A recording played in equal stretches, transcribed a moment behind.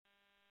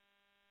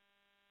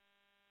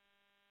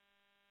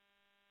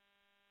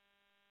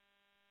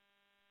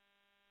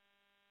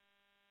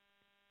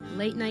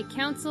Late Night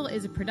Council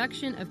is a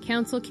production of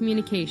Council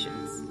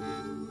Communications.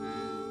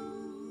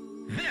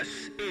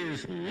 This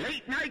is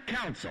Late Night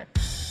Council.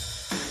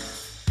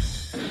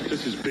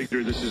 This is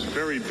bigger. This is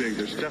very big.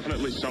 There's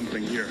definitely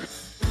something here.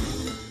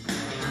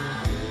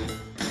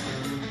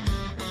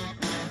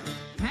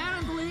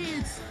 Apparently,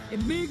 it's a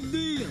big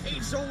deal.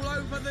 It's all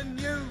over the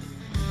news.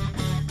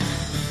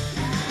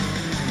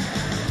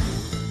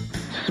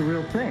 It's a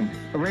real thing.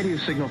 A radio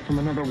signal from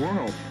another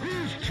world.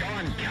 Who's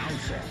John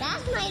Council?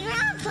 That's my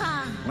grandpa.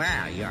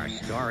 Well, your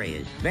story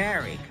is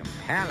very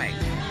compelling.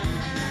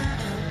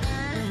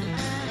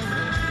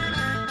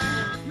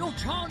 Your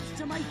chance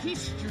to make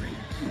history.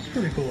 It's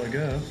pretty cool, I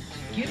guess.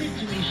 Give it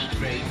to me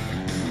straight.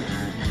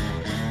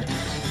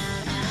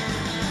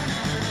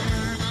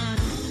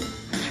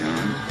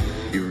 John,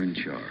 you're in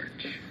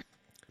charge.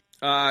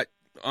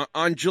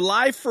 On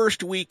July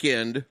 1st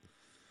weekend,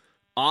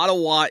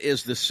 Ottawa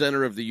is the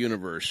center of the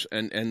universe,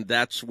 and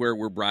that's where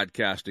we're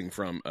broadcasting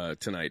from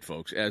tonight,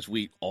 folks, as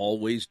we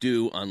always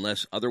do,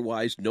 unless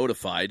otherwise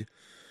notified.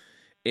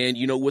 And,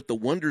 you know, with the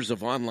wonders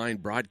of online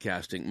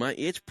broadcasting,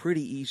 it's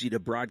pretty easy to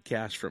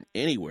broadcast from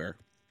anywhere.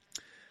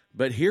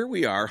 But here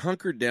we are,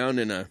 hunkered down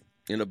in a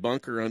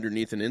bunker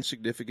underneath an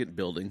insignificant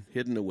building,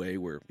 hidden away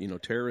where, you know,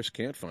 terrorists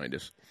can't find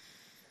us.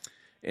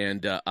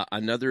 And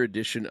another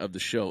edition of the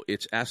show.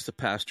 It's Ask the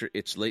Pastor.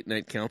 It's Late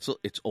Night Council.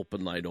 It's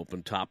Open Line,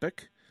 Open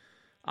Topic.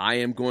 I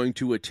am going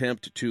to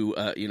attempt to,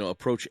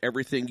 approach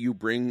everything you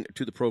bring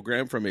to the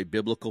program from a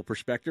biblical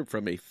perspective,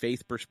 from a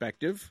faith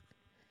perspective.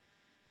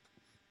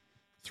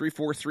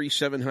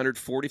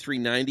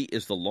 343-700-4390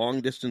 is the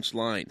long-distance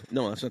line.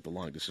 No, that's not the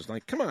long-distance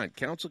line. Come on,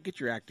 Council, get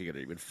your act together.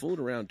 You've been fooling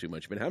around too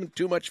much. You've been having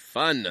too much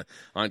fun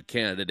on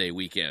Canada Day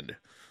weekend.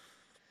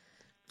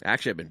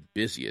 Actually, I've been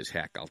busy as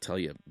heck. I'll tell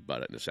you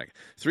about it in a second.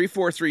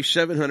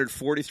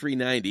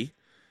 343-700-4390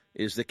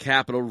 is the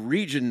capital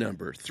region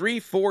number.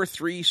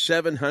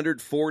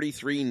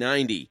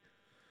 343-700-4390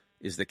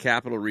 is the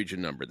capital region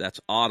number.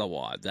 That's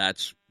Ottawa.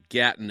 That's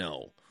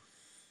Gatineau,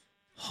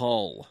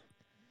 Hull,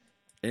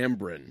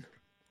 Embrun,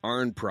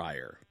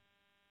 Arnprior.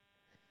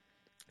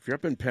 If you're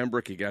up in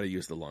Pembroke, you got to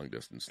use the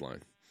long-distance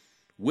line,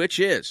 which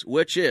is,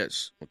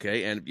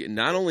 okay? And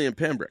not only in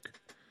Pembroke,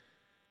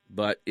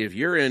 but if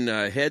you're in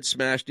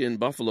head-smashed-in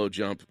Buffalo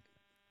Jump,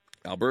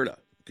 Alberta,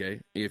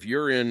 okay? If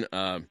you're in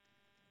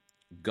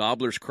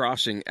Gobbler's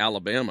Crossing,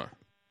 Alabama,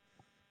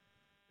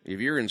 if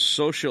you're in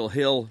Social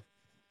Hill,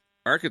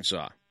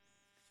 Arkansas,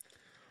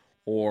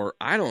 or,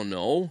 I don't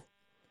know,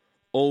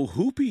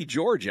 Ohoopee,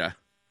 Georgia,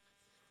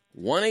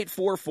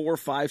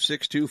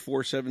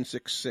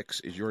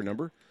 1-844-562-4766 is your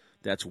number.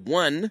 That's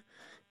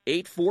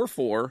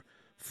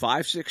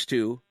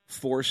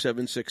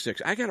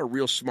 1-844-562-4766. I got a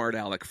real smart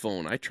aleck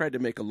phone. I tried to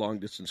make a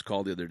long-distance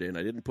call the other day, and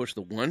I didn't push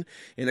the 1,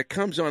 and it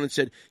comes on and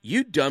said,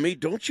 "You dummy,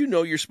 don't you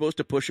know you're supposed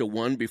to push a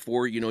 1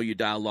 before you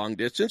dial long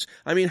distance?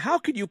 I mean, how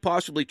could you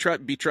possibly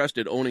be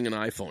trusted owning an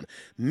iPhone?"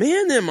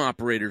 Man, them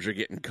operators are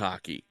getting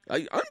cocky.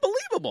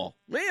 Unbelievable,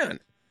 man.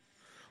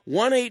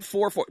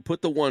 1-844,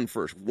 put the 1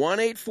 first.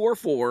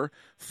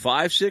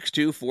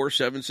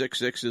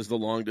 1-844-562-4766 is the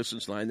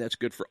long-distance line. That's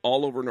good for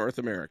all over North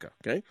America,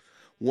 okay?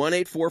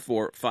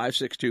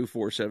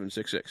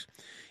 1-844-562-4766.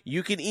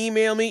 You can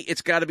email me.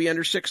 It's got to be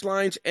under 6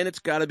 lines, and it's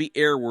got to be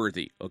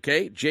airworthy,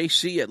 okay?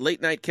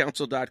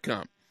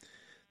 jc@latenightcouncil.com.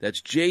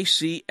 That's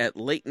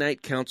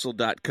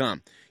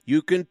jc@latenightcouncil.com.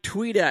 You can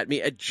tweet at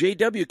me at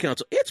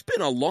jwcouncil. It's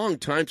been a long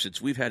time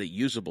since we've had a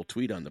usable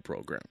tweet on the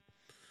program.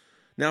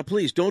 Now,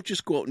 please, don't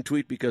just go out and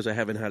tweet because I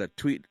haven't had a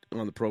tweet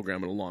on the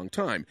program in a long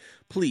time.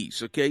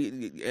 Please, okay?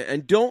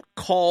 And don't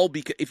call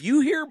because if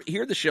you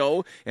hear the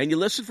show and you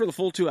listen for the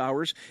full 2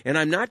 hours and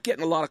I'm not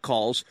getting a lot of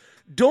calls,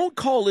 don't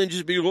call in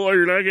just be, "Oh,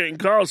 you're not getting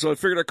calls, so I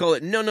figured I'd call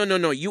it."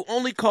 No. You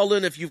only call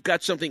in if you've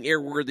got something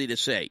airworthy to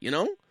say, you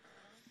know?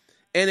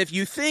 And if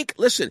you think,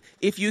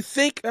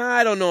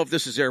 I don't know if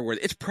this is airworthy,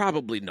 it's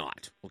probably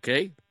not,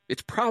 okay?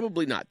 It's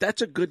probably not.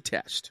 That's a good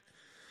test.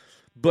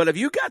 But if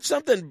you got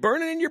something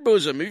burning in your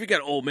bosom, if you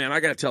got, "Oh, man, I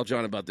got to tell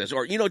John about this,"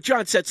 or,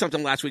 John said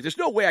something last week, there's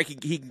no way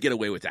he can get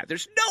away with that.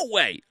 There's no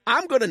way.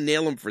 I'm going to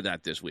nail him for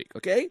that this week,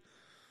 okay?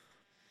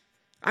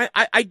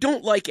 I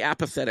don't like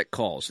apathetic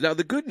calls. Now,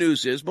 the good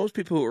news is most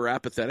people who are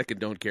apathetic and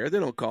don't care, they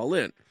don't call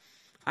in.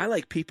 I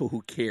like people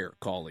who care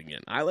calling in.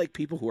 I like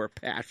people who are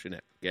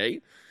passionate, okay?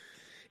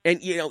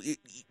 And,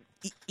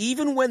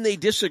 even when they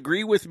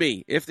disagree with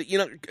me,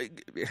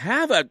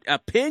 have an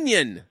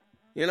opinion,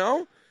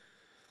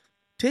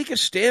 Take a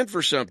stand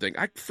for something.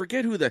 I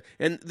forget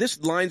and this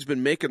line's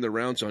been making the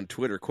rounds on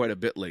Twitter quite a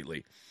bit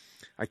lately.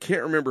 I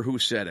can't remember who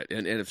said it.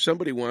 And if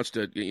somebody wants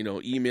to,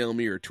 email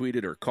me or tweet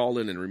it or call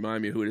in and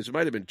remind me who it is, it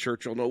might have been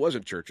Churchill. No, it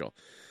wasn't Churchill.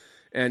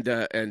 And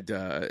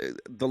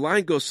the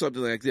line goes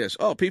something like this.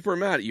 "Oh, people are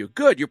mad at you.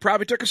 Good. You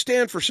probably took a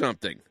stand for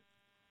something."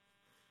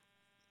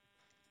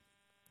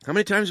 How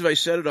many times have I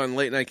said it on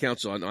Late Night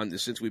Council on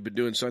this since we've been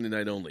doing Sunday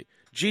night only?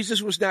 Jesus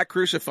was not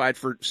crucified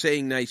for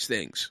saying nice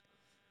things.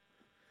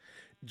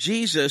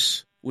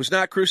 Jesus was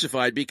not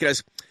crucified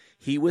because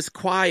he was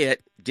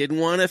quiet, didn't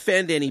want to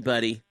offend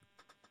anybody.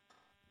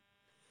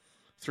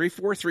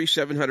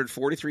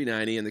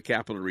 343-700-4390 in the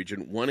capital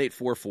region.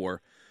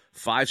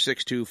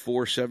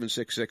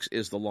 1-844-562-4766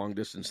 is the long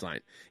distance line.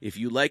 If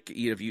you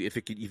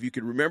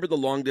can remember the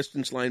long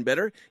distance line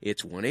better,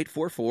 it's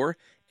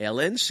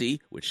 1-844-LNC,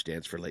 which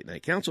stands for Late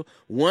Night Council.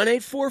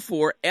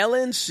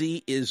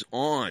 1-844-LNC is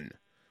on.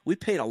 We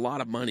paid a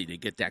lot of money to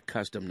get that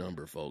custom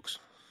number, folks.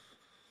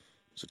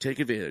 So take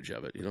advantage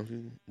of it.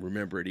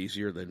 Remember it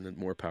easier, then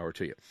more power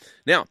to you.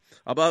 Now,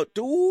 about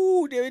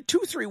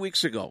 2-3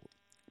 weeks ago,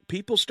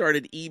 people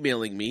started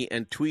emailing me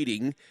and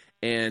tweeting,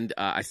 and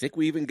I think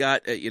we even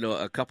got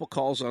a couple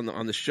calls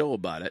on the show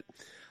about it,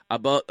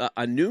 about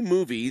a new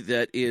movie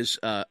that is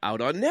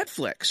out on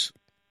Netflix.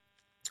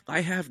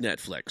 I have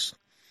Netflix.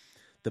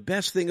 The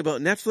best thing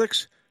about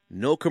Netflix,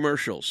 no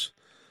commercials.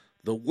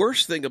 The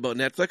worst thing about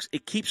Netflix,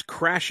 it keeps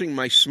crashing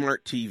my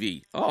smart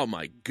TV. Oh,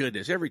 my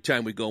goodness. Every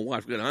time we go and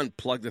watch, we're going to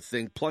unplug the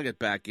thing, plug it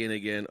back in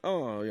again.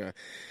 Oh, yeah.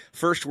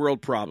 First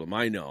world problem.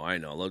 I know.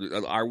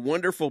 Our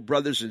wonderful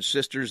brothers and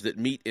sisters that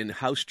meet in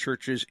house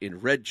churches in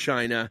Red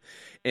China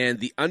and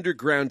the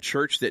underground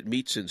church that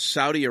meets in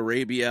Saudi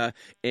Arabia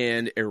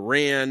and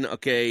Iran,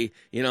 okay,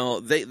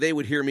 they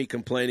would hear me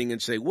complaining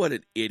and say, what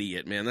an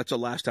idiot, man. That's the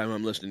last time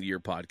I'm listening to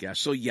your podcast.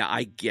 So, yeah,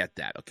 I get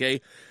that,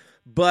 okay?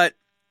 But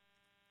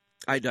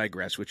I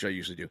digress, which I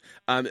usually do.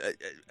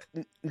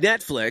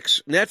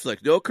 Netflix,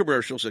 no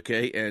commercials,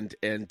 okay, and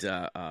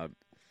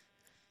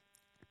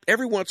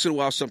every once in a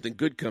while something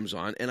good comes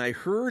on, and I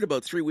heard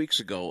about 3 weeks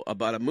ago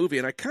about a movie,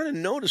 and I kind of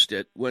noticed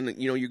it when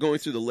you're going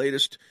through the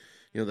latest,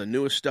 the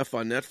newest stuff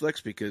on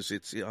Netflix, because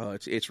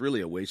it's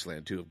really a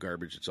wasteland too of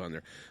garbage that's on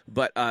there.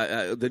 But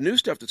the new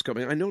stuff that's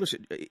coming, I noticed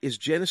it is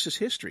Genesis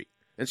History,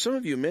 and some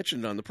of you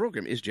mentioned on the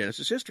program is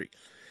Genesis History.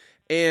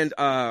 And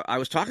I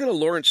was talking to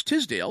Lawrence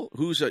Tisdale,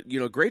 who's a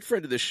great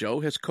friend of this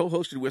show, has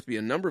co-hosted with me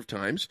a number of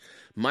times,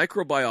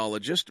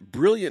 microbiologist,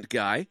 brilliant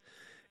guy,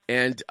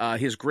 and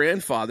his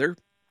grandfather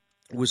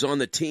was on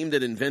the team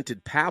that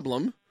invented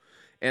pablum,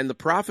 and the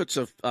profits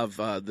of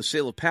the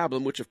sale of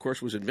pablum, which of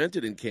course was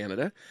invented in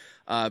Canada,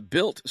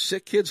 built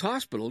Sick Kids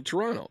Hospital in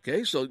Toronto.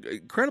 Okay, so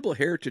incredible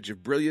heritage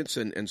of brilliance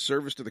and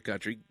service to the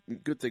country.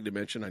 Good thing to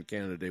mention on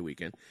Canada Day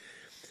weekend.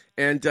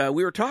 And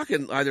we were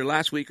talking either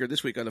last week or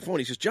this week on the phone.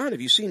 He says, John,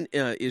 have you seen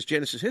Is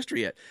Genesis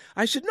History yet?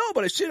 I said, no,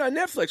 but I see it on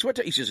Netflix.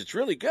 He says, it's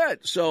really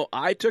good. So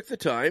I took the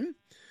time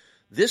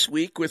this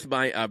week with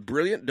my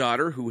brilliant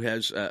daughter who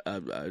has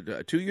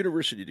 2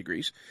 university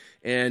degrees.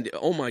 And,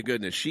 oh, my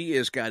goodness, she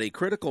has got a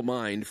critical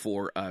mind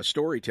for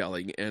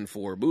storytelling and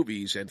for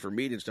movies and for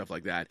media and stuff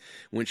like that.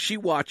 When she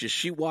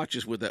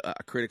watches with a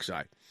critic's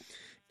eye.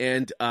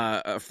 And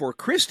for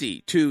Christy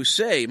to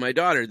say, my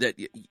daughter, that,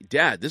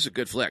 Dad, this is a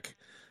good flick.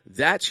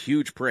 That's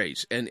huge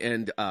praise.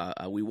 And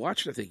we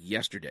watched it, I think,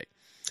 yesterday.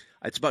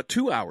 It's about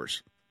 2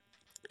 hours.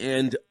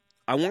 And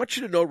I want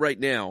you to know right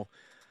now,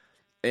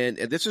 and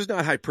this is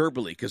not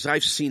hyperbole, because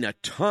I've seen a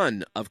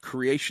ton of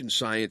creation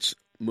science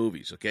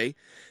movies, okay?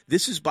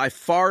 This is by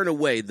far and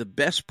away the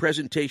best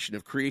presentation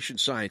of creation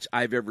science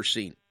I've ever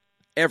seen.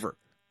 Ever.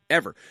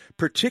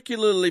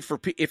 Particularly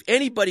if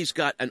anybody's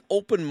got an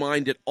open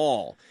mind at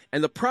all,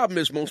 and the problem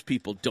is most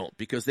people don't,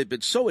 because they've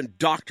been so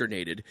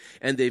indoctrinated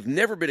and they've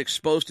never been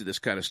exposed to this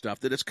kind of stuff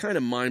that it's kind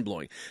of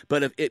mind-blowing.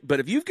 But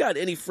if you've got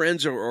any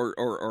friends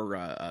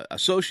or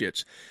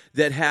associates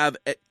that have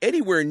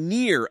anywhere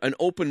near an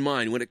open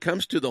mind when it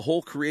comes to the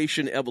whole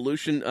creation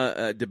evolution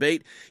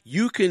debate,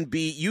 you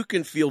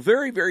can feel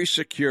very, very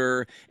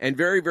secure and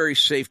very, very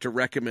safe to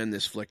recommend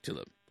this flick to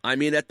them. I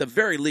mean, at the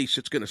very least,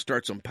 it's going to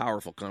start some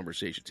powerful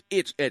conversations.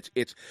 It's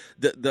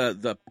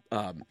the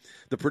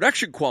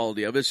production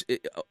quality of it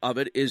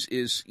is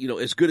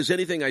as good as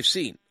anything I've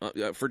seen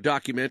for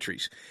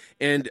documentaries.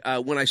 And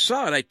when I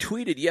saw it, I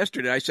tweeted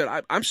yesterday. I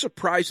said I'm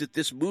surprised at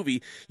this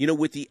movie.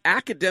 With the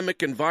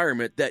academic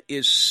environment that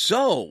is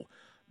so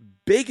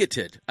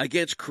bigoted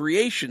against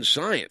creation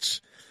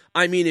science.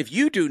 I mean, if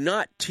you do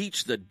not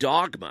teach the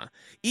dogma,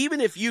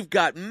 even if you've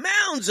got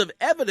mounds of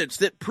evidence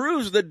that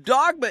proves the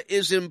dogma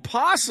is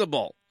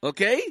impossible,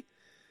 okay?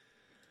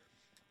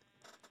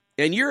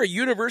 And you're a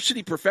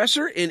university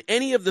professor in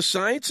any of the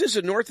sciences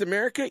in North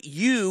America,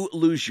 you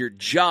lose your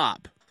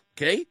job,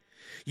 okay?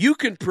 You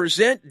can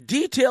present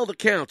detailed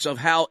accounts of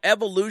how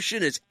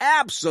evolution is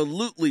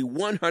absolutely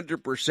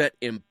 100%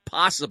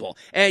 impossible,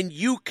 and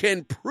you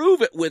can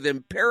prove it with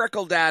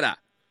empirical data,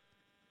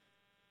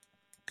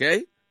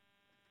 okay?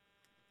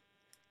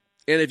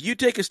 And if you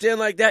take a stand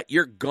like that,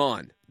 you're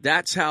gone.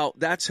 That's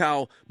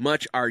how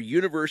much our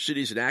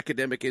universities and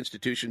academic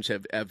institutions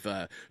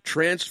have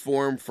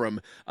transformed from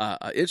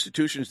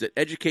institutions that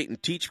educate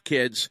and teach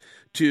kids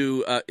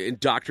to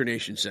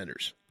indoctrination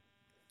centers.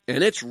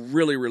 And it's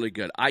really, really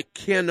good. I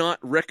cannot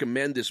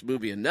recommend this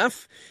movie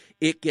enough.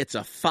 It gets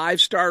a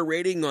 5-star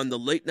rating on the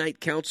Late Night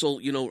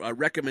Council,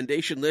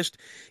 recommendation list.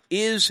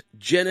 Is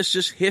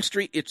Genesis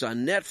History. It's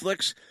on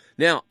Netflix.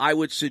 Now, I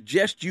would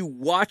suggest you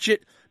watch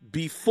it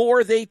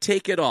before they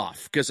take it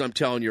off, because I'm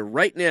telling you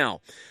right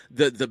now,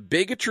 the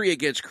bigotry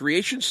against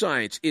creation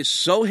science is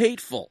so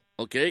hateful,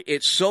 okay?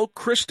 It's so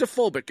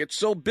Christophobic, it's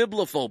so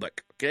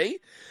bibliophobic, okay?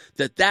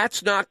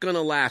 That's not going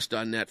to last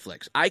on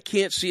Netflix. I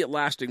can't see it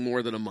lasting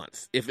more than a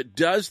month. If it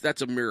does,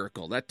 that's a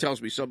miracle. That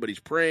tells me somebody's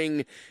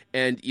praying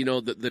and,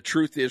 the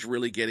truth is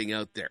really getting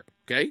out there,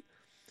 okay?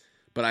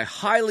 But I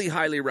highly,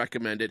 highly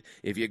recommend it.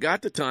 If you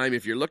got the time,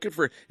 if you're looking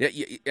for,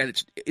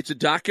 and it's a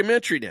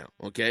documentary now,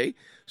 okay?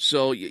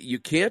 So you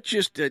can't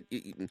just,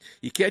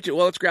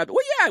 let's grab it.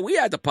 Well, yeah, we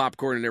had the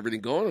popcorn and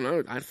everything going,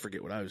 and I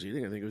forget what I was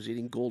eating. I think I was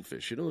eating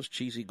goldfish. You know those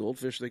cheesy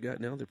goldfish they got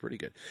now? They're pretty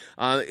good.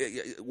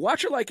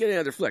 Watch it like any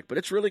other flick, but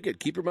it's really good.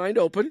 Keep your mind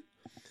open.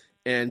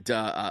 And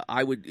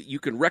you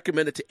can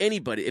recommend it to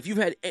anybody. If you've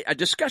had a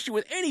discussion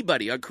with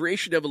anybody on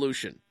creation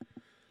evolution,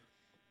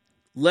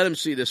 let them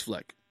see this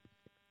flick.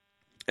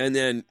 And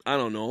then, I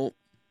don't know,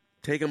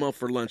 take them out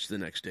for lunch the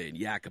next day and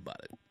yak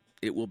about it.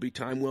 It will be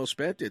time well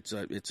spent. It's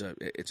a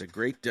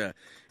great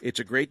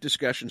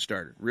discussion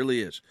starter. It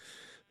really is.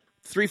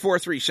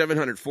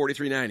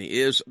 343-700-4390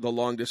 is the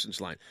long distance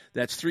line.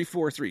 That's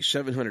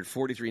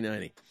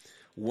 343-700-4390.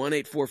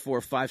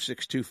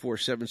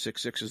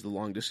 1-844-562-4766 is the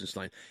long distance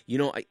line.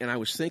 I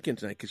was thinking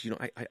tonight because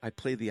I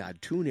play the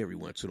odd tune every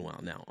once in a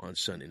while now on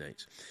Sunday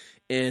nights.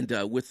 And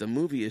with the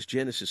movie as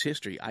Genesis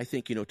history, I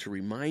think, to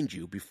remind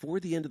you before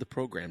the end of the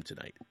program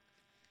tonight,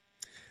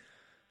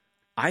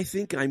 I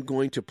think I'm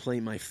going to play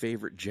my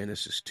favorite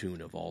Genesis tune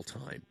of all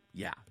time.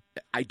 Yeah,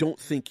 I don't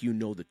think you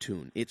know the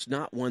tune. It's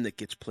not one that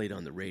gets played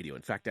on the radio.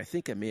 In fact, I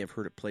think I may have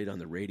heard it played on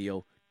the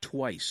radio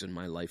twice in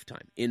my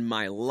lifetime. In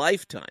my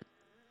lifetime.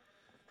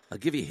 I'll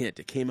give you a hint.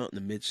 It came out in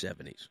the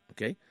mid-'70s,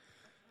 okay?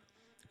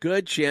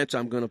 Good chance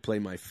I'm going to play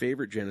my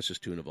favorite Genesis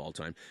tune of all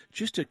time,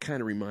 just to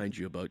kind of remind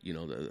you about,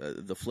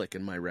 the flick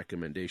and my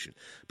recommendation.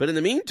 But in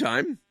the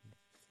meantime,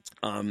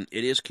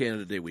 it is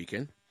Canada Day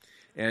weekend,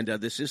 and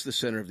this is the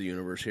center of the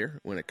universe here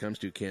when it comes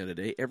to Canada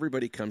Day.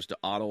 Everybody comes to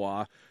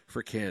Ottawa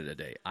for Canada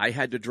Day. I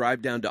had to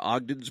drive down to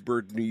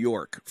Ogdensburg, New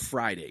York,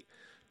 Friday,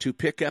 to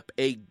pick up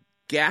a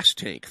gas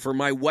tank for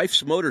my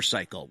wife's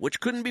motorcycle, which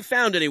couldn't be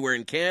found anywhere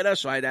in Canada,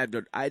 so I'd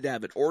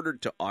have it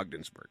ordered to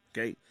Ogdensburg,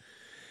 okay?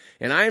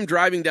 And I am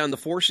driving down the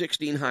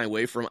 416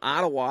 highway from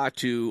Ottawa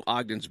to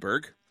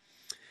Ogdensburg,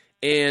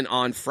 and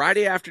on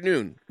Friday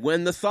afternoon,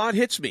 when the thought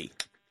hits me,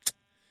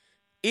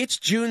 it's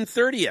June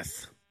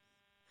 30th.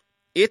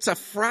 It's a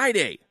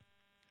Friday.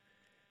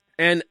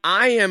 And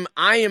I am,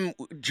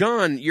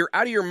 John, you're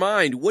out of your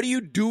mind. What are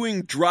you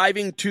doing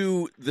driving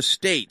to the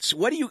States?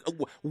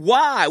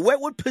 Why?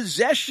 What would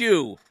possess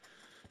you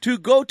to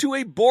go to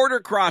a border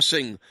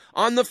crossing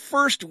on the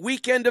first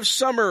weekend of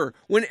summer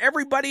when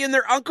everybody and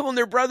their uncle and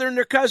their brother and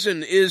their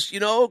cousin is,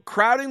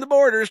 crowding the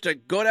borders to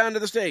go down to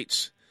the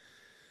States?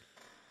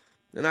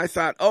 And I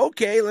thought,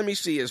 okay, let me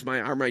see.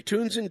 Are my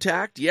tunes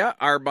intact? Yeah.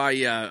 Are my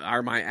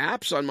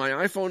apps on my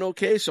iPhone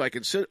okay? So I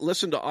can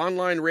listen to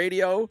online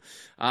radio.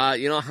 How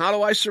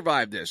do I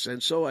survive this?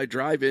 And so I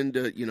drive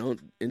into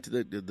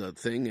the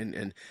thing.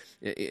 And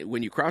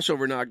when you cross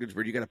over in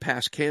Ogdensburg, you got to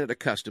pass Canada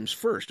Customs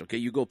first. Okay.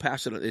 You go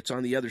past it. It's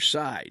on the other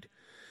side.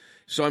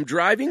 So I'm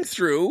driving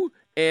through,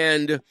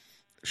 and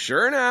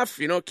sure enough,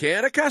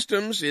 Canada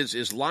Customs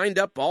is lined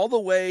up all the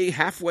way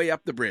halfway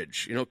up the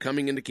bridge,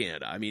 coming into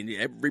Canada. I mean,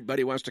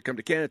 everybody wants to come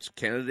to Canada. It's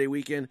Canada Day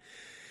weekend.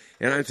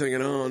 And I'm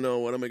thinking, oh, no,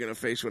 what am I going to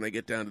face when I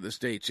get down to the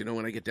States?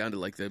 When I get down to,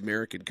 like, the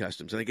American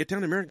Customs. And I get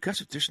down to American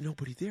Customs, there's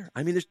nobody there.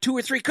 I mean, there's 2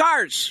 or 3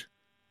 cars.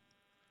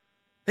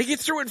 They get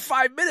through in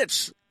 5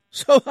 minutes.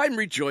 So I'm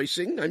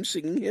rejoicing. I'm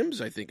singing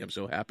hymns. I think I'm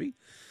so happy.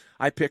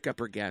 I pick up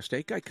her gas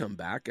tank. I come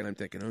back, and I'm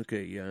thinking,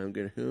 okay, yeah, it's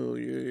going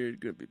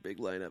to be a big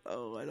lineup.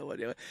 Oh, I know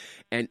what.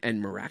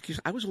 And miraculous,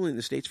 I was only in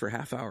the States for a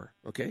half hour,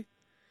 okay?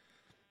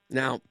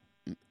 Now,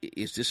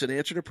 is this an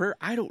answer to prayer?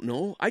 I don't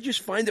know. I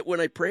just find that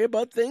when I pray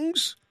about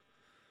things,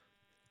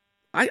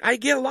 I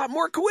get a lot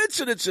more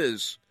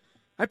coincidences.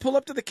 I pull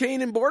up to the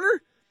Canadian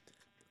border.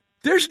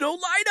 There's no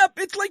lineup.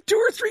 It's like 2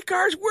 or 3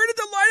 cars. Where did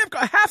the lineup go?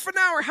 Half an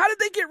hour. How did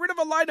they get rid of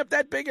a lineup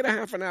that big in a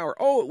half an hour?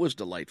 Oh, it was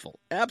delightful.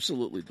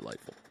 Absolutely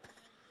delightful.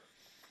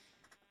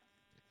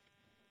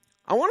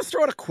 I want to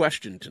throw out a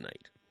question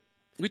tonight.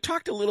 We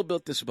talked a little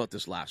bit about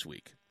this last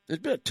week. There's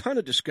been a ton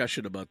of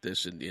discussion about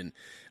this in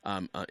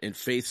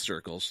faith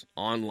circles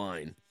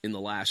online in the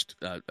last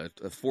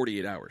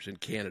 48 hours in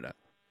Canada.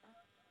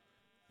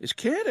 Is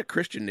Canada a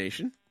Christian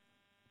nation?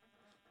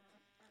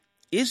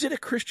 Is it a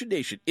Christian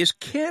nation? Is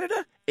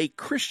Canada a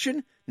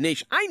Christian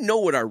nation? I know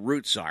what our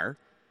roots are.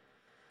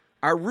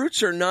 Our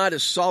roots are not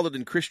as solid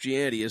in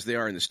Christianity as they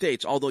are in the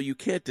States, although you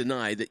can't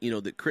deny that,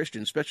 that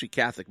Christians, especially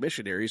Catholic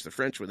missionaries, the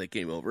French when they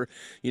came over,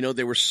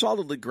 they were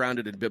solidly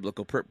grounded in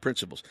biblical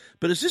principles.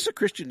 But is this a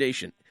Christian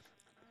nation?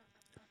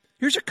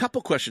 Here's a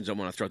couple questions I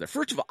want to throw there.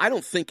 First of all, I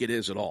don't think it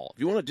is at all. If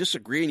you want to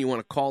disagree and you want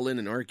to call in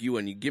and argue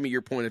and you give me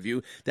your point of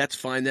view, that's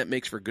fine. That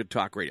makes for good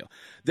talk radio.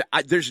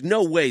 There's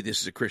no way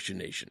this is a Christian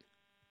nation.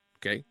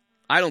 Okay?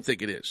 I don't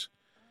think it is.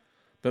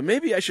 But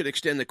maybe I should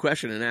extend the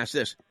question and ask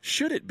this.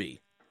 Should it be?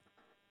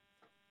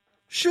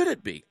 Should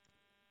it be?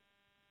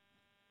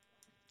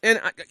 And,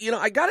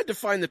 I got to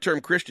define the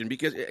term Christian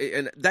because,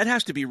 and that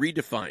has to be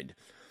redefined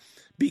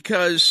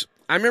because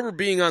I remember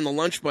being on the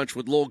Lunch Bunch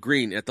with Lowell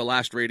Green at the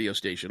last radio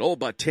station,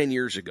 about 10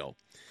 years ago.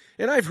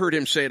 And I've heard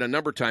him say it a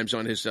number of times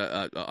on his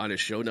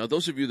show. Now,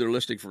 those of you that are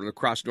listening from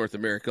across North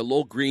America,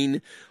 Lowell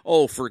Green,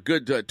 for a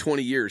good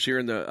 20 years here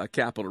in the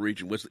capital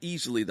region, was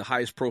easily the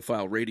highest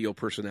profile radio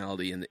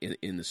personality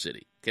in the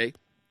city, okay?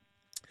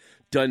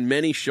 Done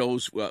many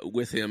shows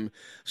with him,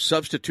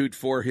 substitute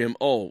for him,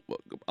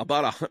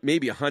 about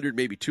maybe 100,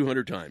 maybe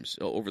 200 times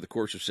over the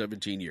course of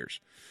 17 years.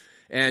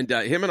 And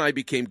him and I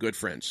became good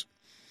friends.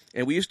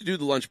 And we used to do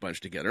the Lunch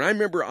Bunch together. And I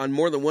remember on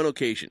more than one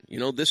occasion,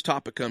 this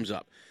topic comes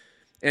up.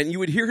 And you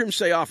would hear him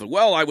say often,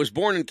 well, I was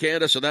born in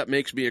Canada, so that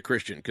makes me a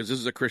Christian, because this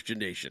is a Christian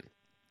nation.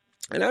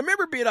 And I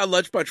remember being on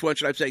Lunch Bunch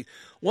once, and I'm saying,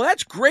 well,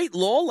 that's great,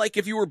 Lowell. Like,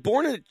 if you were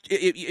born in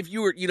if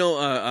you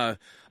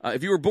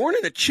were born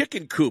in a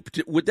chicken coop,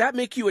 would that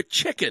make you a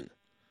chicken?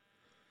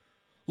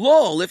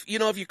 Lowell, if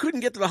you couldn't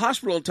get to the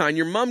hospital in time,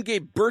 your mom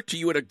gave birth to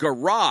you in a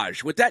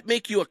garage, would that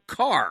make you a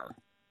car?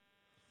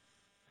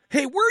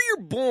 Hey, where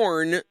you're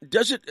born,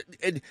 does it,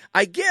 and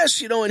I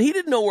guess, and he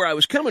didn't know where I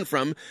was coming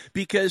from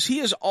because he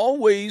has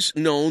always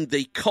known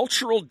the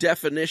cultural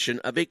definition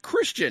of a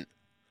Christian.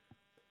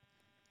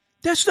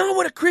 That's not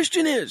what a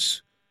Christian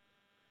is.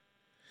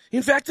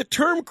 In fact, the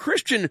term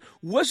Christian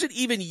wasn't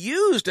even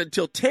used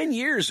until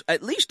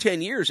at least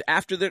 10 years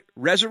after the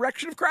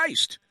resurrection of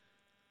Christ.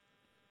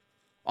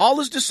 All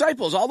his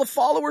disciples, all the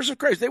followers of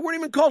Christ, they weren't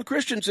even called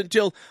Christians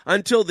until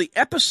the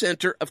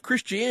epicenter of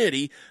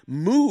Christianity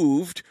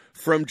moved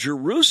from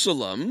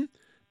Jerusalem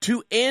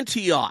to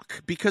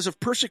Antioch because of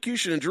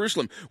persecution in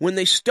Jerusalem. When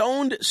they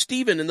stoned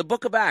Stephen in the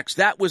book of Acts,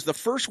 that was the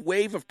first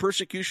wave of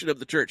persecution of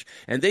the church.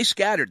 And they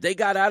scattered. They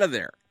got out of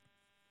there.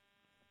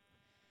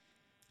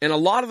 And a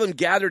lot of them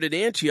gathered in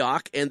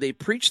Antioch, and they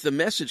preached the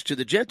message to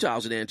the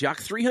Gentiles in Antioch,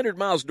 300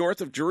 miles north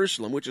of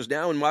Jerusalem, which is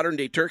now in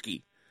modern-day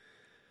Turkey.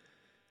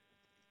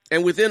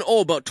 And within,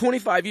 about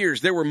 25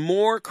 years, there were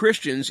more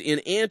Christians in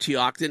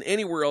Antioch than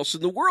anywhere else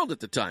in the world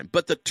at the time.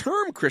 But the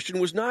term Christian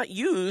was not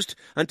used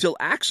until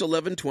Acts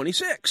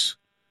 11:26.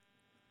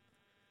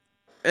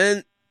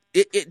 And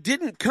it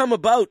didn't come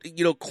about,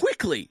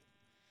 quickly.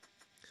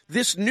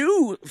 This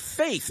new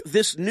faith,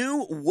 this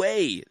new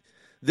way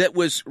that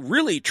was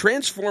really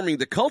transforming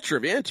the culture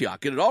of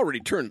Antioch, it had already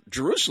turned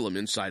Jerusalem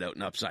inside out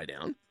and upside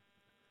down.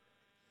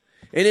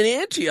 And in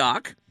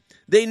Antioch,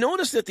 they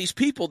noticed that these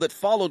people that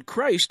followed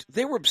Christ,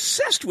 they were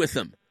obsessed with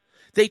him.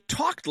 They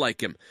talked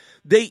like him.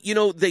 They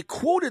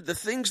quoted the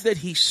things that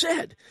he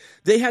said.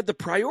 They had the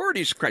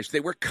priorities of Christ.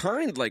 They were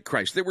kind like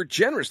Christ. They were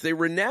generous. They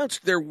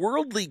renounced their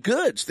worldly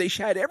goods. They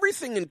had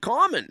everything in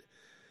common.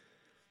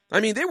 I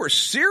mean, they were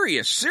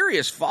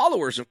serious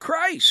followers of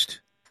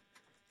Christ.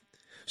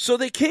 So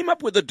they came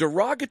up with a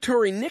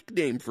derogatory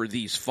nickname for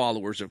these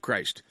followers of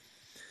Christ.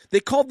 They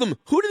called them,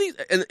 who do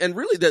these, and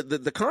really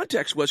the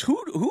context was,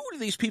 who do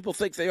these people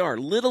think they are?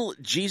 Little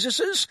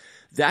Jesuses?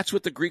 That's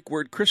what the Greek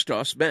word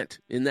Christos meant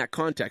in that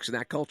context, in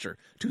that culture,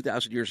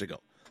 2,000 years ago.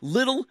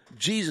 Little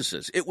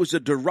Jesuses. It was a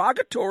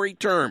derogatory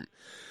term.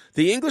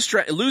 The English,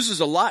 it loses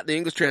a lot in the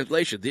English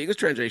translation. The English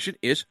translation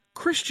is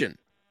Christian.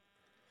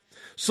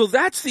 So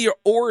that's the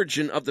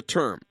origin of the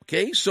term,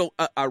 okay? So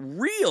a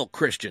real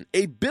Christian,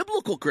 a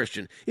biblical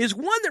Christian, is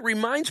one that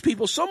reminds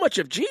people so much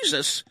of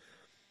Jesus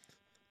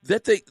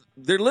that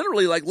they're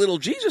literally like little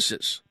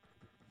Jesuses.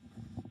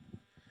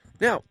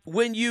 Now,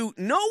 when you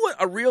know what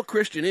a real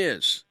Christian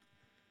is,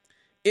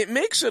 it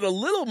makes it a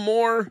little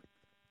more,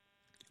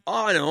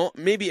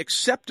 maybe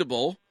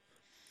acceptable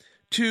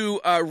to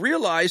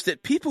realize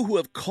that people who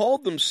have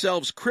called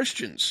themselves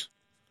Christians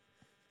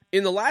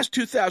in the last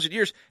 2,000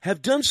 years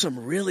have done some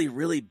really,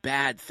 really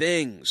bad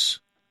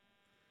things.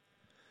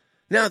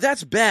 Now,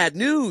 that's bad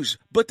news,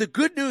 but the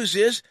good news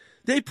is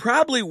they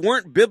probably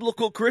weren't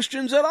biblical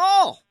Christians at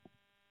all.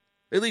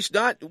 At least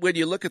not when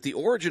you look at the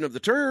origin of the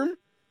term.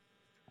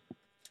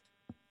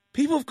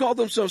 People who've called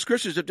themselves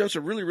Christians have done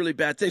some really, really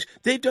bad things.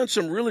 They've done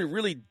some really,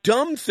 really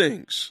dumb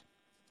things.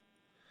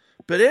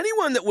 But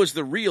anyone that was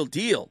the real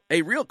deal,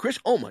 a real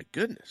Christian, oh my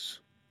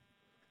goodness,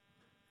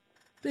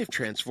 they've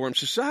transformed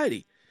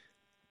society.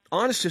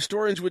 Honest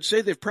historians would say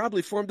they've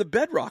probably formed the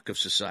bedrock of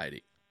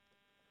society.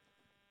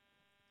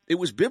 It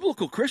was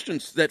biblical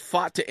Christians that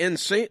fought to end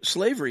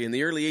slavery in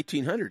the early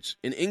 1800s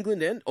in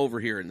England and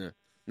over here in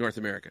North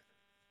America.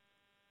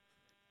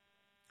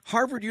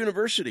 Harvard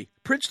University,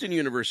 Princeton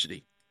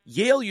University,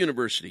 Yale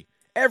University,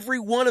 every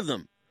one of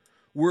them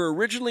were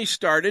originally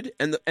started,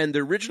 and the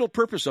original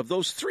purpose of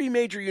those three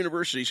major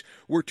universities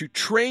were to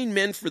train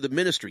men for the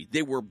ministry.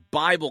 They were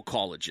Bible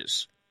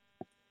colleges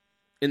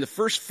in the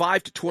first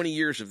 5 to 20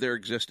 years of their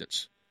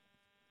existence.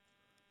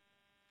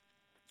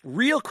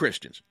 Real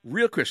Christians,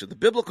 the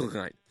biblical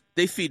kind,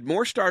 they feed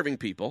more starving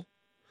people,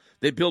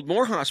 they build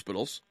more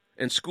hospitals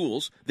and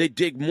schools, they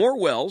dig more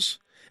wells,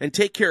 and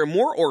take care of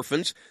more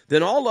orphans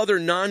than all other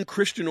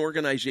non-Christian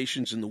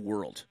organizations in the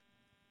world.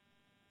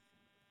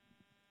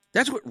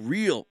 That's what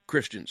real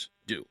Christians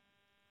do.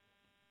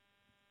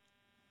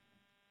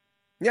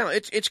 Now,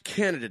 it's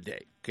Canada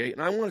Day, okay?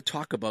 And I want to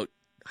talk about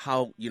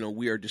how,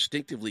 we are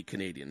distinctively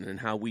Canadian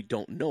and how we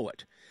don't know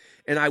it.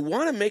 And I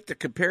want to make the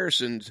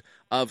comparisons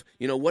of,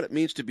 what it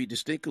means to be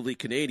distinctively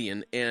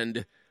Canadian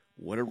and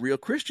what a real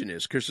Christian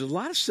is, because there's a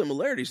lot of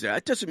similarities there.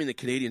 That doesn't mean that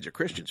Canadians are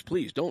Christians.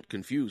 Please don't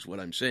confuse what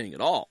I'm saying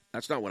at all.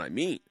 That's not what I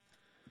mean.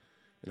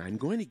 And I'm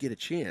going to get a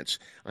chance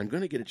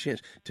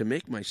to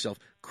make myself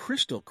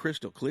crystal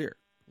clear,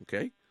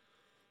 okay?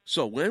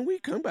 So when we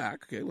come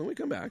back,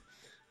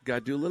 got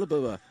to do a little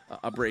bit of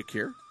a break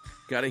here.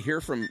 Got to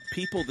hear from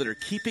people that are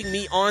keeping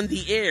me on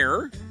the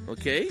air,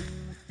 okay?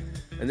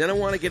 And then I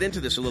want to get into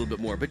this a little bit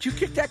more. But you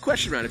kick that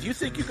question around. If you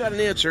think you got an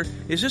answer,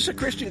 is this a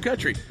Christian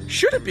country?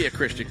 Should it be a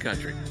Christian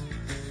country?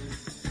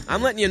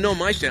 I'm letting you know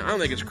my stand. I don't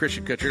think it's a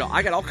Christian country at all.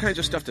 I got all kinds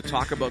of stuff to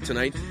talk about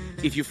tonight.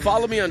 If you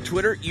follow me on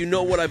Twitter, you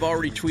know what I've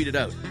already tweeted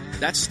out.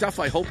 That's stuff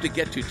I hope to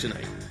get to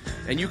tonight.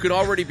 And you could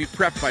already be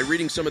prepped by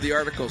reading some of the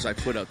articles I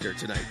put out there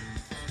tonight.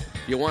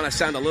 You want to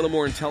sound a little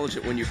more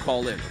intelligent when you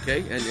call in,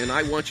 okay? And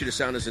I want you to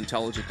sound as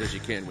intelligent as you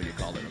can when you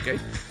call in, okay?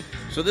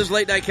 So this is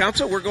Late Night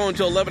Council. We're going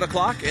till 11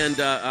 o'clock, and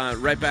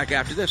right back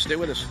after this. Stay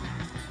with us.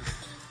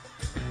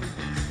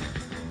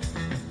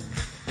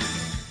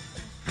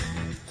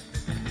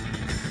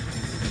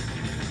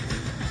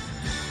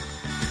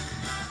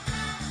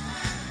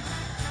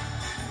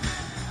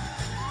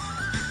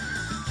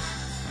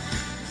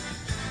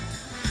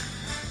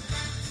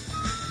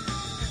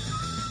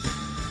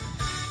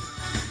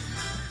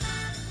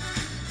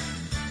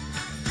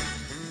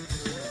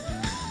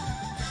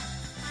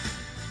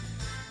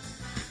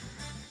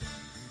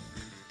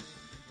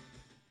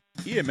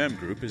 EMM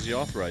Group is the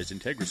authorized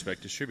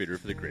IntegraSpec distributor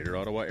for the Greater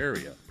Ottawa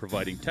area,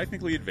 providing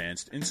technically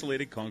advanced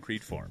insulated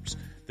concrete forms.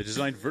 The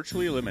design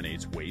virtually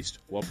eliminates waste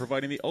while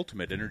providing the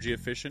ultimate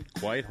energy-efficient,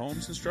 quiet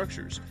homes and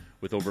structures.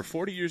 With over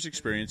 40 years'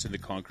 experience in the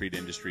concrete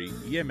industry,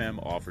 EMM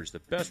offers the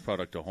best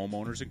product to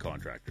homeowners and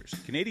contractors.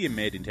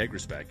 Canadian-made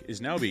IntegraSpec is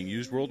now being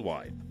used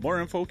worldwide.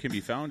 More info can be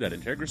found at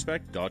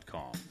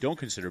integraspec.com. Don't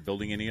consider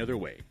building any other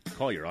way.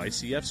 Call your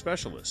ICF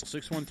specialist,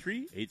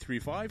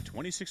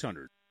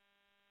 613-835-2600.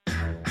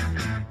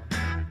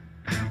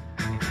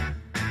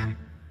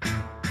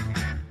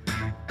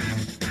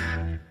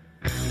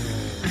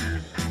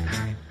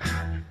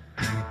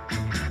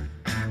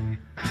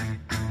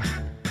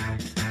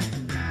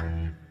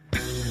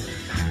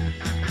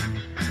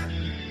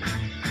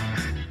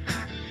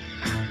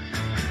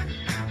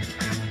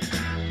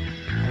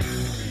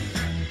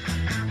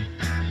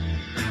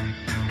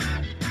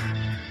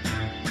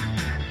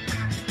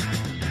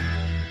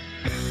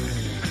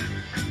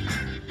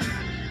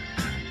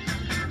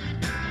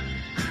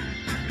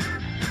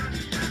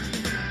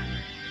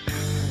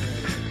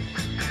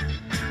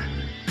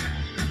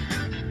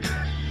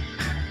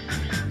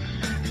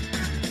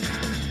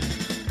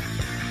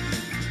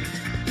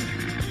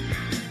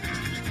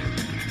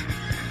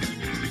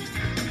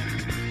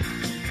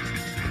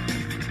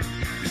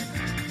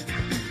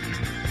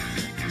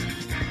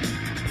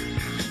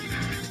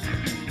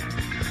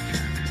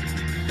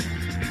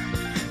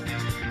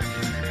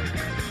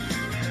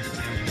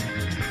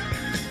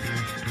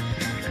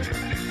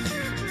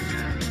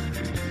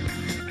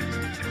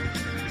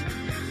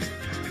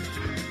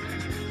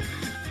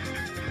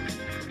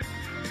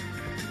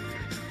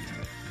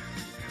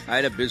 I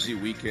had a busy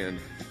weekend.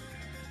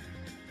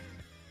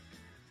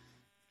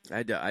 I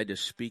had to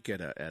speak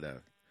at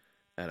a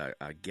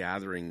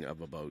gathering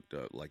of about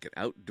like an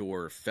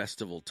outdoor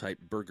festival type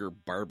burger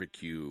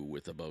barbecue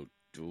with about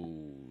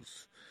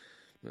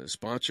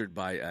sponsored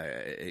by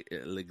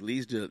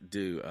l'Église de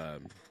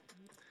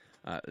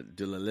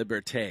la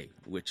Liberté,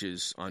 which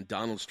is on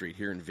Donald Street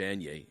here in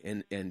Vanier,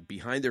 and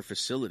behind their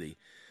facility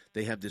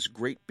they have this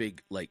great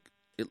big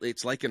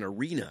it's like an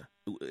arena.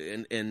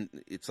 And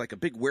it's like a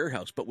big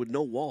warehouse, but with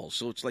no walls.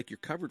 So it's like you're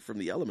covered from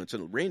the elements.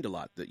 And it rained a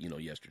lot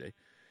yesterday.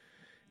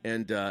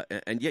 And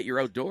yet you're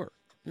outdoor.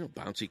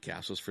 Bouncy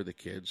castles for the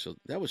kids. So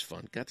that was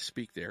fun. Got to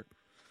speak there.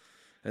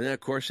 And then, of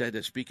course, I had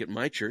to speak at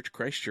my church,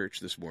 Christ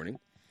Church, this morning,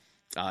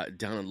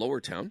 down in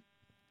Lowertown,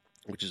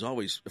 which is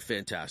always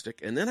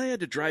fantastic. And then I had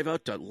to drive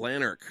out to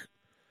Lanark,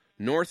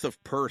 north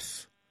of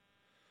Perth,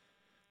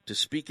 to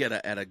speak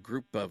at a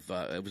group of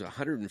it was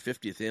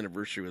 150th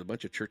anniversary with a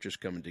bunch of churches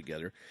coming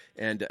together,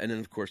 and then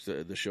of course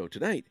the show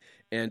tonight,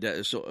 and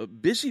so a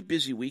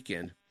busy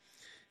weekend,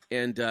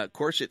 and of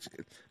course it's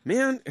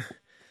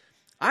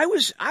I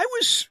was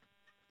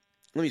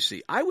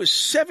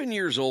 7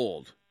 years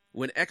old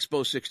when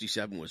Expo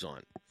 67 was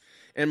on,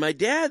 and my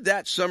dad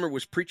that summer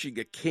was preaching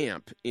a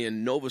camp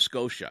in Nova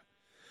Scotia.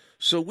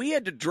 So we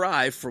had to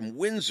drive from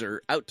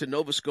Windsor out to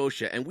Nova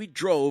Scotia, and we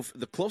drove.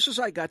 The closest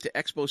I got to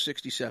Expo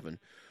 67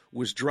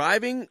 was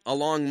driving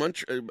along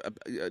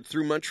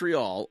through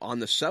Montreal on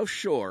the South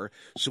Shore,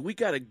 so we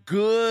got a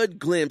good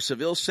glimpse of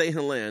Ile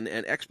Saint-Hélène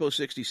and Expo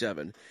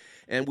 67.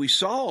 And we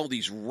saw all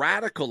these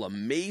radical,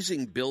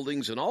 amazing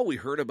buildings, and all we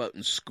heard about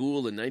in school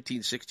in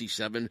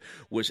 1967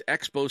 was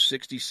Expo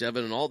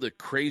 67 and all the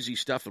crazy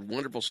stuff and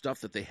wonderful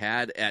stuff that they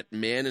had at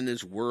Man in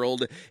His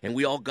World. And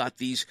we all got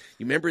these,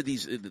 you remember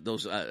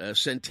those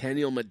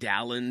centennial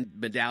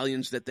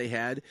medallions that they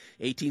had?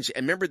 And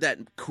remember that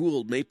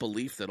cool maple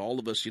leaf that all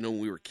of us, when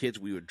we were kids,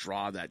 we would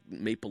draw that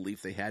maple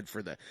leaf they had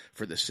for the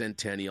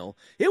centennial.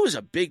 It was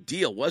a big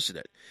deal, wasn't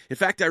it? In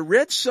fact, I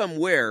read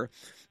somewhere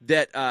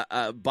that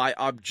by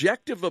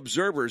objective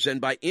observers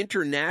and by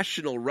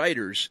international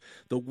writers,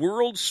 the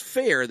World's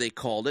Fair, they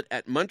called it,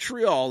 at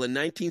Montreal in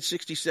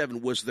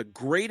 1967 was the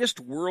greatest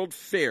World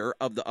Fair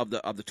of the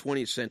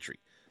 20th century.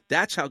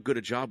 That's how good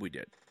a job we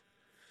did.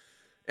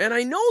 And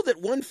I know that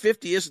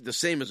 150 isn't the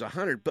same as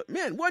 100, but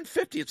man,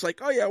 150, it's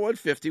like, oh yeah,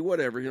 150,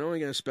 whatever, we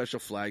got a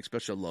special flag,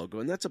 special logo,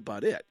 and that's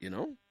about it,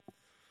 And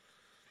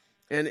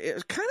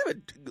it's kind of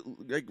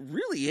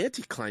really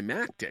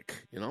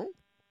anticlimactic,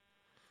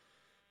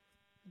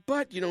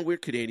 But, we're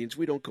Canadians.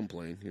 We don't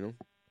complain,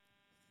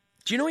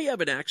 Do you know you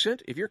have an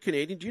accent? If you're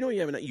Canadian, do you know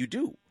you have an accent? You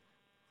do.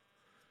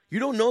 You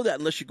don't know that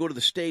unless you go to the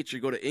States or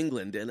go to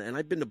England. And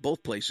I've been to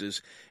both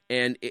places.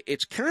 And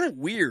it's kind of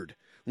weird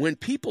when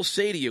people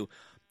say to you,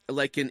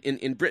 like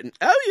in Britain,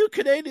 oh, you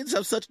Canadians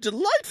have such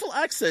delightful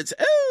accents.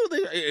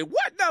 Oh,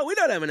 what? No, we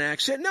don't have an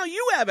accent. No,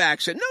 you have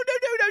accent. No,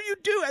 you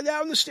do. And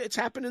now in the States, it's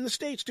happened in the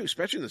States, too,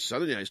 especially in the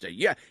southern United States.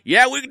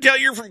 Yeah, we can tell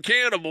you're from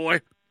Canada,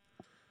 boy.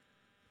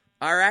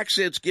 Our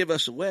accents give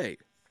us away.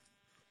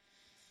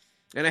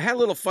 And I had a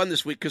little fun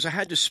this week because I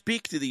had to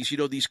speak to these,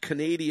 these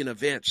Canadian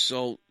events.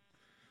 So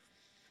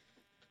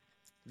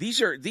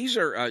these are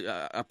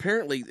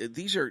apparently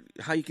these are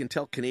how you can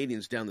tell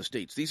Canadians down the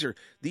States. These are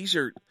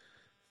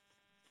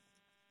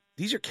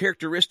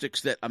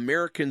characteristics that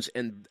Americans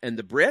and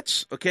the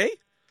Brits, okay?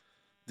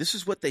 This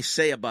is what they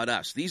say about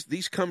us.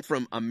 These come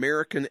from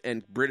American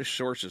and British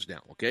sources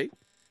now, okay?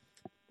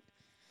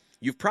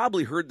 You've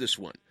probably heard this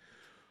one.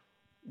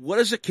 What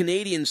does a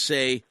Canadian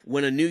say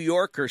when a New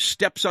Yorker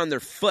steps on their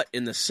foot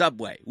in the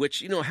subway, which,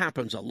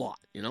 happens a lot,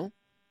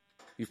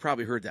 You've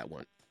probably heard that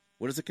one.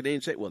 What does the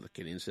Canadian say? Well, the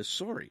Canadian says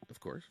sorry,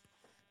 of course.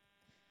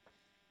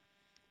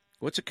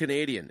 What's a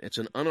Canadian? It's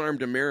an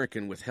unarmed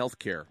American with health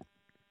care.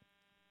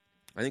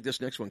 I think this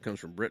next one comes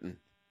from Britain.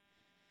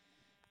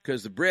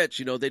 Because the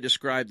Brits, they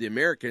describe the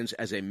Americans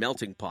as a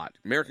melting pot.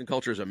 American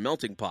culture is a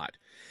melting pot.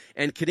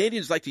 And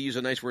Canadians like to use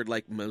a nice word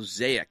like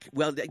mosaic.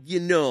 Well,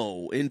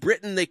 in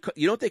Britain,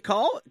 you know what they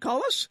call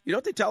us? You know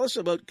what they tell us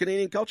about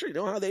Canadian culture? You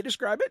know how they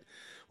describe it?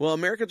 Well,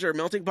 Americans are a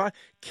melting pot.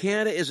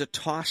 Canada is a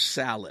tossed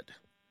salad.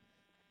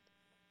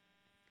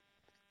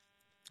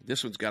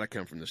 This one's got to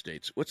come from the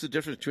States. What's the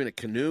difference between a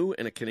canoe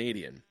and a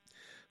Canadian?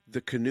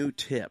 The canoe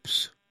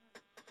tips.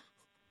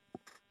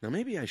 Now,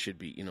 maybe I should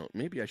be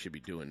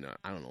doing,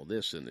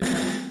 this and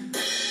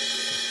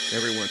this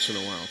every once in a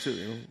while,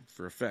 too,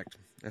 for effect.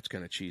 That's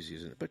kind of cheesy,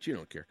 isn't it? But you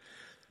don't care.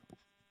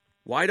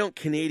 Why don't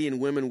Canadian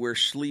women wear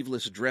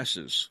sleeveless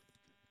dresses?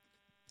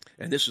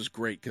 And this is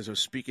great because I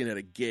was speaking at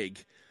a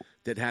gig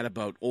that had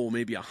about,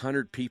 maybe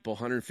 100 people,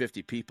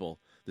 150 people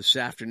this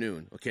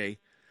afternoon, okay?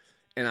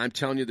 And I'm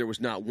telling you, there was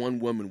not one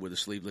woman with a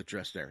sleeveless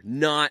dress there.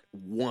 Not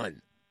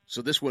one.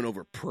 So this went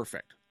over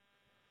perfect.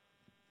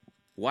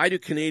 Why do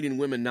Canadian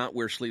women not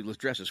wear sleeveless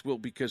dresses? Well,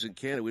 because in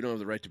Canada, we don't have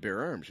the right to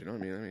bear arms. I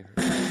mean,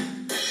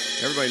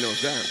 everybody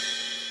knows that.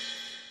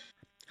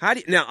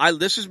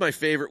 This is my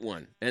favorite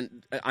one,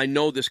 and I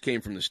know this came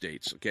from the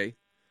States, okay?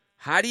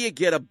 How do you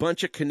get a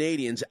bunch of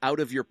Canadians out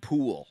of your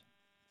pool?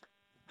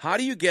 How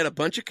do you get a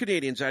bunch of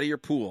Canadians out of your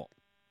pool?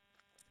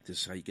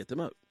 This is how you get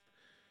them out.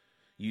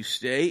 You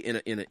stay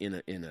in a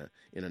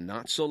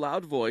not so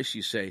loud voice.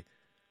 You say,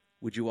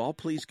 "Would you all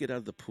please get out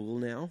of the pool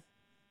now?"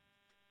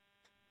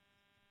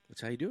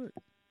 That's how you do it.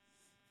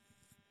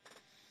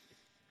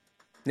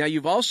 Now,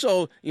 you've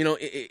also,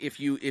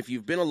 if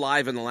you've been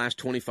alive in the last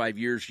 25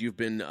 years, you've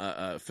been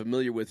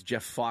familiar with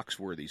Jeff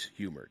Foxworthy's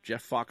humor.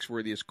 Jeff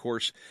Foxworthy is, of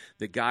course,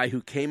 the guy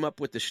who came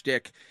up with the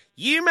shtick,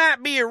 you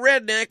might be a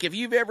redneck if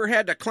you've ever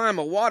had to climb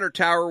a water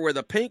tower with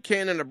a paint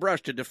can and a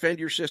brush to defend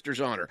your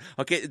sister's honor.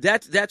 Okay,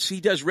 that's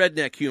he does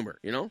redneck humor,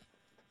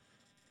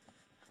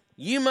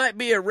 You might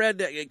be a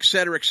redneck, et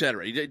cetera, et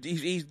cetera.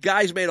 He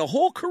guys made a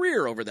whole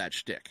career over that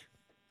shtick.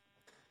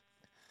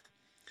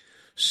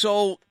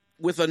 So,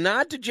 with a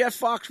nod to Jeff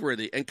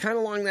Foxworthy, and kind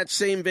of along that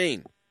same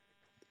vein,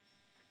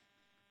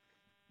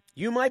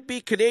 you might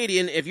be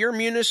Canadian if your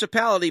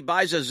municipality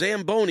buys a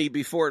Zamboni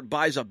before it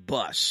buys a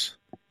bus.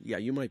 Yeah,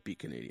 you might be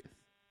Canadian.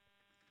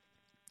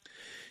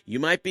 You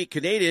might be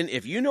Canadian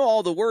if you know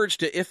all the words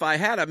to If I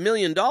Had $1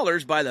 Million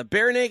by the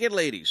Bare Naked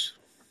Ladies.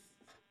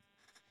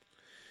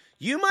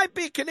 You might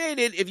be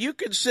Canadian if you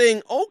could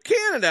sing Oh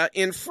Canada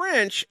in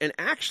French and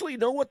actually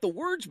know what the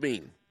words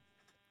mean.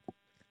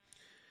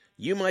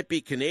 You might be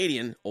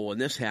Canadian,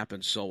 and this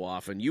happens so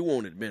often, you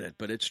won't admit it,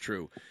 but it's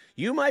true.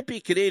 You might be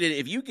Canadian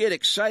if you get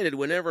excited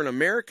whenever an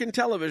American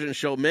television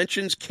show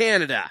mentions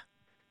Canada.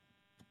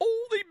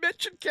 Oh, they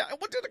mentioned Canada.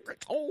 What did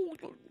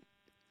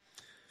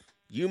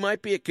You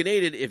might be a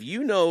Canadian if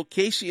you know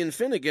Casey and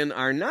Finnegan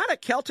are not a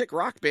Celtic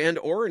rock band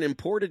or an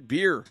imported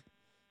beer.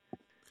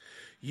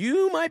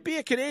 You might be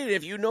a Canadian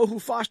if you know who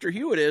Foster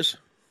Hewitt is.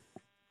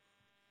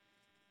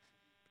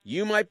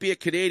 You might be a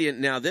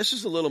Canadian. Now, this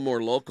is a little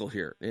more local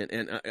here,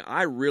 and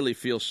I really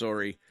feel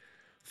sorry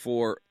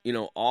for,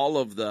 all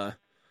of the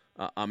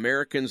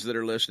Americans that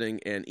are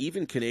listening and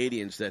even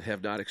Canadians that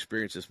have not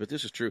experienced this, but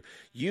this is true.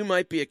 You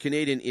might be a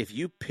Canadian if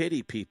you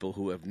pity people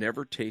who have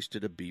never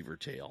tasted a beaver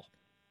tail.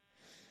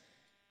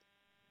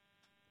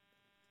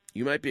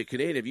 You might be a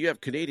Canadian if you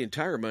have Canadian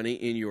Tire money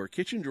in your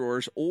kitchen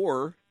drawers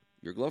or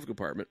your glove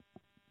compartment.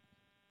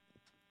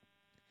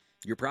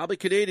 You're probably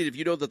Canadian if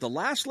you know that the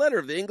last letter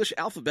of the English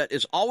alphabet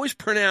is always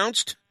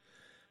pronounced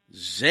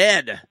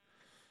Z.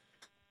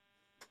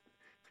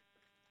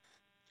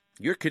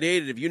 You're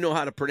Canadian if you know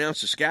how to pronounce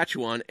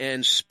Saskatchewan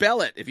and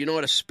spell it, if you know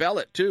how to spell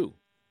it too.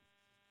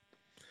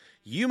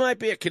 You might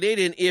be a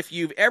Canadian if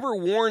you've ever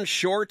worn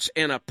shorts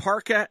and a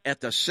parka at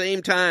the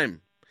same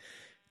time.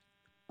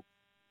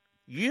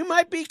 You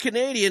might be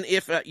Canadian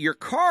if your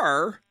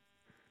car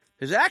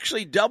has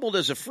actually doubled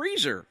as a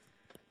freezer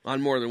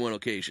on more than one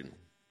occasion.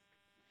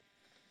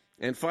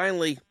 And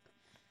finally,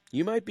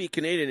 you might be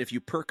Canadian if you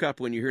perk up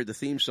when you hear the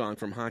theme song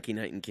from Hockey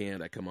Night in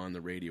Canada come on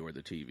the radio or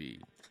the TV.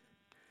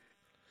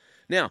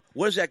 Now,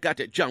 what has that got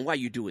to... John, why are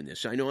you doing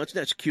this? I know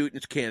that's cute and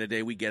it's Canada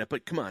Day, we get it,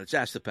 but come on, let's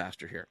ask the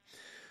pastor here.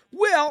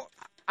 Well,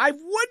 I've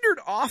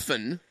wondered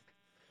often,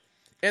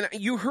 and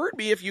you heard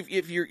me if you've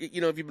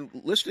been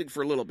listening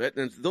for a little bit,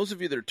 and those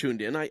of you that are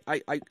tuned in, I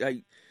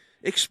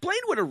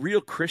explained what a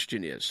real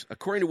Christian is,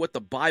 according to what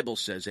the Bible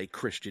says a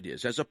Christian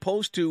is, as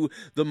opposed to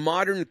the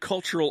modern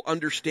cultural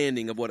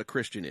understanding of what a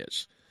Christian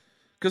is.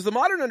 Because the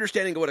modern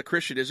understanding of what a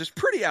Christian is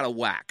pretty out of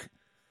whack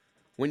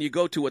when you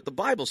go to what the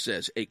Bible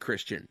says a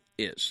Christian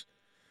is.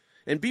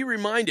 And be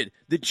reminded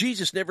that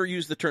Jesus never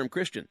used the term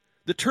Christian.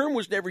 The term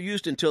was never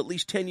used until at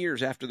least 10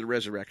 years after the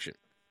resurrection.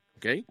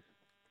 Okay?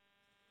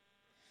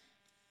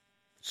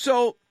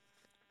 So,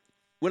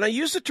 when I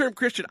use the term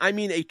Christian, I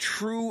mean a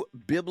true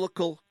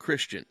biblical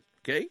Christian.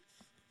 Okay?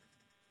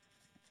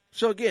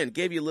 So again,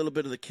 gave you a little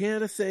bit of the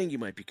Canada thing. You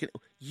might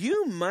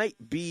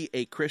be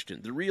a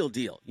Christian, the real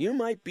deal. You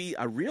might be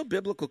a real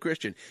biblical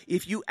Christian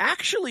if you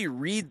actually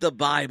read the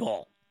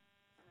Bible.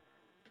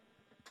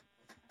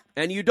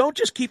 And you don't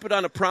just keep it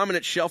on a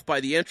prominent shelf by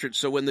the entrance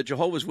so when the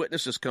Jehovah's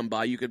Witnesses come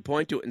by, you can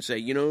point to it and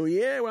say,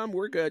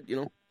 we're good,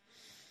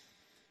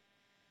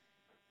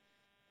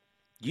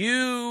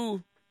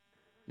 You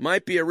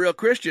might be a real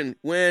Christian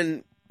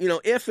when,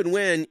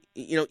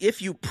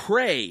 if you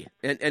pray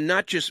and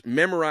not just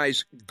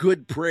memorize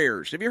good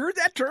prayers. Have you heard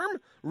that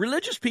term?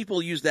 Religious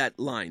people use that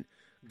line.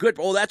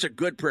 That's a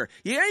good prayer.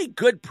 You got any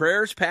good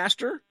prayers,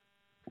 Pastor?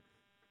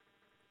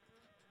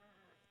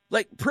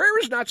 Like, prayer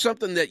is not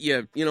something that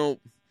you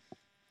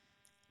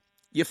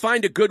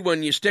find a good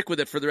one, you stick with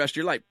it for the rest of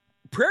your life.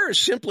 Prayer is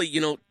simply,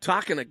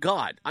 talking to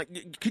God.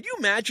 Could you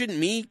imagine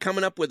me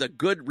coming up with a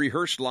good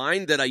rehearsed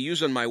line that I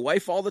use on my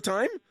wife all the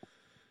time?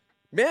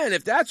 Man,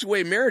 if that's the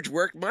way marriage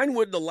worked, mine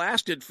wouldn't have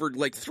lasted for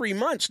like 3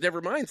 months,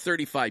 never mind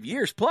 35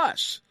 years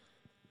plus.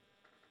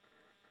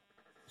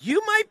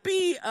 You might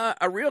be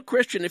a real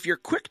Christian if you're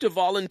quick to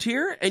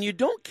volunteer and you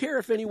don't care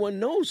if anyone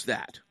knows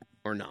that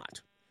or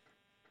not.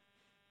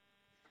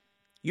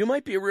 You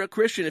might be a real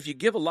Christian if you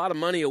give a lot of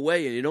money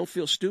away and you don't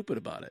feel stupid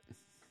about it.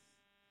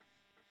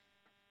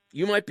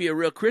 You might be a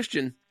real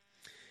Christian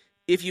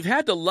if you've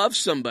had to love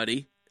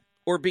somebody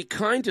or be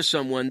kind to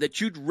someone that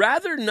you'd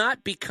rather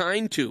not be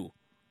kind to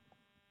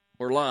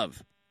or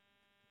love.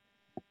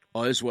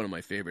 Oh, this is one of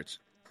my favorites.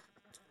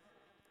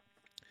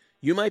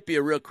 You might be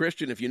a real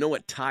Christian if you know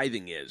what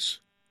tithing is.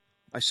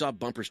 I saw a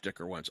bumper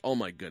sticker once. Oh,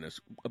 my goodness.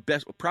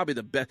 Probably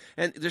the best.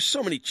 And there's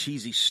so many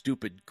cheesy,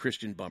 stupid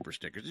Christian bumper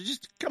stickers.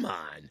 Just, come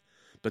on.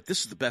 But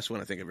this is the best one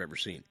I think I've ever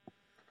seen.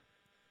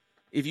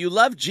 If you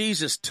love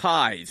Jesus,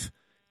 tithe.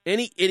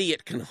 Any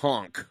idiot can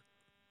honk.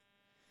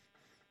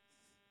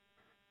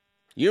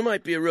 You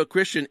might be a real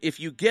Christian if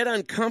you get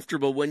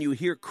uncomfortable when you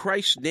hear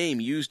Christ's name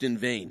used in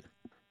vain.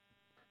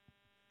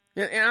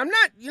 And I'm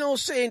not,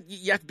 saying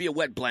you have to be a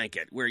wet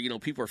blanket where,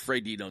 people are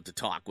afraid, to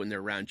talk when they're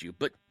around you.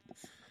 But,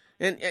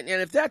 and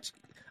if that's,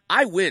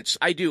 I wince.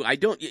 I do.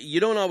 You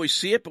don't always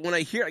see it, but when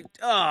I hear it,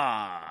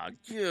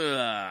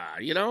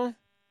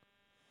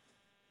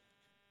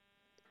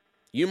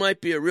 You might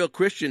be a real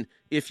Christian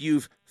if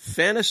you've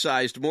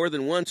fantasized more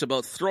than once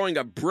about throwing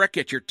a brick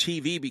at your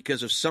TV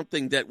because of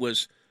something that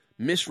was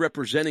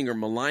misrepresenting or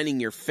maligning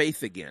your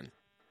faith again.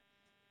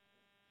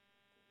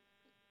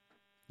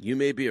 You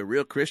may be a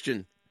real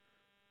Christian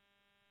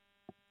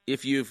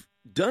if you've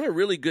done a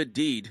really good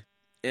deed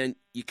and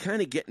you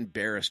kind of get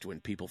embarrassed when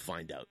people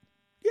find out.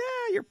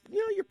 Yeah,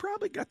 you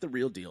probably got the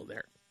real deal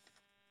there.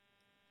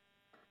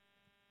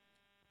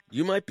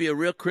 You might be a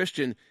real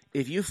Christian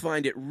if you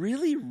find it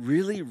really,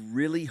 really,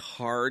 really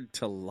hard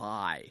to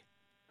lie.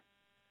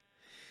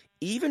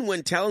 Even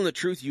when telling the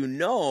truth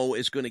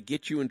is going to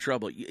get you in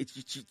trouble.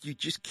 You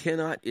just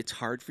cannot, it's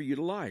hard for you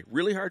to lie.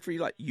 Really hard for you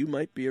to lie. You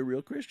might be a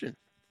real Christian.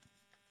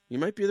 You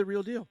might be the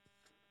real deal.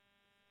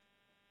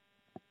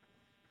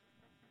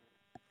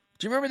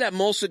 Do you remember that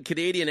Molson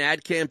Canadian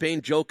ad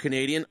campaign, Joe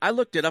Canadian? I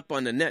looked it up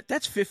on the net.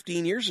 That's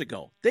 15 years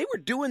ago. They were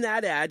doing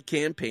that ad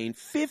campaign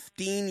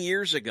 15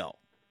 years ago.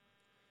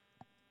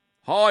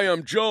 Hi,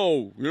 I'm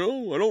Joe.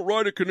 I don't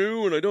ride a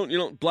canoe and I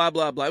don't, blah,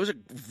 blah, blah. It was a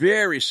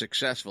very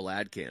successful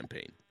ad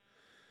campaign.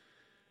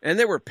 And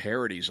there were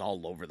parodies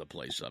all over the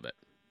place of it.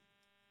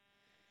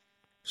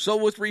 So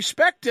with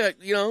respect to,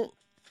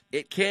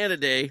 at Canada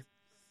Day,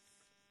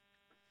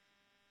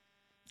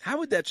 how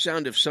would that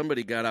sound if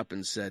somebody got up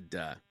and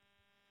said,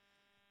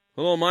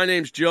 hello, my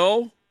name's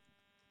Joe,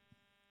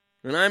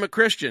 and I'm a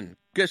Christian?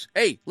 Because,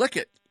 hey, look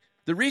it.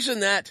 The reason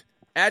that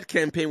ad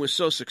campaign was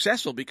so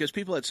successful because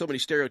people had so many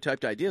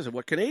stereotyped ideas of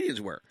what Canadians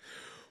were.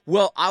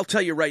 Well, I'll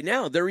tell you right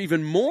now, there are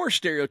even more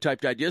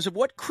stereotyped ideas of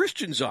what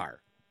Christians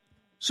are.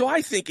 So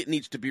I think it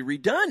needs to be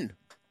redone.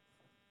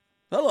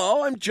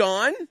 Hello, I'm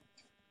John,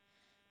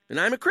 and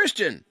I'm a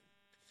Christian.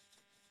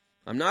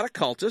 I'm not a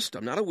cultist.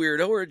 I'm not a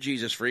weirdo or a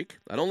Jesus freak.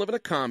 I don't live in a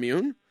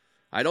commune.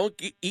 I don't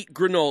eat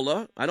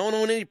granola. I don't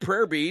own any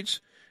prayer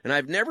beads. And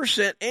I've never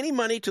sent any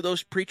money to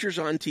those preachers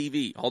on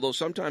TV, although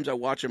sometimes I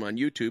watch them on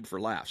YouTube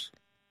for laughs.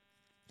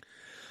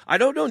 I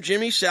don't know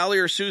Jimmy, Sally,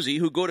 or Susie,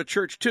 who go to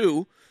church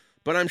too,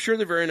 but I'm sure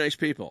they're very nice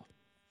people.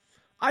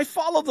 I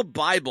follow the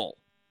Bible,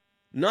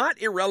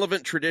 not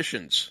irrelevant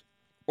traditions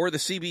or the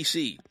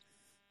CBC.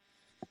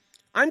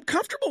 I'm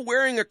comfortable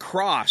wearing a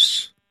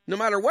cross, no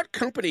matter what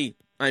company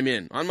I'm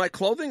in, on my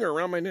clothing or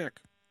around my neck.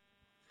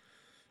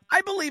 I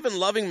believe in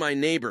loving my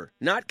neighbor,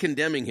 not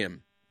condemning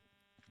him.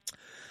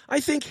 I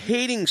think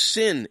hating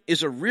sin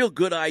is a real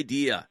good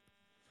idea.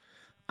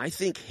 I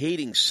think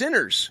hating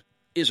sinners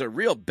is a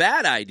real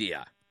bad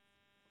idea.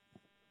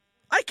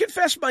 I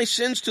confess my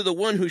sins to the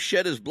one who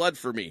shed his blood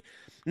for me,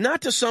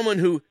 not to someone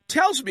who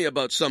tells me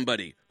about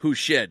somebody who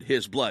shed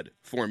his blood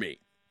for me.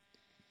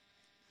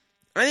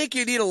 I think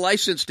you need a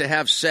license to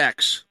have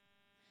sex.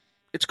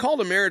 It's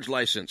called a marriage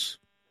license.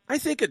 I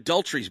think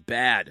adultery's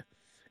bad.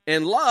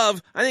 And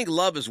I think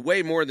love is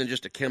way more than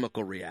just a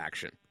chemical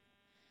reaction.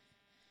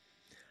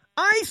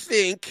 I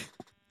think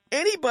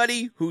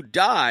anybody who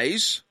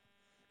dies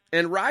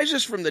and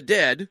rises from the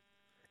dead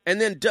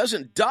and then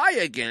doesn't die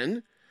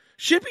again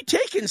should be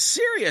taken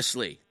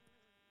seriously.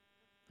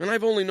 And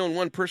I've only known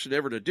one person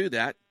ever to do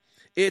that.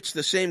 It's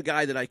the same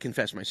guy that I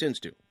confess my sins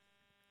to.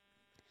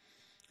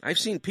 I've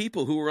seen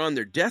people who were on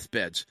their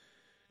deathbeds,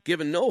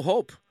 given no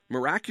hope,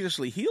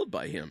 miraculously healed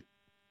by him.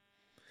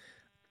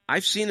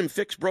 I've seen him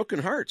fix broken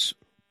hearts,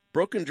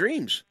 broken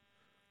dreams,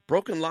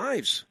 broken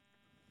lives,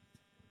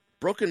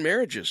 broken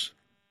marriages.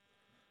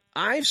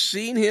 I've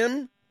seen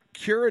him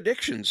cure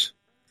addictions.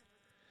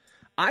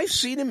 I've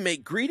seen him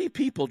make greedy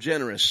people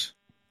generous.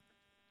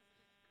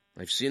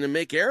 I've seen him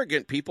make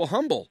arrogant people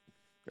humble.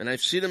 And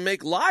I've seen him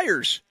make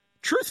liars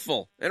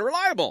truthful and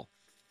reliable.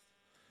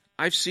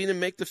 I've seen him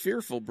make the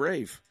fearful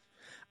brave.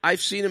 I've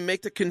seen him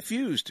make the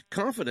confused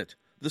confident,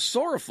 the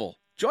sorrowful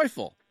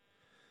joyful.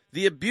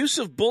 The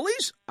abusive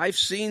bullies, I've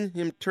seen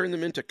him turn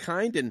them into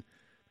kind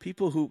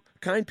people who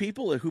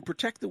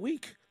protect the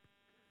weak.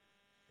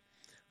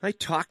 I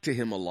talk to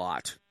him a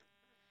lot.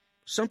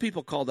 Some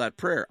people call that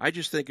prayer. I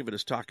just think of it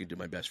as talking to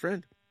my best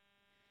friend.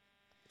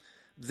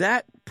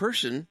 That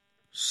person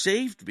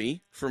saved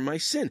me from my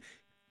sin.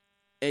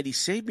 And he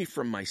saved me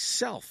from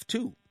myself,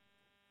 too.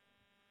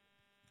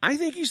 I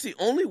think he's the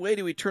only way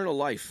to eternal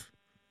life.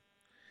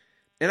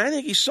 And I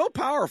think he's so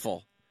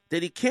powerful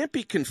that he can't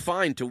be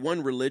confined to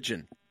one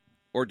religion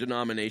or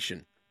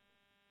denomination.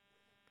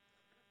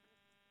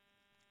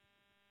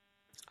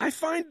 I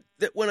find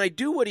that when I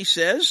do what he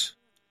says,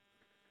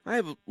 I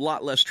have a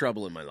lot less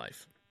trouble in my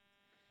life.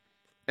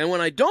 And when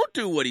I don't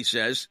do what he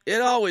says,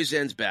 it always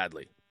ends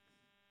badly.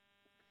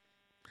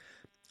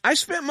 I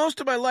spent most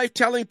of my life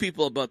telling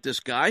people about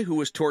this guy who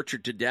was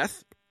tortured to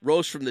death,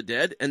 rose from the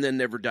dead, and then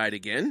never died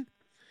again.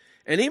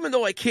 And even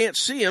though I can't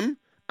see him,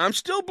 I'm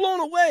still blown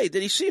away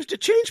that he seems to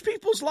change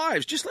people's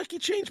lives, just like he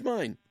changed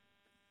mine.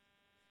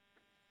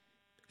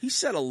 He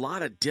said a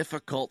lot of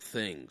difficult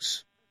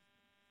things.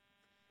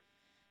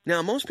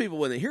 Now, most people,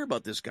 when they hear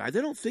about this guy, they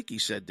don't think he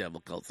said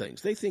difficult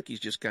things. They think he's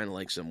just kind of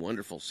like some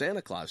wonderful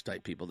Santa Claus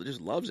type people that just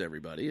loves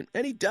everybody.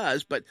 And he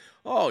does, but,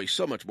 he's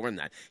so much more than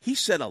that. He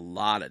said a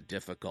lot of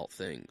difficult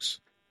things.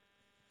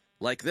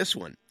 Like this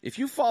one. If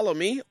you follow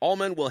me, all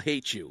men will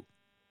hate you.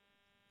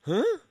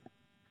 Huh?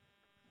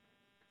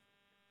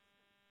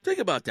 Think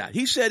about that.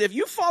 He said, if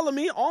you follow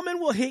me, all men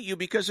will hate you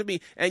because of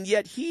me. And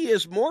yet he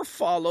is more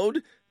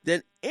followed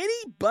than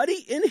anybody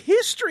in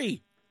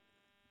history.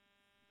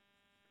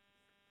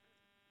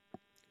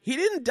 He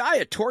didn't die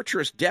a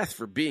torturous death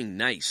for being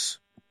nice.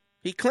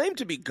 He claimed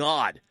to be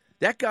God.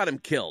 That got him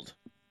killed.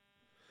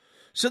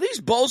 So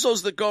these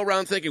bozos that go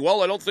around thinking,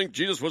 well, I don't think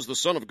Jesus was the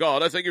Son of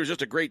God. I think he was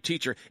just a great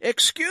teacher.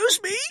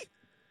 Excuse me?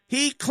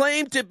 He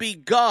claimed to be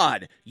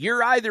God.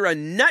 You're either a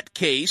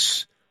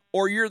nutcase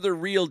or you're the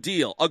real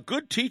deal. A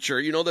good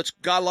teacher, that's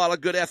got a lot of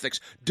good ethics,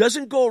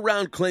 doesn't go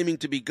around claiming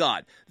to be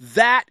God.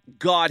 That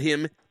got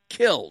him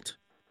killed.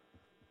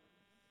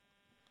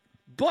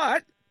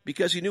 But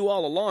because he knew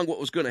all along what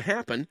was going to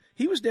happen,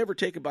 he was never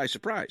taken by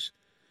surprise.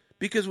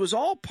 Because it was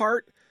all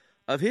part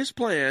of his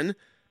plan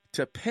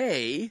to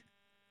pay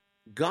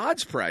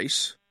God's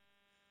price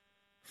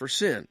for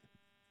sin.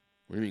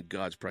 What do you mean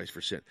God's price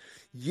for sin?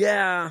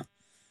 Yeah,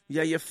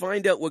 you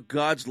find out what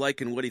God's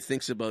like and what he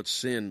thinks about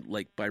sin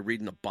like by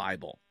reading the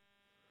Bible.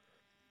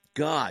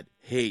 God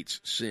hates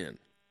sin.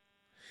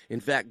 In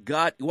fact,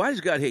 why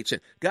does God hate sin?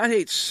 God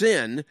hates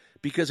sin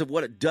because of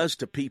what it does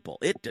to people.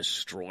 It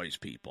destroys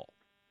people.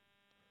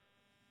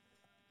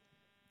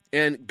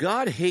 And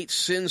God hates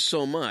sin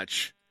so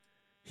much,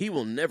 he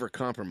will never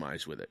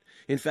compromise with it.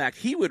 In fact,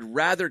 he would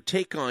rather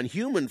take on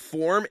human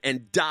form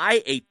and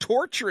die a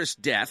torturous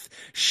death,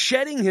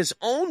 shedding his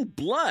own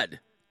blood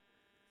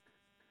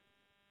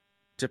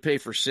to pay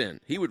for sin.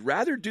 He would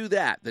rather do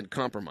that than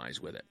compromise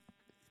with it.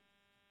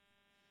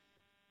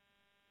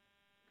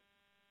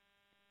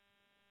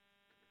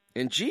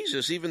 And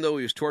Jesus, even though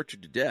he was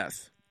tortured to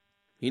death,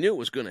 he knew it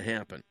was going to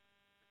happen.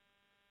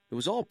 It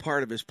was all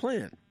part of his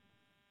plan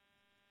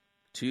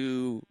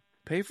to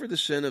pay for the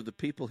sin of the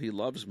people he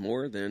loves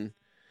more than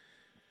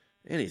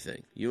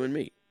anything, you and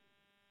me.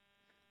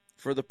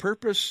 For the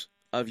purpose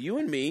of you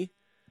and me,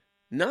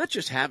 not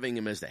just having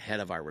him as the head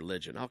of our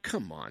religion. Oh,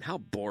 come on, how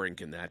boring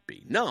can that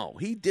be? No,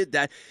 he did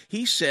that.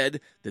 He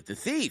said that the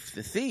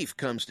thief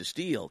comes to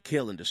steal,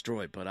 kill, and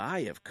destroy, but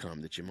I have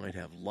come that you might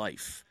have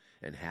life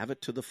and have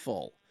it to the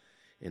full.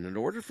 And in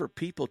order for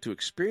people to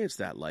experience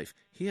that life,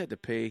 he had to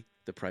pay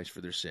the price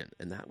for their sin.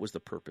 And that was the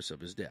purpose of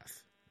his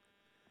death.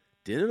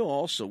 Did it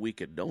all so we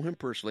could know him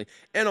personally.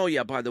 And, oh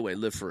yeah, by the way,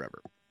 live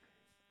forever.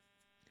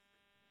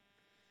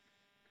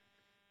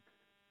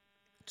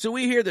 So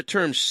we hear the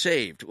term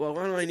saved. Well,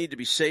 what do I need to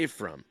be saved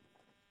from?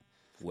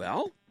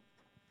 Well,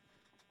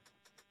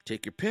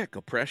 take your pick.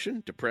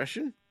 Oppression,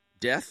 depression,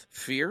 death,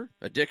 fear,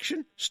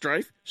 addiction,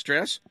 strife,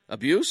 stress,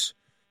 abuse,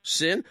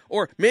 sin.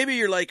 Or maybe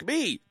you're like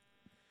me.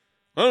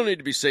 I don't need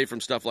to be saved from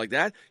stuff like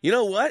that. You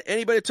know what?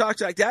 Anybody who talks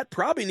like that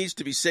probably needs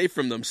to be saved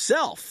from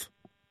themselves.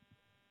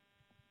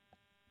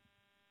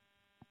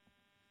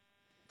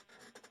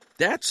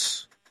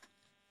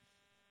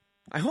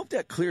 I hope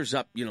that clears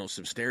up,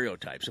 some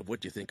stereotypes of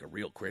what you think a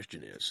real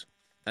Christian is,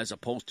 as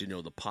opposed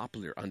to, the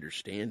popular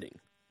understanding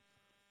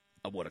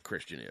of what a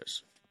Christian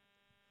is.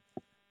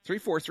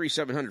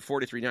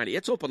 343-700-4390.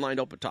 It's open line,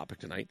 open topic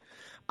tonight.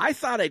 I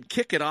thought I'd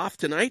kick it off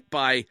tonight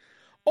by,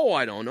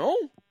 I don't know,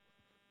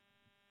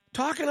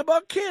 talking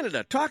about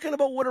Canada, talking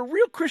about what a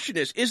real Christian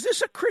is. Is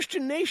this a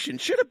Christian nation?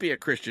 Should it be a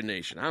Christian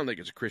nation? I don't think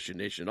it's a Christian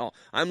nation at all.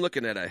 I'm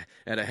looking at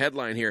a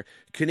headline here.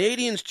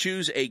 Canadians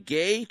choose a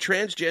gay,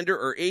 transgender,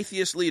 or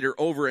atheist leader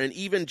over an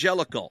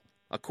evangelical,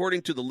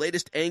 according to the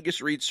latest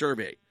Angus Reid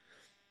survey.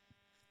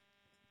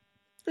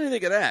 What do you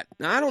think of that?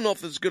 Now, I don't know if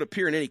this is going to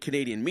appear in any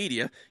Canadian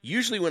media.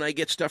 Usually when I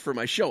get stuff for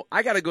my show,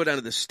 I got to go down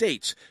to the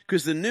States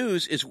because the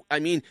news is,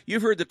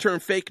 you've heard the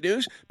term fake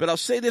news, but I'll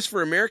say this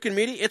for American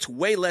media, it's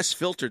way less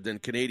filtered than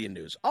Canadian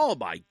news. Oh,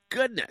 my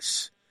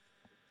goodness.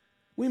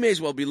 We may as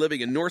well be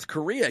living in North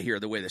Korea here,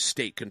 the way the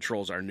state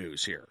controls our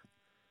news here.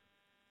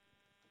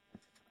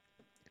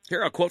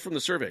 Here, I'll quote from the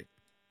survey. In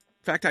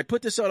fact, I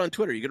put this out on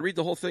Twitter. You can read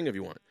the whole thing if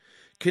you want.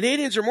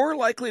 Canadians are more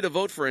likely to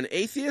vote for an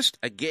atheist,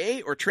 a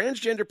gay, or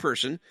transgender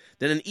person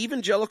than an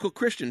evangelical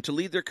Christian to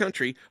lead their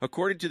country,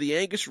 according to the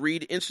Angus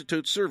Reid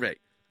Institute survey.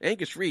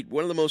 Angus Reid,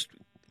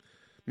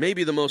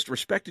 maybe the most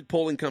respected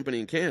polling company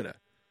in Canada.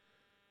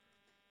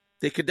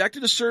 They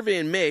conducted a survey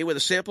in May with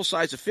a sample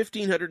size of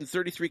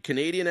 1,533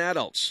 Canadian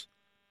adults.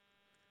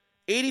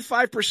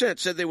 85%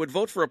 said they would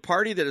vote for a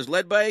party that is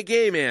led by a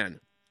gay man.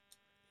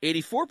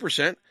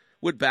 84%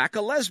 would back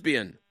a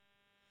lesbian.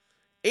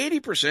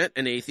 80%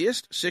 an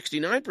atheist,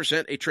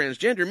 69% a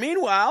transgender.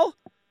 Meanwhile,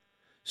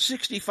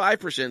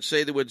 65%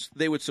 say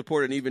they would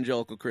support an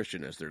evangelical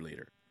Christian as their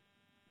leader.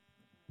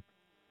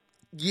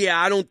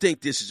 Yeah, I don't think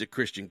this is a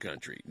Christian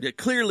country. They're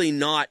clearly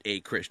not a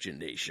Christian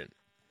nation.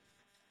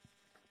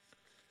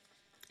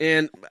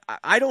 And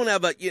I don't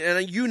have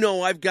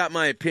I've got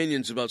my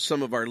opinions about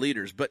some of our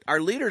leaders, but our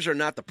leaders are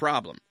not the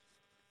problem.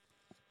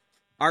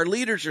 Our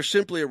leaders are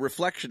simply a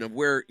reflection of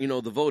where,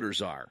 the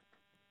voters are.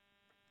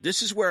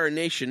 This is where our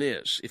nation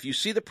is. If you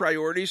see the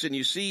priorities and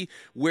you see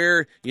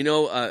where,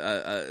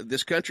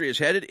 this country is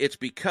headed, it's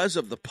because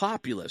of the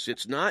populace.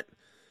 It's not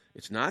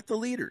the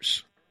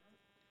leaders.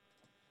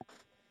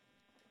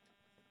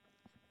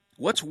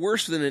 What's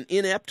worse than an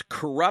inept,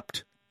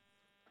 corrupt,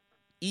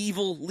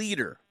 evil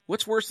leader?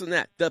 What's worse than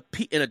that?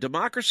 In a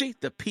democracy,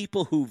 the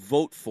people who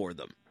vote for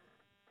them.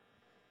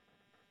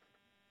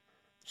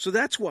 So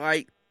that's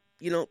why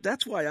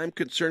I'm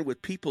concerned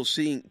with people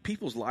seeing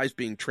people's lives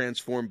being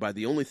transformed by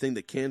the only thing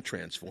that can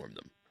transform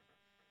them.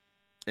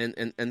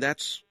 And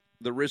that's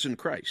the risen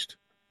Christ.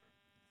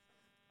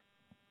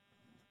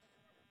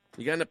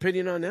 You got an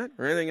opinion on that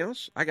or anything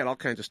else? I got all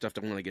kinds of stuff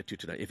that I want to get to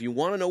tonight. If you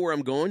want to know where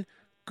I'm going,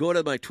 go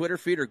to my Twitter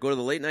feed or go to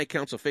the Late Night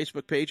Council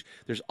Facebook page.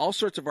 There's all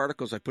sorts of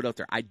articles I put out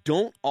there. I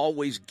don't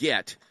always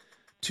get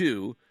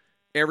to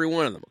every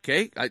one of them,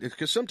 okay?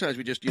 Because sometimes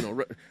we just,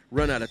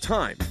 run out of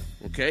time,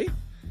 okay?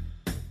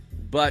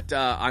 But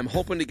I'm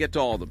hoping to get to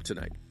all of them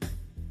tonight,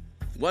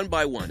 one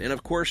by one. And,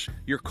 of course,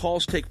 your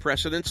calls take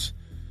precedence.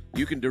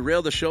 You can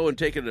derail the show and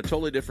take it in a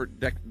totally different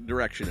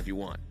direction if you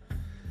want.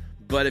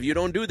 But if you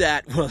don't do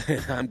that, well,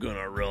 then I'm going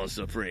to rule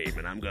supreme,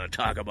 and I'm going to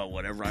talk about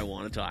whatever I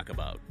want to talk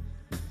about.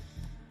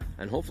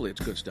 And hopefully it's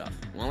good stuff.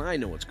 Well, I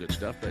know it's good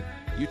stuff, but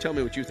you tell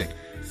me what you think.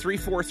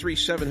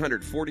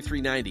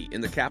 343-700-4390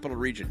 in the Capital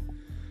Region.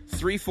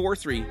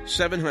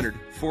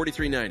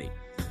 343-700-4390.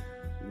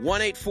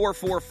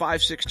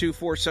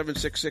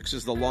 1-844-562-4766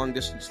 is the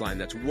long-distance line.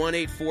 That's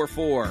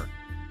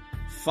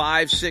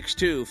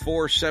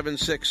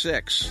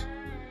 1-844-562-4766.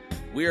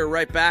 We are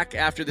right back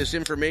after this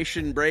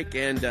information break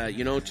and,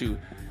 to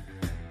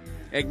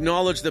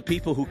acknowledge the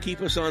people who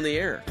keep us on the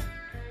air.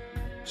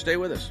 Stay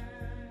with us.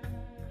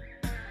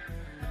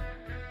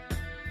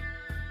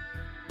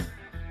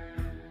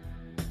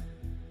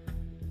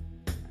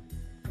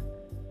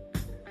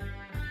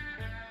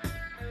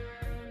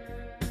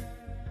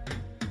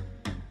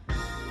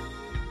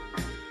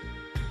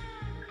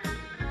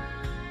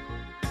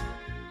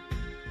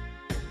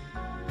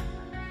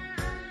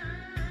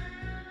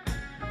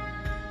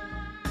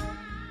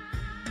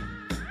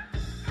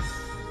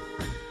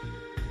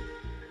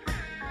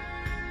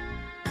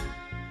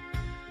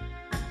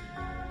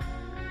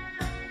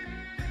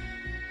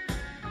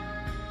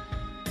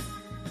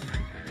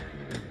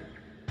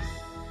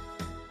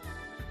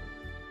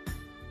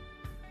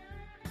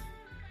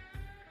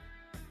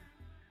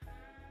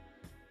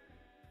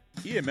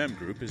 EMM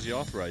Group is the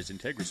authorized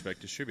IntegraSpec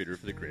distributor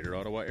for the Greater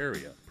Ottawa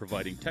area,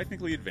 providing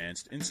technically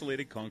advanced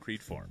insulated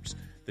concrete forms.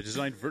 The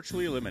design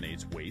virtually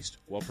eliminates waste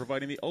while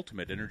providing the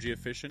ultimate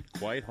energy-efficient,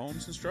 quiet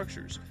homes and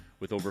structures.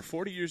 With over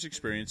 40 years'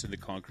 experience in the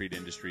concrete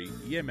industry,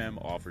 EMM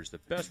offers the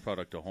best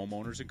product to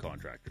homeowners and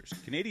contractors.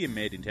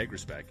 Canadian-made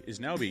IntegraSpec is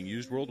now being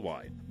used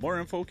worldwide. More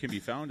info can be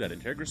found at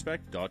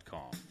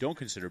integraspec.com. Don't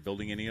consider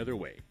building any other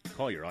way.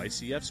 Call your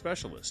ICF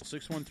specialist,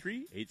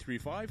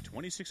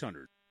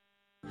 613-835-2600.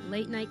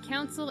 Late Night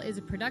Council is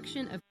a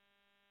production of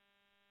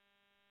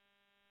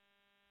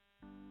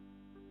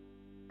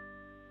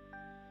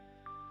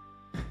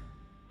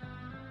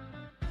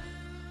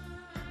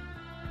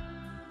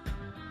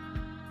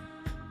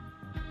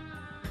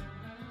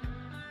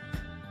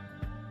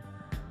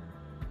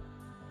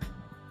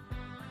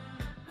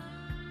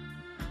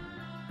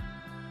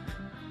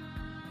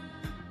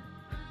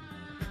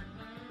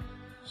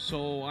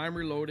So I'm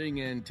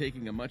reloading and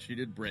taking a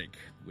much-needed break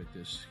with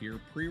this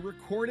here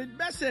pre-recorded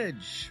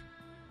message.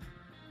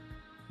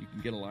 You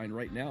can get a line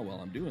right now while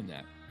I'm doing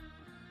that.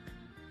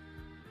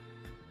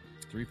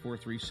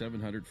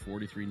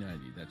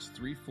 343-700-4390. That's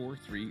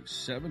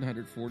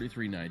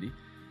 343-700-4390.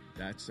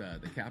 That's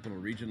the Capital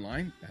Region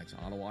line. That's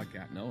Ottawa,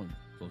 Gatineau, and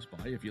close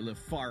by. If you live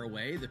far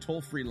away, the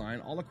toll-free line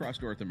all across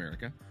North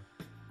America,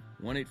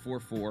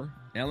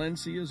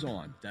 1-844-LNC is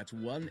on. That's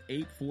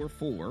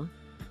 1-844-562-4766.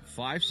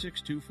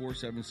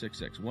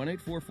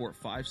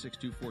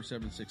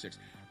 1-844-562-4766.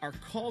 Our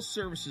call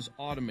service is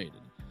automated,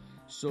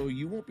 so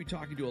you won't be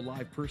talking to a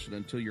live person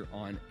until you're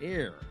on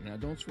air. Now,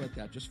 don't sweat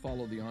that. Just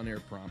follow the on-air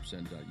prompts,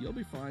 and you'll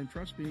be fine.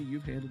 Trust me,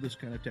 you've handled this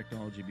kind of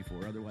technology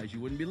before. Otherwise, you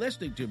wouldn't be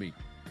listening to me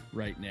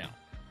right now.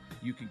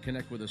 You can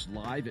connect with us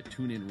live at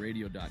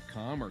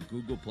tuneinradio.com or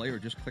Google Play, or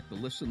just click the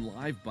Listen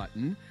Live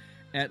button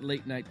at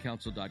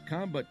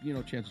latenightcouncil.com. But,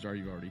 chances are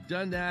you've already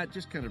done that.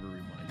 Just kind of a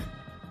reminder.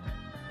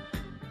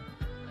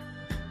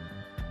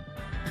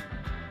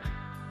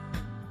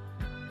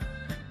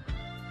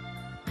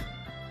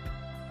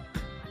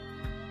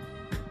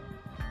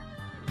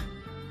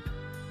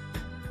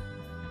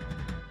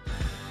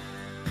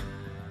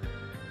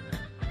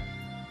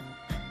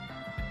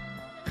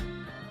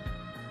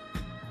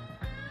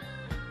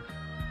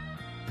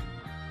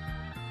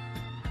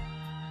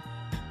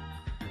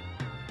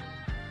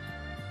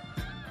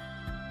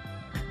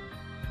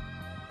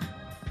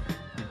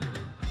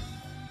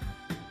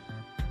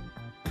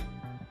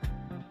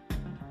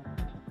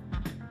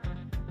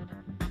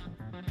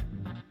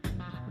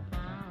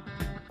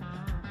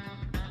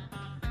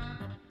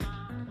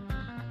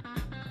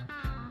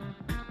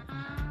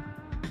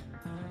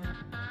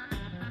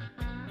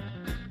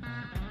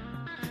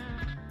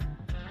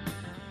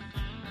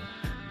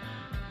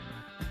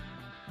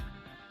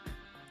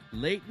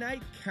 Late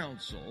Night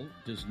Council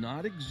does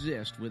not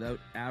exist without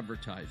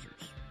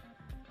advertisers.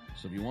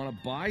 So if you want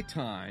to buy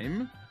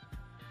time,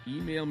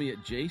 email me at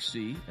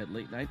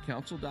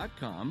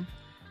jc@latenightcouncil.com.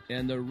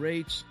 And the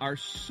rates are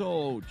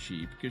so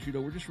cheap because,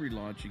 we're just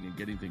relaunching and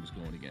getting things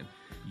going again.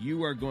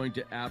 You are going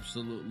to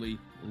absolutely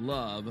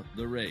love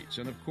the rates.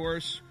 And, of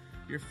course,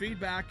 your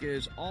feedback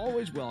is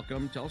always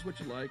welcome. Tell us what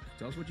you like.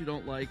 Tell us what you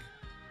don't like.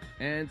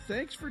 And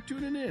thanks for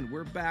tuning in.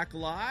 We're back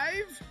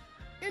live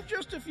in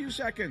just a few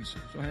seconds,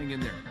 so hang in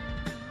there.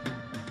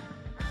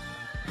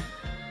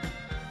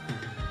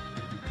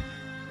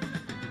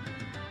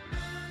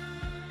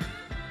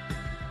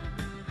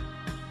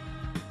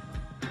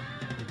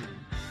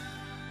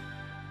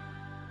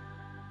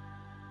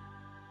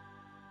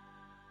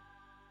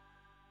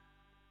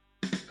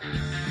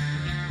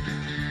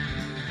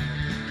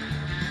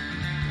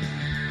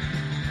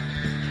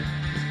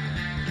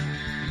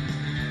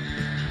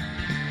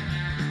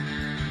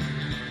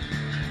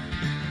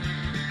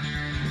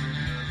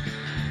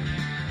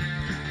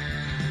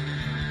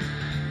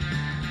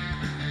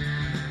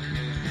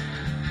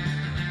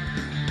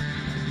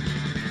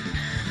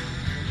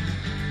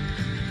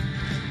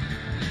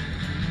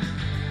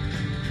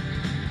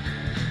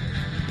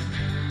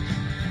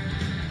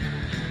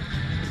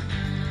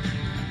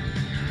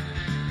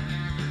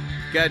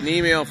 Got an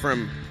email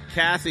from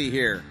Kathy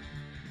here.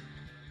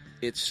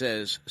 It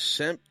says,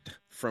 sent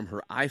from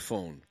her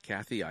iPhone.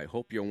 Kathy, I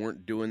hope you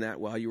weren't doing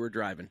that while you were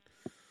driving.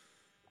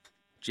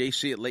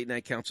 JC at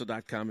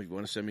latenightcouncil.com if you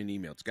want to send me an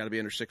email. It's got to be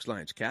under 6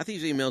 lines.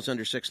 Kathy's email's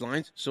under 6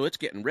 lines, so it's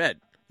getting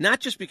read. Not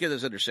just because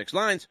it's under 6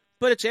 lines,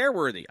 but it's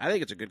airworthy. I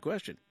think it's a good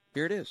question.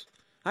 Here it is.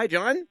 Hi,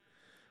 John.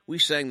 We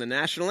sang the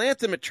national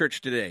anthem at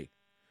church today.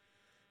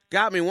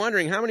 Got me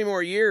wondering how many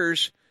more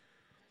years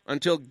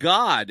until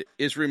God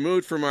is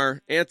removed from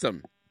our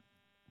anthem.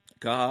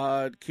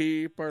 God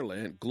keep our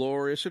land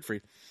glorious and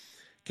free.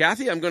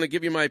 Kathy, I'm going to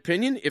give you my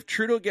opinion. If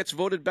Trudeau gets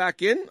voted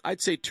back in, I'd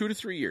say 2 to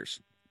 3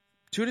 years.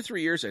 2 to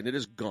 3 years, and it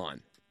is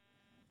gone.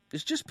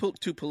 It's just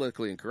too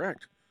politically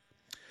incorrect.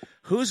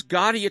 Whose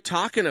God are you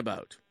talking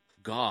about?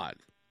 God.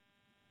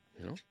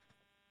 You know?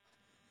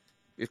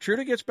 If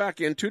Trudeau gets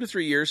back in 2 to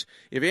 3 years,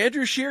 if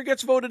Andrew Scheer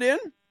gets voted in,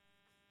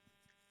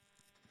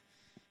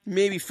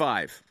 maybe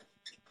 5.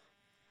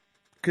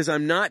 Because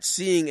I'm not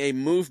seeing a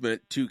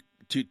movement to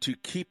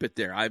keep it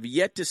there. I've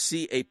yet to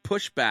see a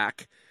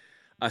pushback,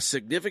 a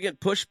significant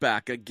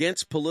pushback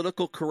against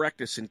political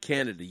correctness in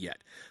Canada yet.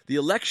 The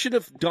election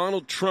of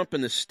Donald Trump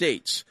in the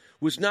States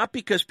was not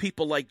because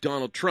people like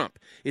Donald Trump.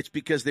 It's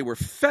because they were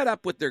fed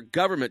up with their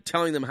government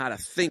telling them how to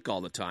think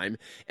all the time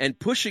and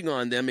pushing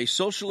on them a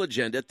social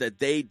agenda that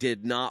they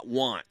did not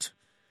want.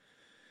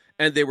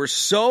 And they were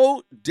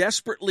so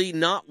desperately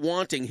not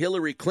wanting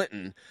Hillary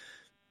Clinton,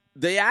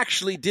 they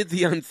actually did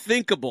the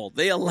unthinkable.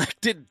 They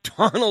elected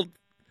Donald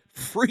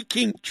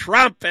freaking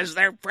Trump as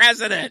their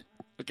president,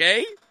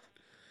 okay?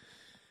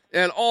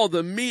 And all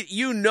the media,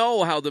 you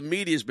know how the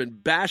media has been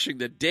bashing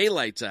the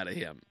daylights out of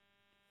him.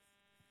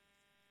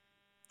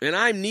 And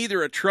I'm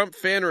neither a Trump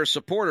fan or a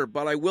supporter,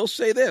 but I will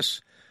say this.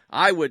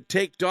 I would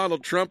take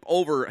Donald Trump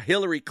over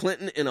Hillary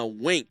Clinton in a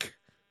wink.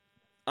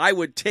 I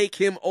would take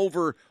him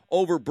over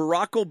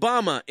Barack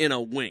Obama in a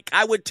wink.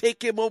 I would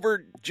take him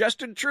over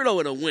Justin Trudeau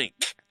in a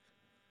wink.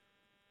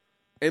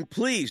 And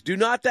please, do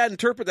not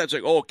interpret that as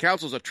like, oh,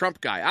 Council's a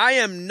Trump guy. I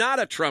am not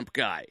a Trump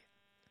guy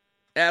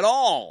at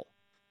all.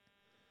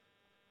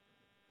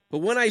 But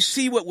when I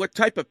see what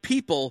type of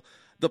people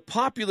the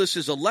populace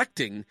is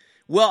electing,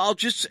 well,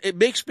 it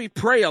makes me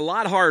pray a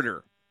lot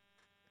harder.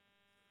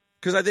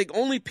 Because I think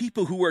only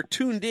people who are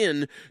tuned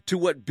in to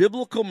what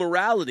biblical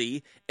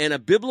morality and a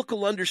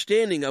biblical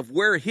understanding of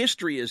where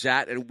history is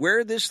at and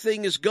where this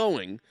thing is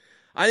going,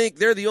 I think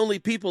they're the only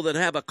people that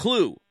have a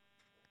clue.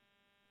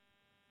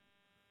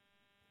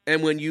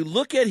 And when you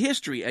look at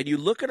history and you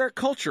look at our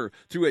culture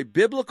through a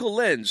biblical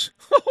lens,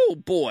 oh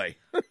boy,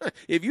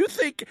 if you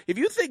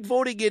think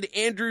voting in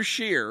Andrew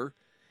Scheer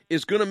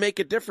is going to make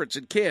a difference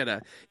in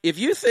Canada, if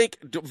you think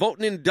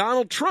voting in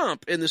Donald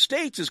Trump in the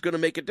States is going to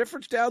make a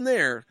difference down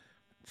there,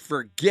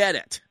 forget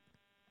it.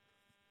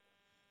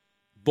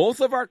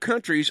 Both of our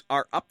countries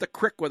are up the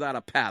creek without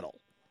a paddle.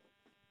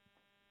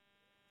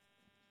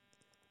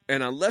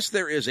 And unless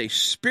there is a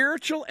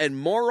spiritual and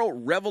moral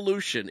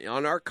revolution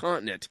on our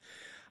continent,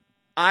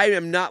 I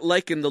am not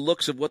liking the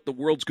looks of what the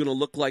world's going to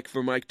look like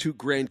for my 2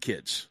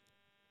 grandkids.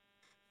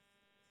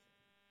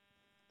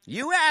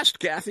 You asked,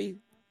 Kathy.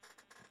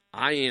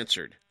 I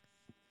answered.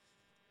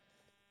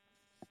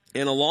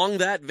 And along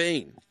that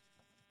vein,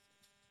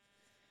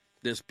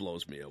 this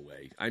blows me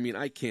away. I mean,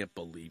 I can't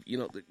believe,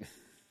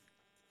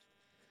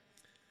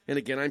 and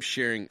again, I'm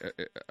sharing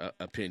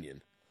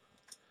opinion.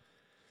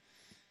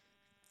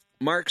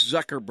 Mark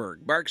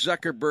Zuckerberg,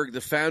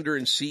 the founder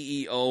and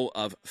CEO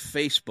of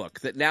Facebook,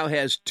 that now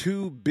has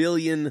 2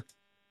 billion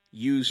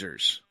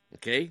users,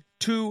 okay?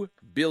 2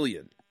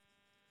 billion.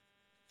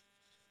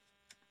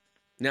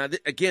 Now,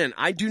 again,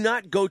 I do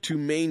not go to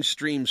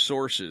mainstream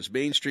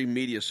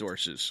media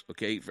sources,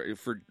 okay,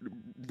 for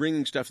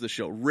bringing stuff to the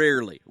show.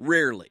 Rarely,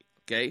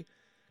 okay?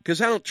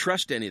 Because I don't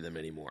trust any of them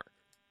anymore.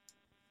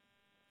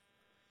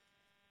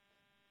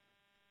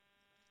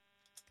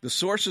 The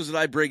sources that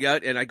I bring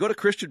out, and I go to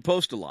Christian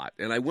Post a lot,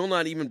 and I will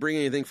not even bring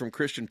anything from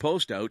Christian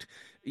Post out,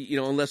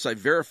 unless I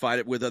verified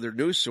it with other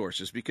news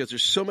sources, because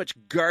there's so much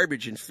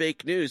garbage and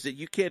fake news that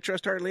you can't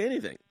trust hardly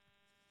anything.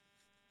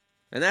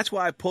 And that's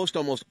why I post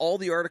almost all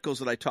the articles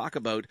that I talk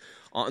about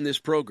on this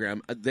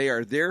program. They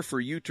are there for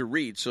you to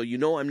read, so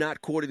I'm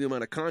not quoting them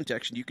out of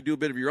context, and you can do a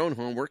bit of your own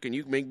homework, and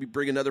you can maybe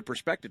bring another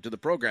perspective to the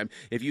program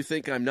if you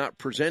think I'm not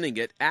presenting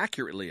it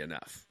accurately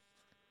enough.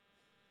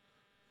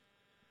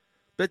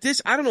 But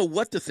this, I don't know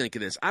what to think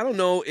of this. I don't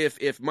know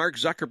if Mark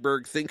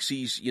Zuckerberg thinks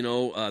he's,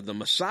 the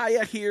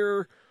Messiah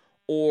here,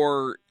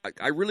 or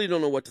I really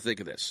don't know what to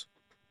think of this.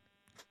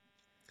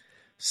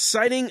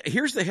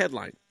 Here's the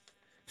headline.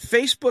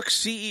 Facebook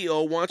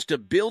CEO wants to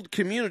build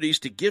communities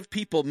to give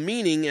people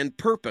meaning and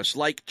purpose,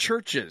 like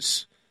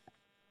churches.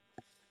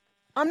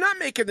 I'm not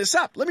making this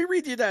up. Let me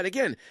read you that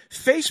again.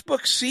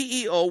 Facebook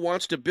CEO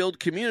wants to build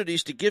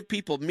communities to give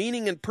people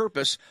meaning and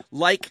purpose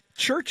like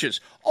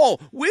churches. Oh,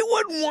 we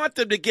wouldn't want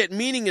them to get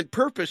meaning and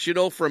purpose,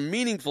 from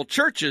meaningful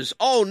churches.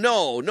 Oh,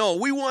 no,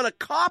 we want to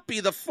copy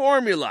the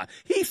formula.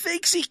 He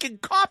thinks he can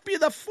copy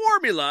the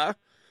formula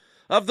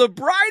of the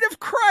bride of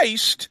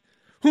Christ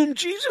whom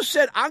Jesus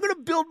said, I'm going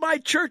to build my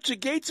church, the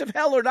gates of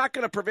hell are not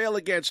going to prevail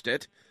against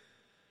it.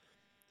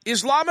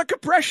 Islamic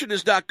oppression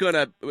is not going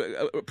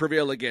to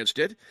prevail against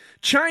it.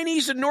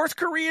 Chinese and North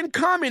Korean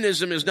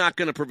communism is not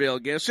going to prevail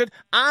against it.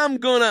 I'm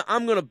going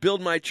to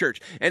build my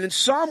church. And in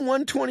Psalm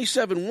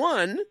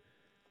 127:1,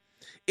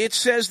 it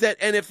says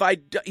that,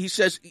 he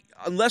says,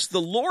 unless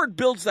the Lord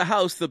builds the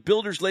house, the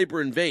builders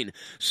labor in vain.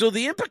 So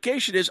the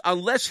implication is,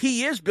 unless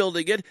he is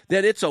building it,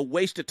 then it's a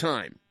waste of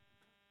time.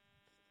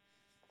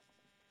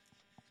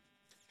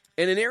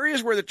 And in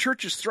areas where the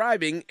church is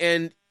thriving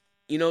and,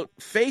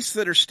 faiths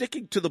that are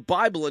sticking to the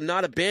Bible and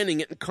not abandoning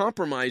it and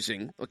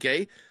compromising,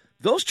 okay,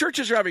 those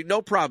churches are having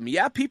no problem.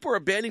 Yeah, people are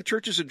abandoning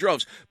churches in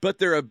droves, but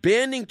they're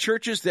abandoning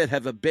churches that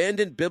have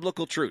abandoned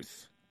biblical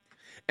truth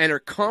and are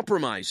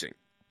compromising.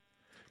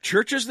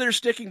 Churches that are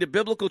sticking to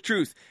biblical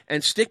truth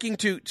and sticking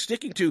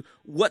to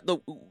what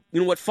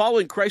what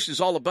following Christ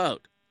is all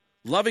about.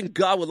 Loving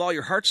God with all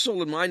your heart,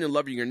 soul, and mind, and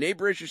loving your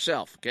neighbor as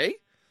yourself, okay?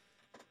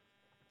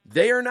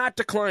 They are not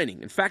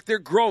declining. In fact, they're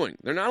growing.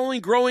 They're not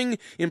only growing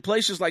in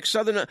places like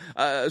South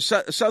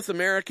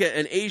America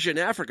and Asia and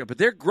Africa, but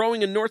they're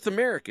growing in North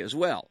America as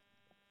well.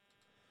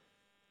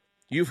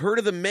 You've heard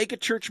of the mega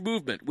church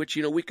movement, which,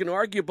 we can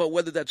argue about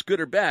whether that's good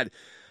or bad.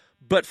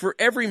 But for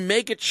every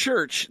mega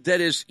church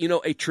that is,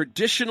 a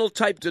traditional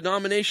type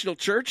denominational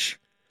church,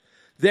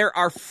 there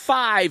are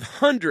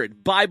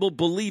 500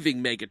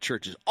 Bible-believing mega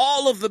churches.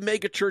 All of the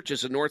mega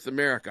churches in North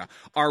America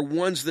are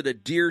ones that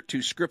adhere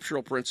to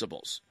scriptural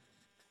principles.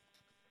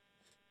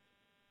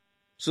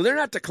 So they're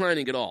not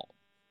declining at all.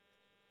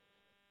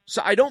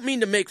 So I don't mean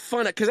to make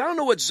fun of, because I don't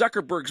know what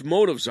Zuckerberg's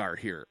motives are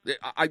here.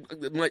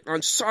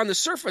 On the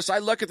surface, I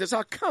look at this,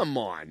 oh, come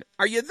on.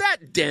 Are you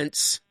that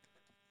dense?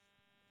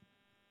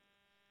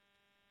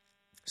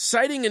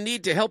 Citing a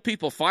need to help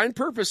people find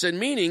purpose and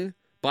meaning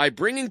by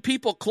bringing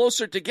people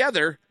closer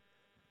together,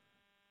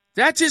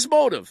 that's his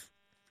motive,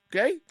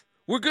 okay?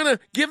 We're going to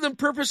give them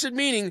purpose and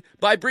meaning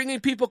by bringing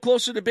people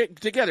closer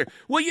together.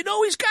 Well,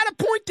 he's got a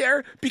point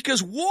there,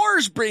 because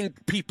wars bring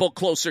people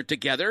closer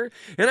together.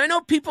 And I know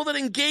people that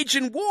engage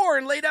in war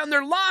and lay down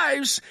their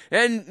lives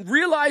and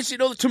realize,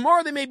 that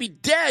tomorrow they may be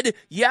dead.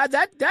 Yeah,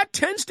 that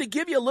tends to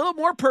give you a little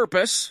more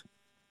purpose.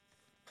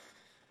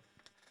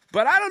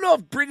 But I don't know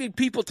if bringing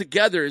people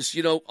together is,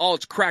 all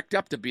it's cracked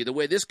up to be, the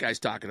way this guy's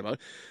talking about.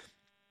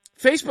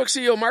 Facebook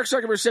CEO Mark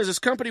Zuckerberg says his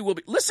company will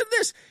be, listen to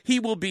this,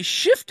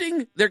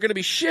 they're going to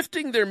be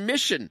shifting their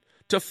mission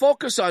to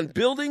focus on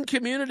building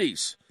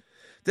communities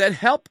that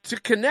help to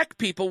connect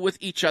people with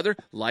each other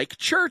like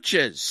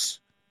churches.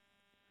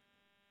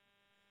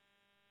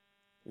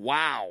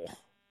 Wow.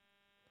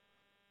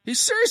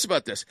 He's serious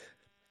about this.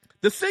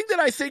 The thing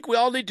that I think we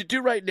all need to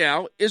do right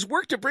now is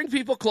work to bring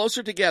people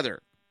closer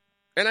together.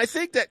 And I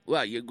think that,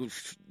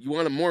 you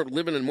want to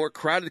living in more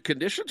crowded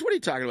conditions? What are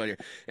you talking about here?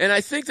 And I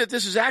think that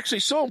this is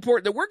actually so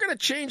important that we're going to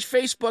change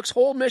Facebook's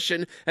whole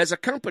mission as a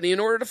company in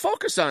order to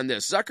focus on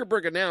this.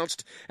 Zuckerberg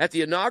announced at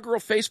the inaugural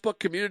Facebook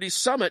Community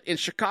Summit in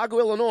Chicago,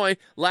 Illinois,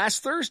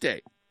 last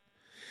Thursday.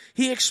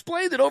 He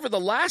explained that over the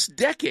last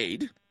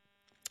decade,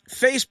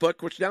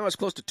 Facebook, which now has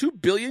close to 2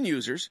 billion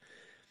users,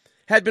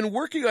 had been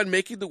working on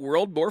making the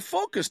world more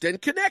focused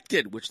and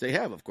connected, which they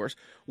have, of course.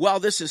 While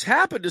this has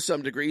happened to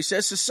some degree, he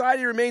says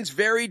society remains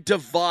very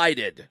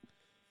divided.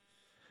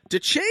 To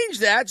change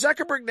that,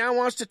 Zuckerberg now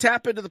wants to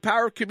tap into the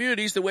power of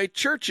communities the way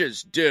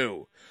churches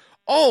do.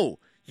 Oh,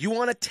 you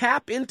want to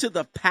tap into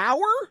the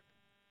power?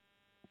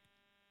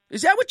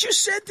 Is that what you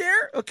said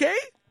there? Okay.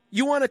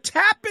 You want to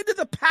tap into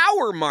the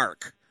power,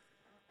 Mark,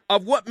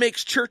 of what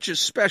makes churches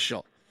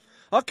special.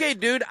 Okay,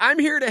 dude, I'm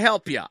here to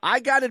help you.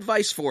 I got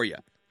advice for you.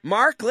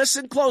 Mark,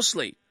 listen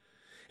closely.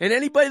 And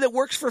anybody that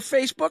works for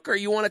Facebook, or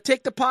you want to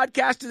take the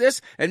podcast to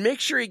this and make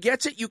sure he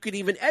gets it, you can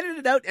even edit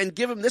it out and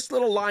give him this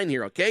little line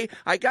here, okay?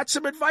 I got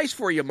some advice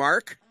for you,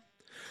 Mark.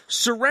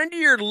 Surrender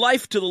your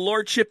life to the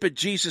Lordship of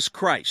Jesus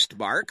Christ,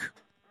 Mark.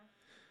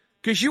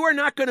 Because you are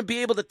not going to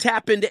be able to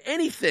tap into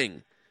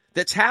anything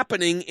that's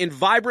happening in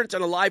vibrant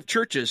and alive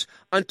churches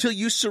until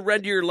you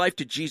surrender your life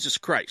to Jesus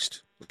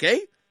Christ,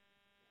 okay?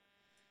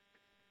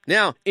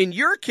 Now, in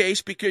your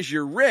case, because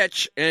you're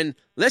rich, and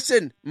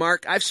listen,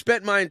 Mark, I've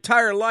spent my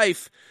entire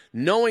life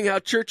knowing how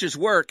churches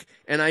work,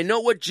 and I know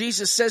what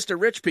Jesus says to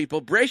rich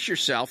people. Brace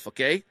yourself,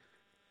 okay?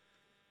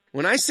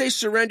 When I say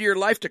surrender your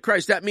life to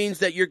Christ, that means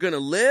that you're going to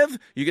live,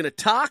 you're going to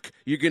talk,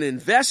 you're going to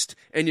invest,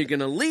 and you're going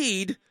to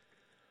lead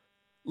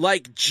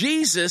like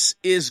Jesus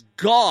is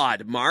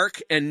God, Mark,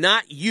 and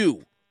not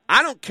you.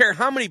 I don't care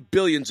how many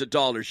billions of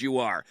dollars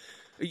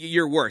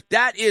you're worth.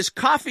 That is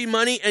coffee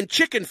money and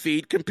chicken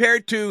feed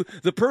compared to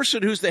the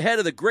person who's the head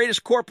of the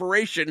greatest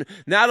corporation,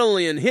 not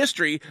only in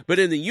history, but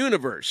in the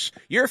universe.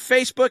 Your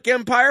Facebook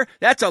empire,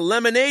 that's a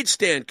lemonade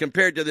stand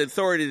compared to the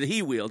authority that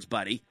he wields,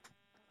 buddy.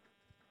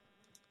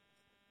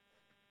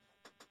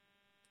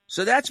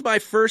 So that's my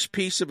first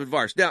piece of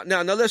advice.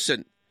 Now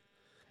listen,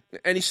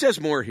 and he says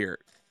more here.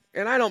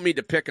 And I don't mean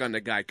to pick on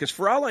the guy, because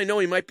for all I know,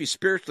 he might be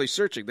spiritually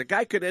searching. The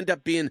guy could end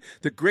up being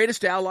the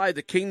greatest ally of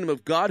the kingdom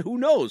of God. Who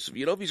knows?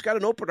 If he's got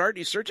an open heart,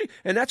 he's searching,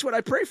 and that's what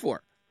I pray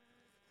for.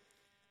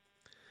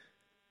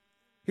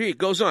 Here he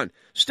goes on.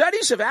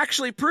 Studies have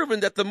actually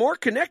proven that the more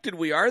connected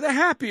we are, the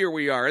happier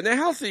we are, and the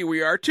healthier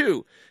we are,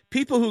 too.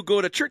 People who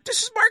go to church,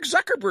 this is Mark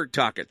Zuckerberg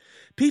talking.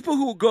 People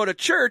who go to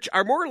church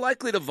are more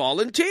likely to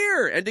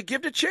volunteer and to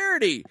give to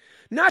charity.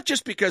 Not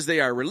just because they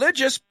are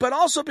religious, but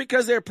also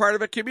because they're part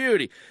of a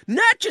community.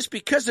 Not just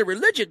because they're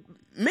religious.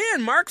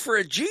 Man, Mark, for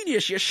a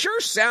genius, you sure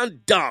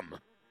sound dumb.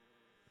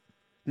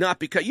 Not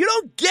because, you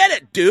don't get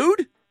it,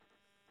 dude.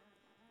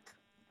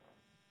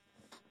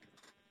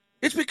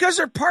 It's because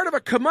they're part of a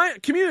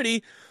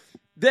community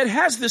that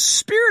has the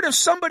spirit of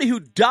somebody who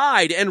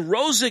died and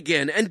rose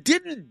again and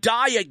didn't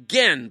die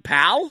again,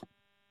 pal.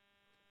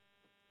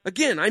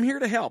 Again, I'm here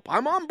to help.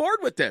 I'm on board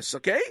with this,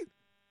 okay?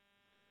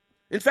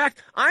 In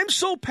fact, I'm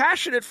so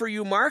passionate for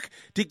you, Mark,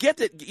 to get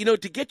to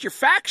get your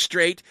facts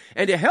straight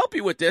and to help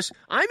you with this.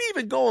 I'm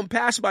even going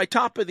past my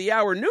top of the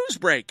hour news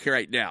break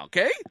right now,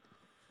 okay?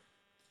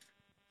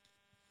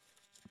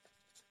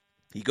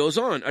 He goes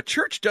on, a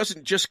church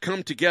doesn't just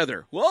come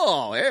together.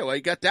 Whoa, hey, well,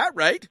 you got that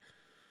right.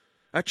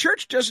 A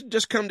church doesn't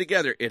just come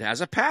together. It has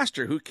a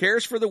pastor who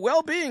cares for the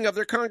well-being of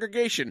their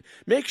congregation,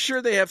 makes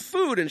sure they have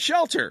food and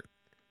shelter.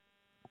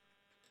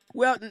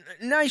 Well,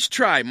 nice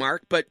try,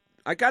 Mark, but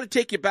I got to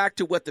take you back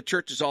to what the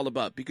church is all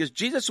about, because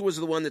Jesus was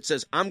the one that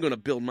says, I'm going to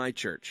build my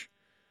church.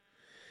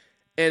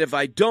 And if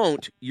I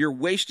don't, you're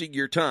wasting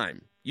your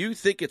time. You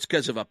think it's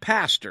because of a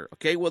pastor,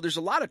 okay? Well, there's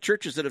a lot of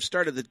churches that have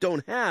started that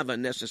don't have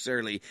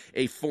necessarily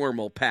a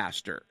formal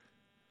pastor.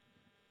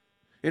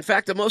 In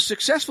fact, the most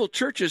successful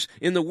churches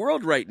in the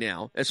world right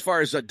now, as far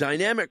as a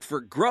dynamic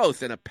for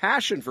growth and a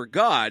passion for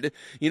God,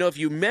 if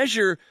you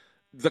measure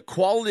the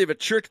quality of a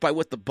church by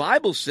what the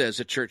Bible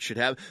says a church should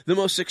have, the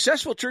most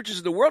successful churches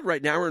in the world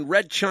right now are in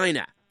Red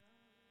China.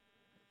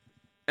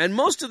 And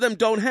most of them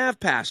don't have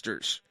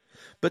pastors.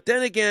 But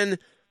then again,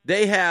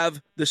 they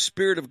have the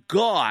Spirit of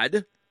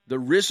God, the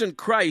risen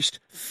Christ,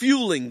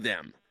 fueling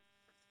them.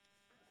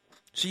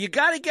 So you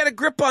got to get a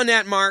grip on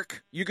that,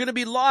 Mark. You're going to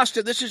be lost,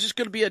 and this is just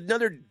going to be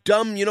another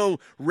dumb,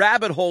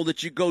 rabbit hole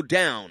that you go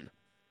down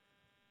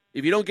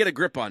if you don't get a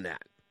grip on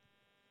that.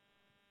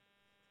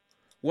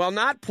 While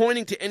not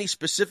pointing to any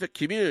specific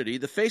community,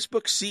 the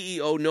Facebook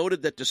CEO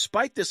noted that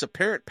despite this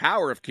apparent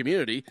power of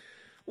community,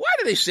 why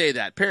do they say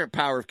that, apparent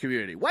power of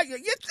community? Why?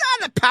 It's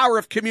not the power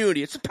of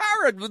community. It's the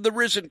power of the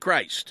risen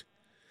Christ.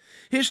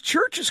 His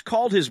church is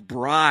called his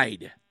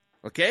bride,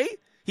 okay?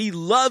 He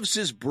loves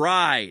his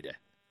bride.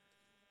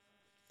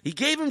 He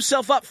gave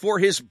himself up for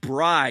his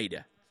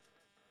bride,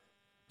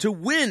 to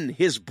win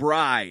his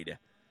bride.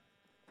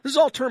 This is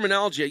all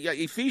terminology.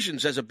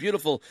 Ephesians has a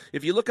beautiful,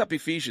 if you look up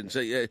Ephesians,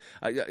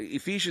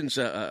 Ephesians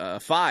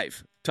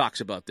 5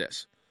 talks about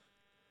this.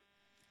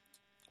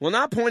 While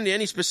not pointing to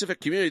any specific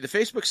community, the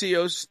Facebook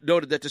CEOs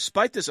noted that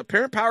despite this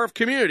apparent power of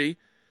community,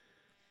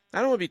 I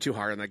don't want to be too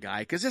hard on the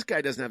guy, because this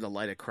guy doesn't have the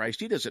light of Christ.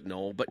 He doesn't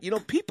know. But,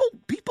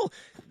 people,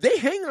 they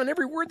hang on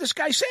every word this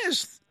guy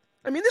says.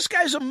 I mean, this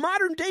guy's a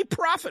modern-day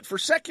prophet for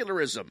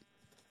secularism.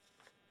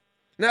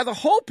 Now, the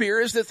hope here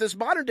is that this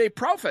modern-day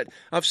prophet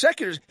of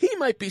secularism, he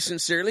might be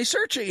sincerely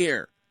searching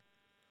here.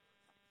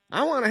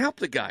 I want to help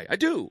the guy. I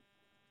do.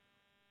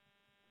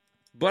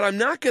 But I'm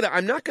not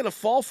gonna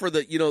fall for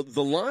the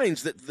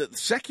lines that the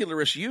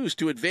secularists use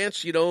to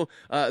advance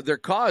their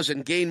cause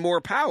and gain more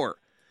power.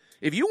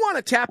 If you want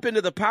to tap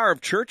into the power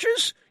of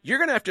churches, you're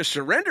going to have to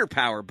surrender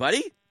power,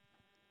 buddy,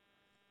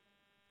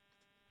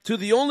 to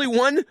the only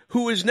one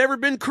who has never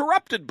been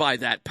corrupted by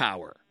that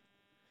power.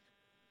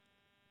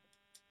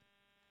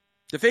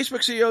 The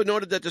Facebook CEO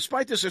noted that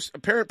despite this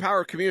apparent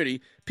power of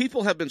community,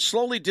 people have been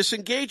slowly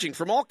disengaging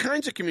from all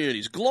kinds of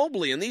communities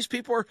globally, and these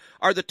people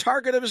are the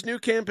target of his new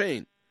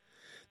campaign.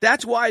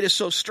 That's why it is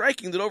so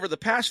striking that over the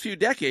past few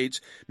decades,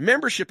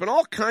 membership in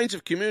all kinds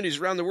of communities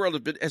around the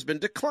world has been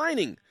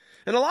declining.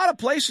 In a lot of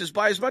places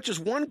by as much as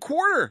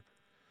 1/4.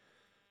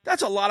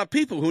 That's a lot of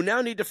people who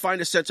now need to find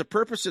a sense of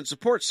purpose and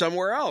support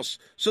somewhere else.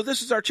 So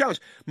this is our challenge.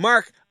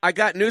 Mark, I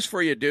got news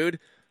for you, dude.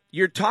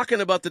 You're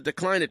talking about the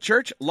decline of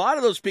church. A lot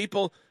of those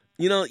people,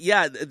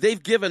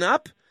 they've given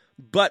up,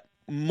 but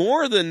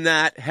more than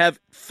that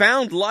have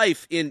found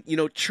life in,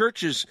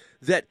 churches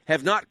that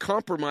have not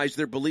compromised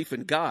their belief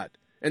in God.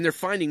 And they're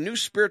finding new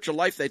spiritual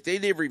life that they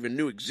never even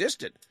knew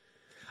existed.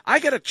 I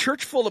got a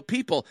church full of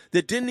people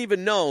that didn't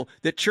even know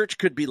that church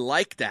could be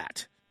like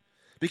that.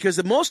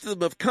 Because most of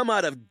them have come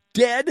out of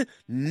dead,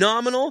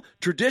 nominal,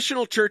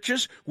 traditional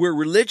churches where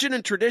religion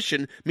and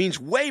tradition means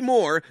way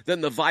more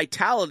than the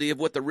vitality of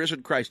what the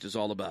risen Christ is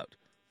all about.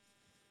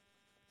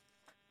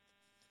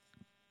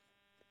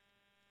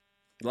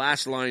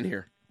 Last line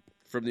here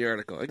from the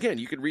article. Again,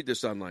 you can read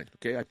this online.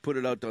 Okay, I put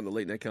it out on the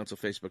Late Night Council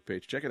Facebook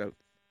page. Check it out.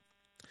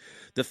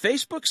 The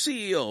Facebook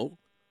CEO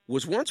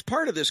was once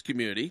part of this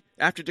community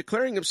after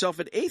declaring himself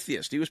an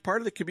atheist. He was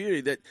part of the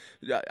community that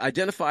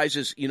identifies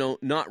as,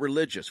 not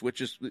religious,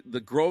 which is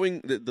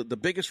the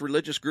biggest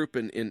religious group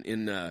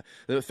in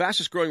the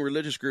fastest growing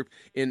religious group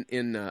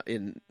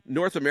in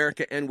North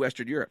America and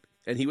Western Europe.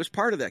 And he was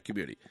part of that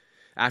community.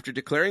 after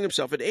declaring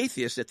himself an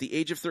atheist at the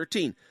age of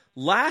 13.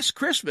 Last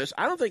Christmas,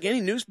 I don't think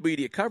any news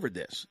media covered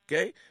this,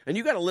 okay? And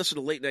you got to listen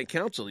to Late Night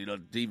Council, to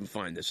even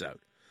find this out.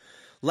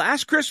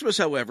 Last Christmas,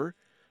 however,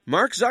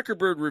 Mark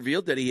Zuckerberg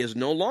revealed that he is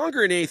no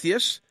longer an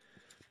atheist,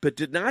 but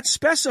did not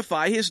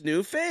specify his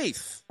new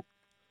faith.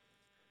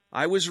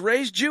 I was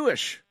raised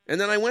Jewish,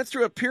 and then I went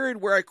through a period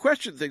where I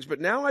questioned things,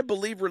 but now I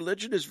believe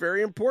religion is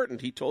very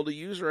important, he told a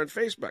user on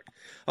Facebook.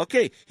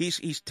 Okay,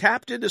 he's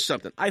tapped into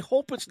something. I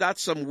hope it's not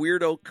some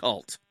weirdo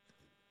cult.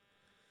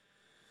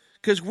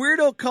 Because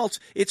weirdo cults,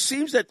 it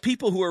seems that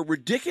people who are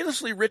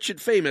ridiculously rich and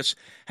famous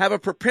have a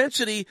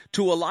propensity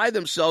to ally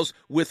themselves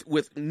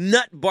with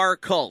nut bar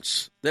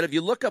cults. That if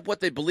you look up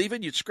what they believe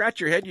in, you'd scratch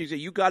your head and you say,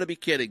 you got to be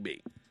kidding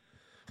me.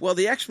 Well,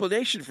 the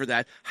explanation for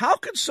that, how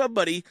could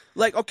somebody,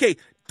 like, okay,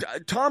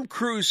 Tom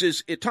Cruise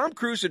and John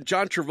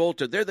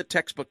Travolta, they're the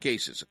textbook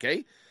cases,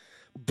 okay?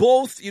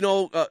 Both,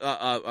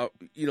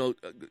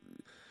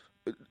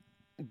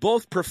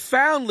 both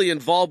profoundly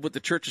involved with the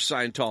Church of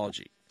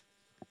Scientology.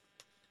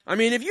 I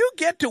mean, if you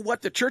get to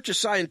what the Church of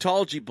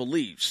Scientology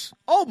believes,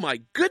 oh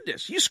my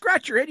goodness, you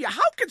scratch your head.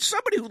 How can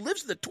somebody who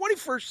lives in the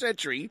 21st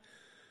century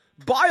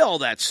buy all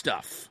that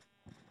stuff?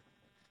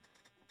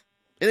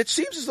 And it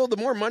seems as though the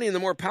more money and the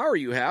more power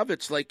you have,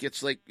 it's like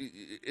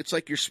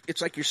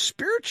your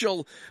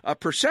spiritual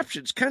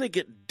perceptions kind of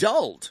get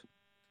dulled.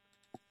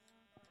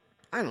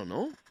 I don't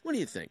know. What do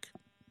you think?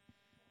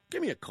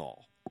 Give me a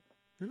call.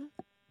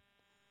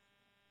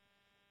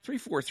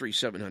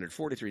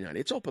 343-700-4390.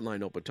 It's open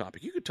line, open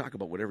topic. You can talk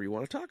about whatever you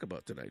want to talk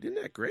about tonight. Isn't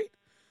that great?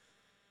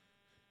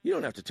 You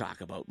don't have to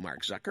talk about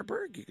Mark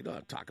Zuckerberg. You can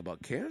talk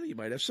about Canada. You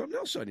might have something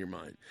else on your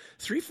mind.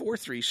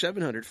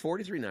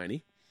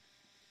 343-700-4390.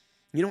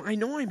 I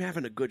know I'm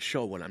having a good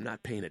show when I'm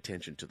not paying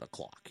attention to the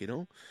clock,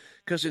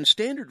 because in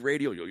standard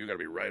radio, you got to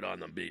be right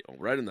on the beat,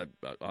 right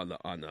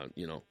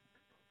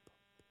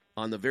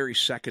on the very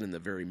second and the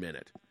very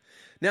minute.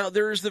 Now,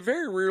 there is the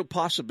very real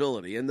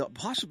possibility, and the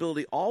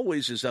possibility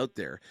always is out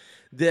there,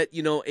 that,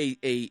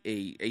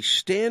 a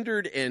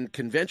standard and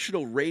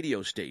conventional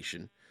radio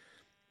station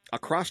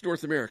across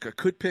North America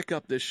could pick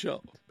up this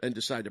show and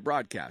decide to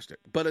broadcast it.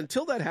 But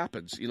until that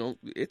happens,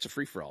 it's a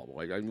free-for-all.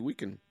 I mean, we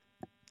can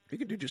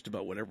do just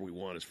about whatever we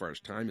want as far as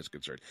time is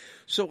concerned.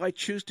 So I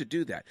choose to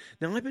do that.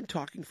 Now, I've been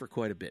talking for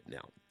quite a bit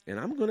now, and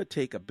I'm going to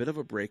take a bit of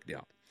a break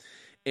now.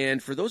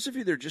 And for those of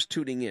you that are just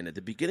tuning in, at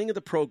the beginning of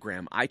the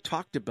program, I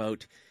talked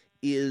about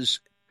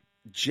Is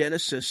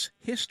Genesis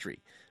History.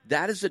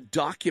 That is a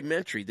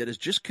documentary that has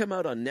just come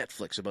out on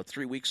Netflix about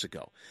 3 weeks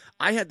ago.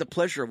 I had the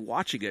pleasure of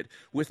watching it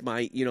with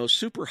my,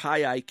 super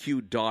high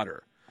IQ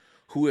daughter,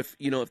 who, if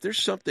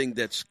there's something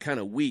that's kind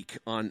of weak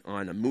on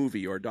a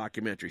movie or a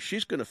documentary,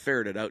 she's going to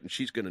ferret it out and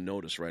she's going to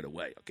notice right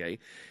away, okay?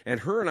 And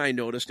her and I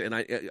noticed, and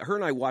her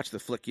and I watched the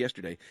flick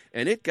yesterday,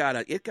 and it got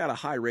a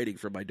high rating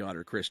for my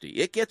daughter Christy.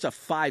 It gets a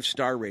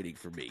 5-star rating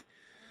for me.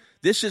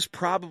 This is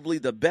probably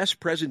the best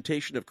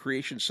presentation of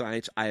creation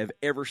science I have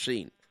ever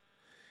seen.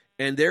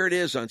 And there it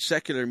is on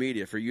secular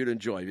media for you to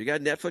enjoy. If you got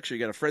Netflix or you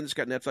got a friend that's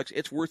got Netflix,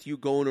 it's worth you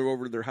going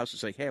over to their house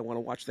and saying, hey, I want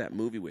to watch that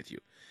movie with you.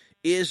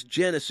 Is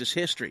Genesis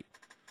History.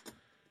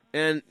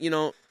 And,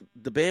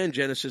 the band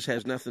Genesis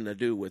has nothing to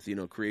do with,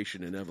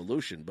 creation and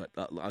evolution. But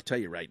I'll tell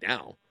you right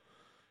now,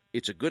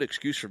 it's a good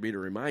excuse for me to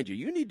remind you,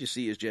 you need to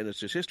see Is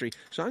Genesis History.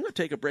 So I'm going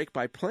to take a break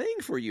by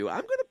playing for you.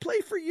 I'm going to play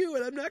for you,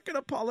 and I'm not going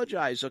to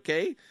apologize,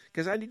 okay?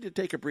 Because I need to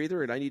take a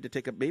breather, and I need to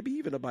take maybe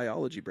even a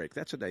biology break.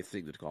 That's a nice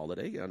thing to call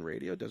it, on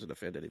radio. It doesn't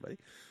offend anybody.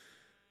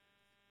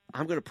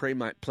 I'm going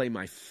to play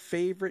my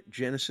favorite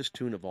Genesis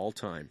tune of all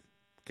time,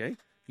 okay?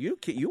 You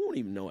won't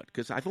even know it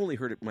because I've only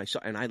heard it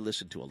myself, and I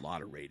listened to a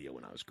lot of radio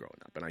when I was growing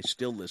up, and I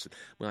still listen.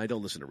 Well, I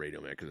don't listen to radio,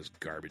 man, because it's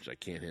garbage. I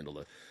can't handle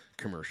the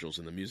commercials,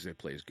 and the music they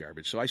play is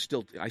garbage. So I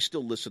still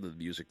listen to the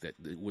music that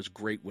was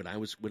great when I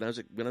was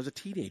a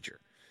teenager,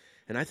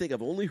 and I think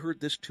I've only heard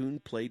this tune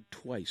played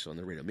twice on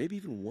the radio, maybe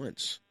even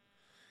once.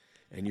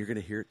 And you're going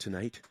to hear it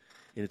tonight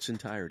in its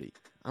entirety.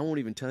 I won't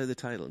even tell you the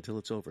title until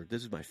it's over.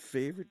 This is my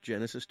favorite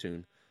Genesis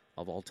tune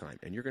of all time,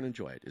 and you're going to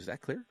enjoy it. Is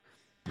that clear?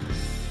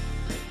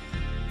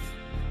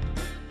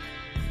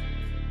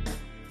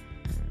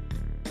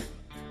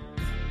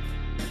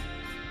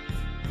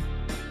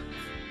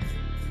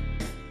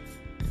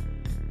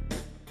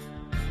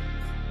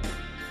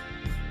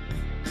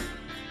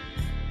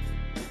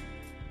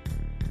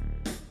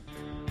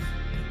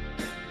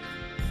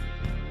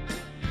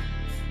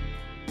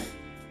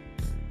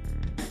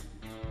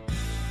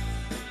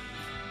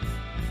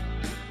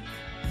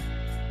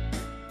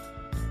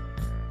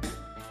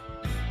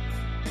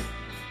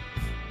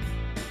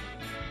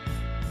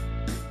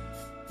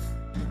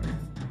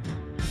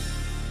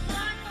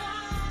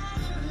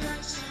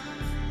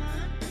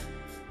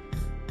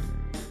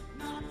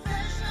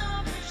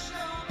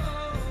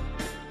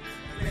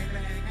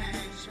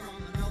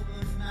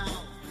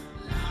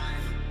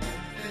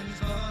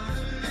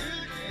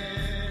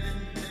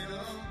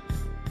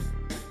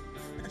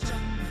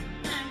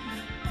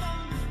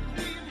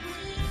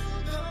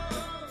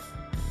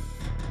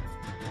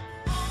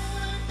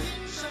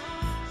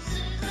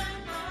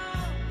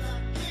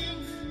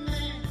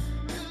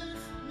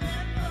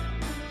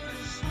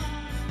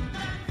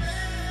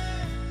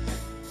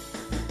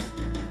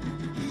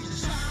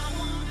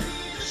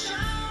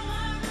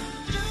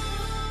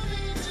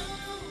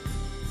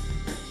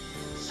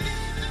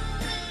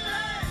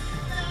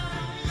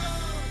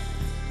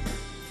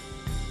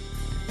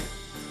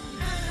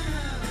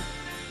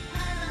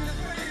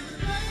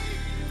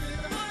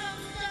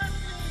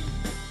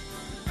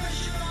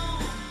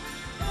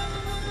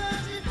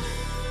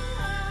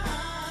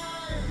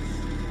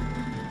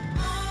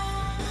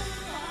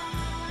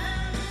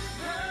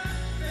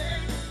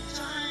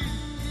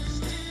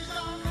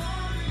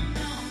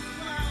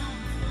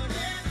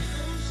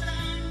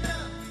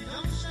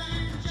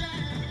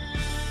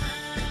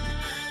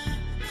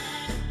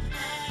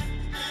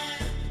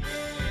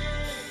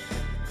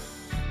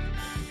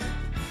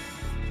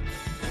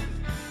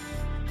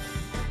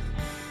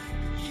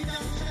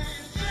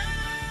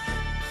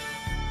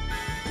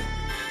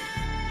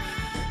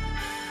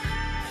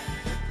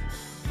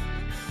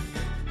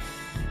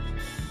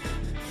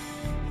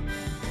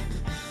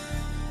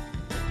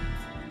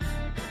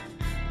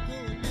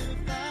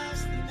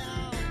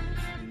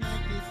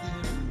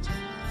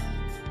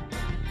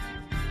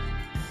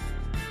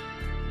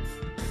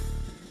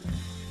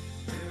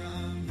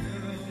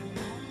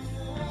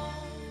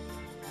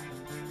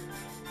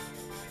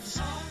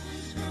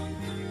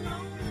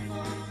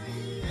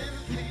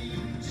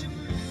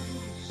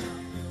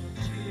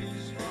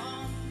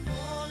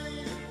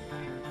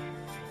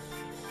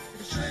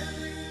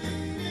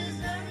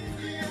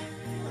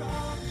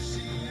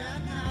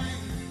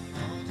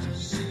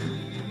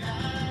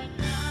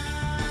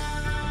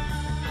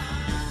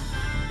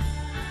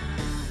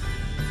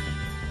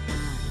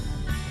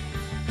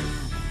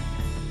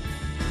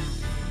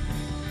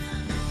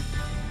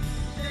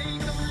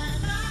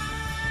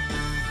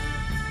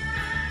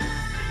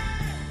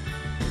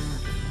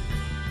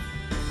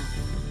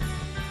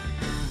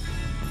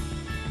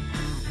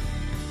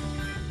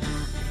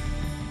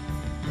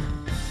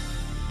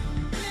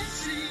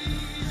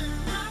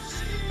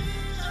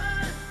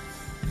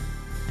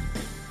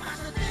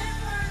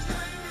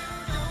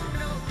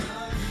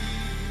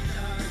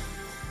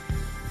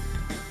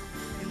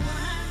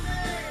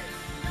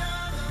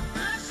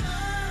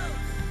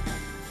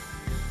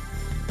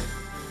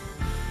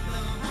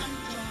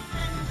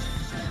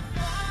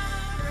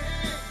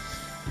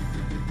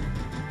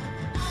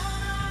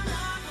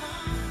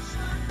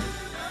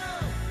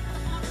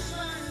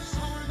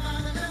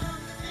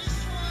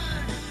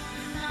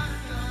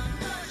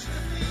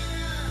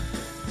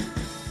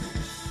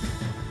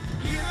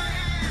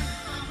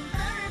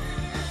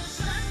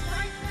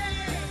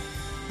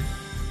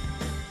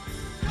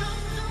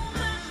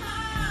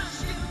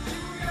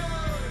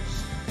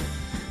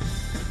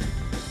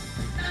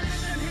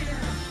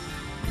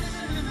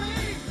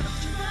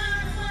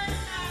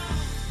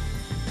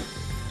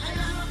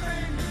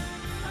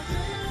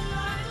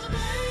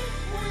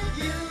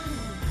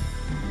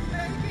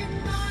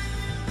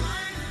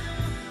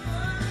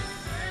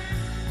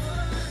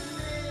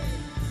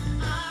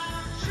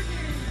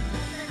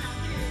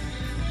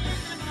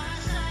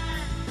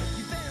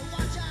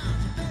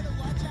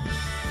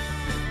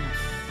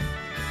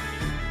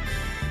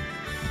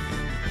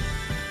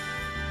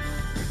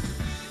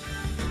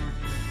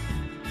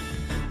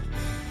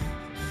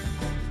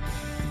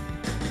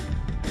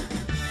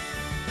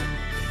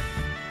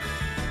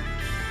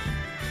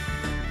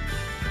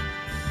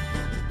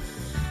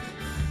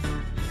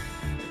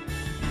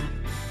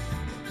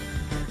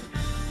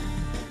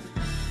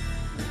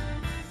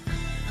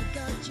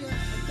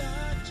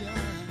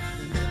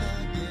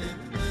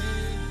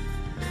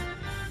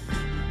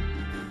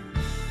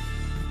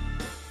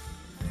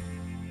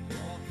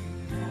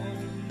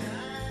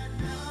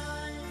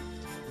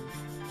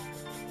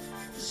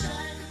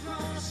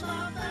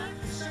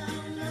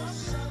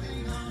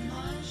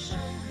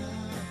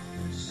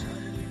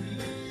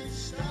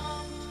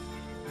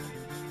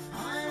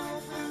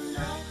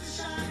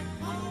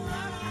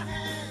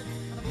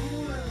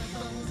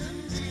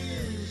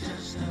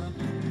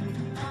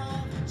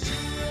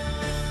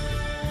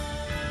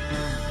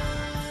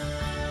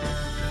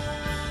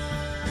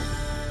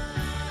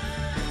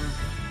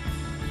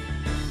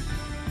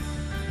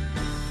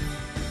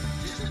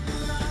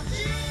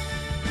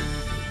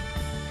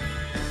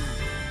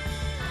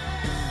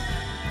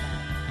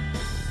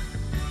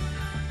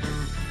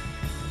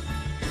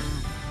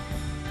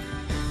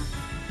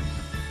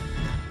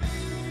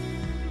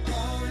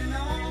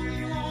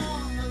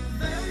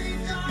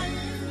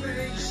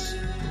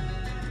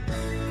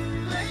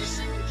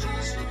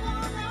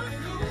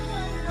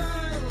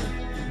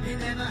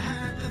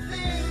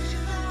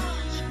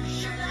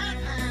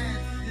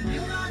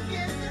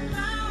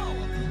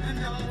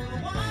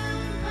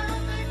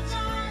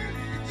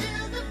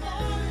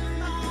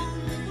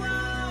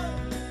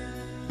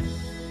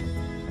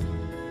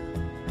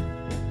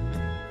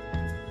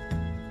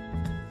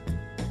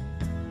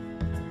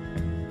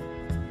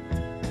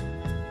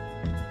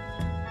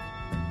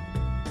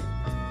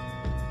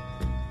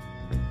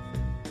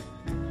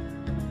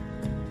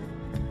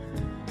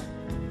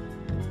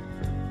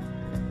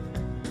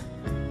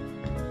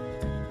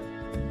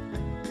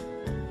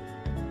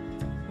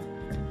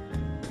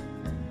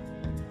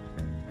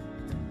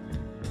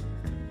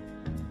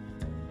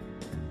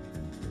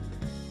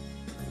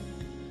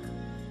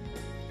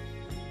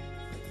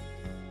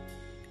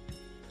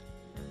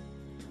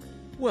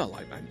 Well,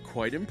 I'm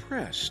quite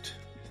impressed.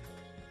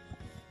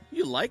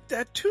 You liked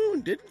that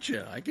tune, didn't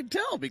you? I can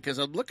tell because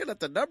I'm looking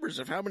at the numbers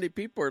of how many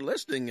people are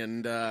listening,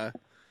 and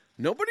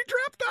nobody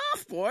dropped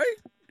off, boy.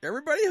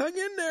 Everybody hung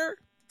in there.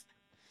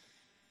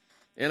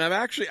 And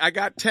I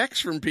got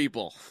texts from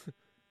people.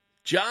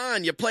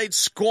 John, you played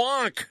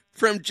Squonk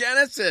from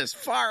Genesis.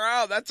 Far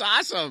out. That's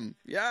awesome.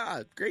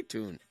 Yeah, great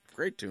tune.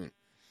 Great tune.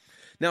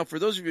 Now, for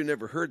those of you who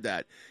never heard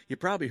that, you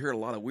probably heard a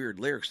lot of weird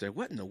lyrics there.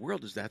 What in the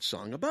world is that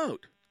song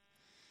about?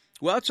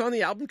 Well, it's on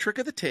the album Trick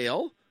of the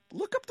Tail.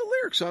 Look up the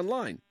lyrics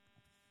online.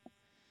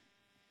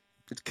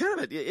 It's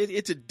kind of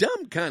it's a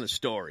dumb kind of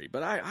story,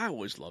 but I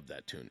always loved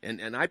that tune.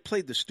 And I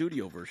played the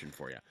studio version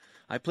for you.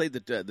 I played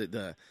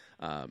the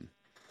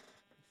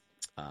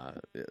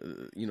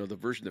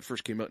version that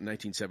first came out in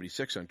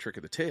 1976 on Trick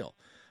of the Tail.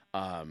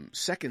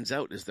 Seconds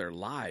Out is their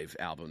live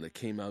album that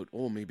came out,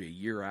 maybe a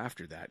year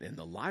after that, and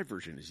the live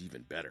version is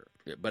even better,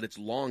 but it's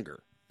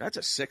longer. That's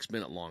a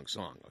 6-minute long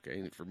song,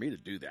 okay? And for me to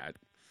do that,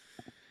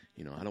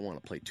 I don't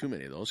want to play too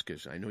many of those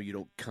because I know you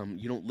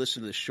don't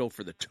listen to the show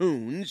for the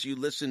tunes. You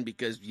listen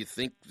because you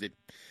think that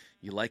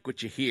you like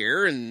what you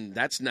hear, and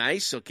that's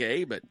nice,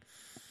 okay?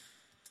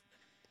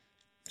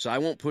 So I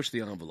won't push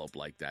the envelope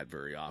like that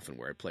very often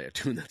where I play a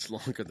tune that's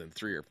longer than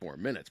 3 or 4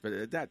 minutes.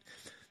 But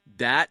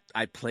that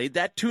I played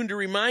that tune to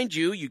remind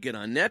you. You get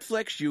on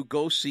Netflix, you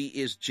go see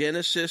is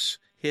Genesis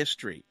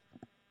History.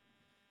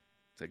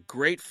 It's a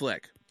great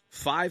flick.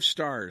 5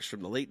 stars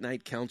from the Late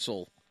Night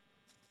Council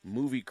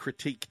Movie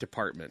Critique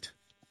Department.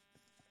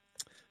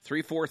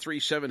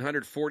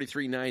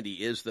 343-700-4390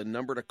 is the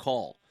number to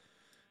call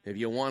if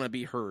you want to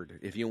be heard,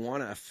 if you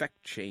want to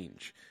affect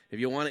change, if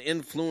you want to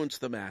influence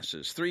the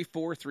masses.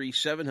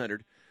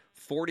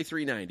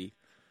 343-700-4390.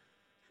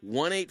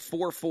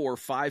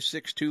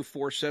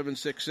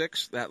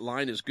 1-844-562-4766. That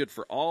line is good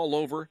for all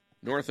over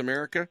North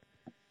America.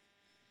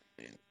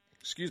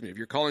 Excuse me, if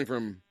you're calling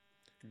from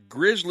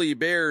Grizzly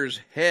Bear's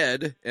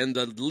Head and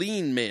the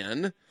Lean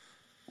Man,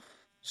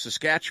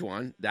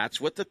 Saskatchewan, that's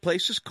what the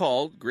place is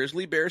called,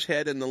 Grizzly Bear's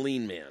Head and the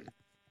Lean Man.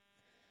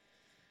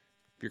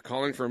 If you're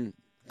calling from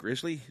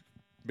Grizzly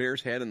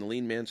Bear's Head and the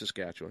Lean Man,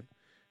 Saskatchewan,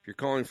 if you're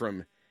calling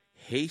from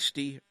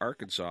Hasty,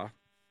 Arkansas,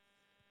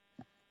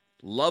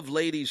 Love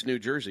Ladies, New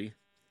Jersey,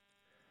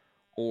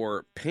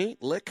 or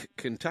Paint Lick,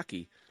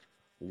 Kentucky,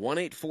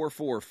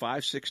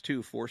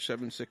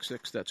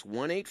 1-844-562-4766. That's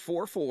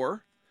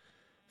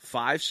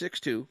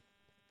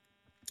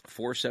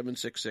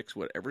 1-844-562-4766.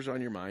 Whatever's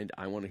on your mind,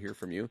 I want to hear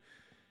from you.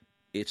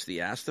 It's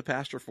the Ask the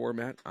Pastor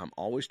format. I'm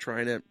always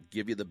trying to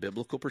give you the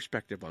biblical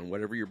perspective on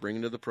whatever you're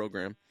bringing to the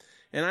program.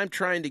 And I'm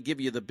trying to give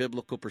you the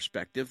biblical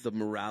perspective, the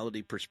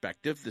morality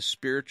perspective, the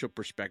spiritual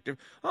perspective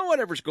on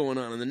whatever's going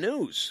on in the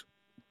news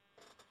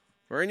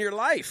or in your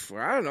life.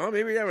 Or I don't know,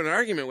 maybe you have an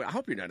argument. I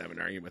hope you're not having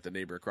an argument with the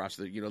neighbor across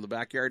the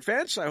backyard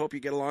fence. I hope you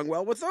get along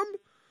well with them.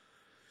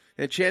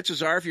 And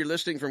chances are, if you're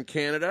listening from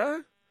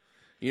Canada,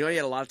 you had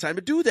a lot of time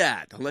to do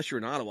that, unless you're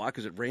in Ottawa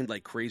because it rained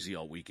like crazy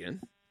all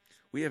weekend.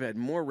 We have had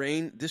more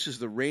rain. This is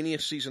the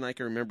rainiest season I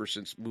can remember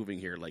since moving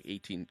here like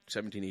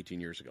 17, 18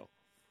 years ago.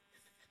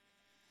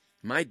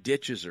 My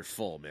ditches are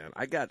full, man.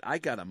 I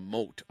got a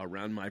moat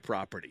around my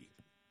property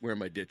where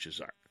my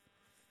ditches are.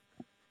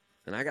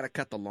 And I got to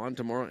cut the lawn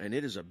tomorrow, and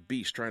it is a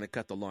beast trying to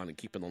cut the lawn and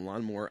keeping the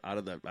lawnmower out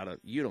of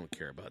you don't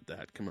care about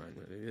that. Come on.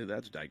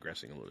 That's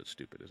digressing a little bit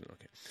stupid, isn't it?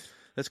 Okay.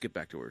 Let's get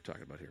back to what we're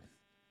talking about here.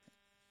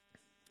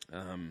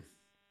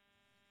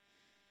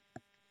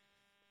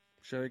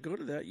 Should I go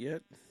to that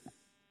yet?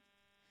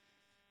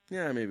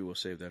 Yeah, maybe we'll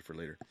save that for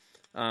later.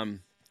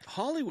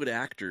 Hollywood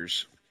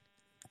actors.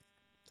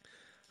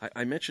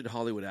 I mentioned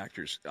Hollywood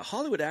actors.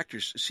 Hollywood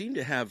actors seem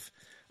to have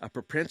a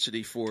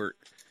propensity for,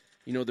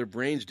 their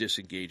brains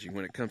disengaging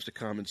when it comes to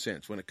common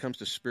sense, when it comes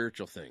to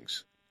spiritual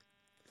things.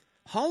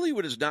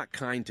 Hollywood is not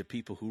kind to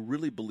people who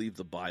really believe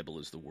the Bible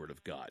is the Word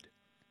of God.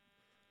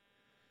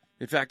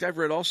 In fact, I've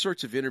read all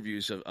sorts of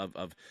interviews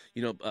of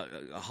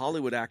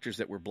Hollywood actors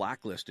that were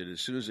blacklisted as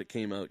soon as it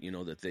came out,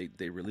 that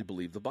they really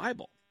believe the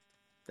Bible.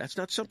 That's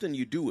not something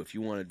you do if you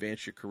want to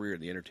advance your career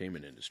in the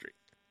entertainment industry.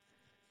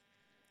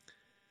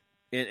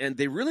 And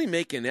they really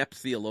make inept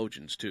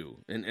theologians, too.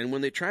 And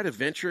when they try to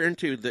venture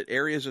into the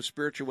areas of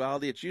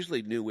spirituality, it's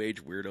usually New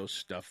Age weirdo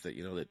stuff that,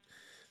 that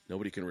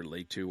nobody can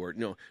relate to. Or,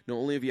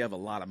 only if you have a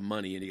lot of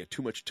money and you got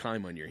too much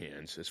time on your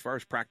hands. As far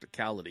as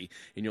practicality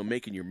and,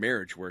 making your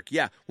marriage work.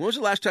 Yeah, when was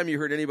the last time you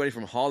heard anybody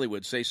from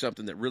Hollywood say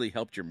something that really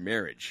helped your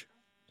marriage?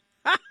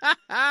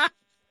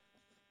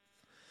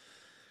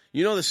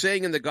 The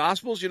saying in the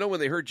Gospels, when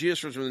they heard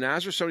Jesus was from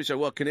Nazareth, somebody said,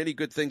 well, can any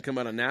good thing come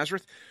out of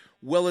Nazareth?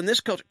 Well, in this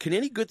culture, can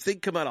any good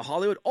thing come out of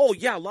Hollywood? Oh,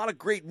 yeah, a lot of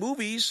great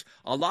movies,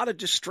 a lot of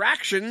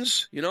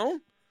distractions,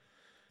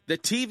 The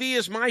TV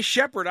is my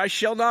shepherd, I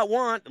shall not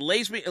want.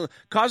 It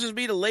causes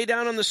me to lay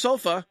down on the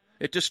sofa.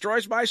 It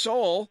destroys my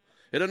soul.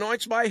 It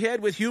anoints my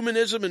head with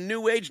humanism and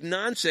New Age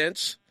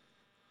nonsense.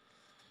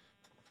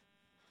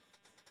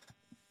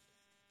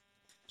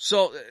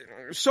 So,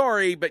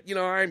 sorry, but,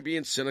 I'm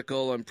being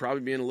cynical. I'm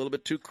probably being a little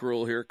bit too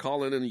cruel here.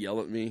 Call in and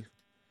yell at me.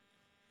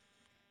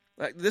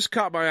 This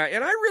caught my eye,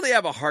 and I really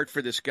have a heart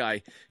for this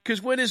guy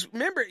because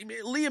remember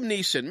Liam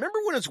Neeson? Remember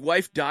when his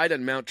wife died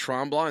on Mount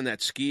Tremblant in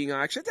that skiing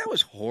accident? That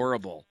was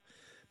horrible.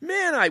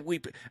 Man, I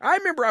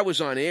remember I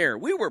was on air.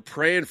 We were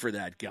praying for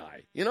that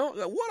guy. You know,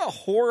 what a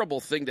horrible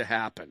thing to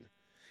happen.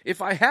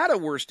 If I had a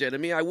worst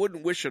enemy, I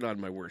wouldn't wish it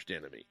on my worst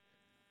enemy.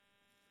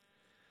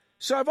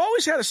 So I've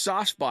always had a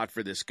soft spot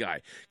for this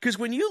guy because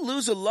when you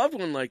lose a loved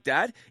one like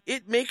that,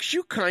 it makes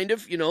you kind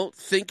of,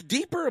 think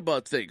deeper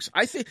about things.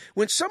 I think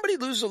when somebody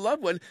loses a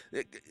loved one,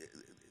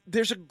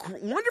 there's a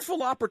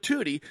wonderful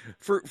opportunity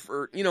for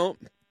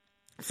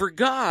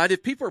God,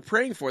 if people are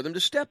praying for them, to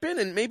step in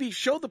and maybe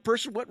show the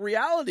person what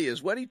reality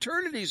is, what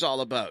eternity is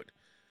all about.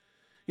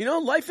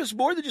 Life is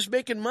more than just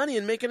making money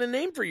and making a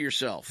name for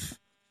yourself.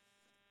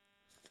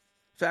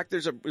 In fact,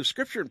 there's a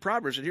scripture in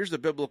Proverbs, and here's the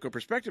biblical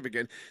perspective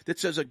again, that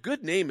says a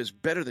good name is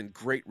better than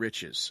great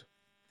riches.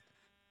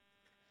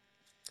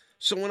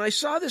 So when I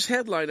saw this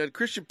headline on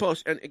Christian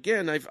Post, and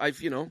again,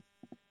 I've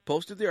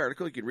posted the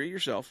article, you can read it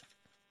yourself.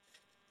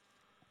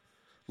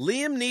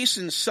 Liam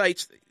Neeson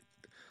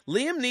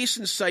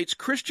cites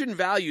Christian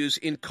values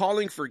in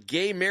calling for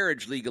gay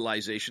marriage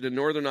legalization in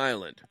Northern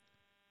Ireland.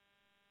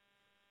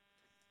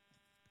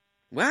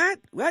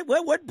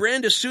 What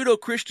brand of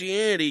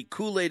pseudo-Christianity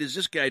Kool-Aid is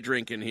this guy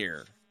drinking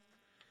here?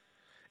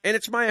 And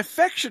it's my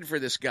affection for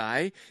this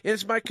guy, and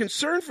it's my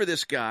concern for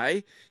this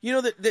guy,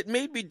 that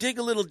made me dig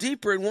a little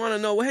deeper and want to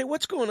know, hey,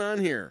 what's going on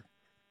here?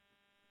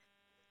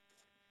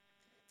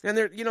 And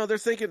they're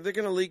thinking they're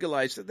going to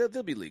legalize it.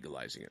 They'll be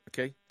legalizing it,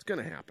 okay? It's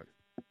going to happen.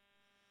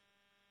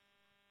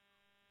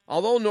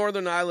 Although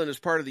Northern Ireland is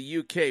part of the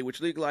UK,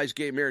 which legalized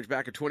gay marriage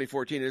back in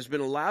 2014, it has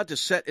been allowed to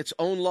set its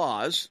own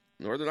laws.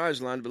 Northern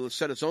Ireland will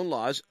set its own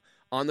laws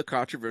on the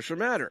controversial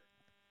matter.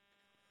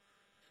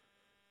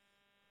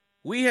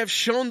 We have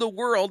shown the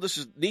world, this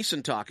is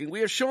Neeson talking, we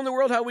have shown the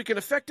world how we can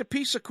effect a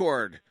peace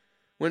accord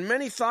when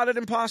many thought it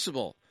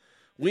impossible.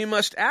 We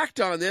must act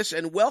on this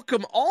and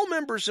welcome all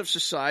members of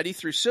society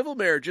through civil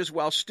marriages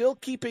while still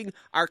keeping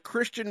our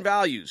Christian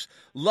values.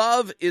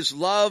 Love is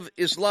love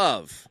is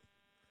love.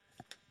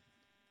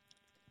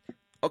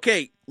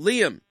 Okay,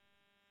 Liam,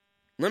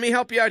 let me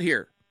help you out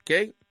here,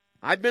 okay?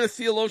 I've been a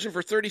theologian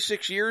for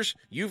 36 years.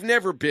 You've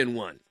never been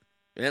one.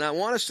 And I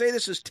want to say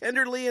this as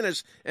tenderly and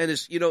as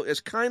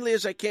kindly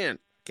as I can,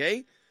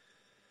 okay?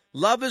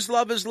 Love is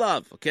love is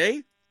love,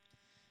 okay?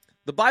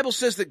 The Bible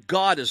says that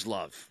God is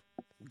love.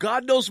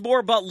 God knows more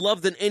about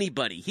love than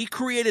anybody. He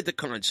created the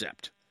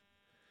concept.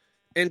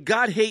 And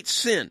God hates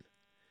sin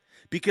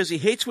because he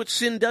hates what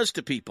sin does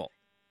to people,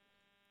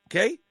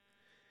 okay?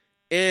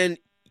 And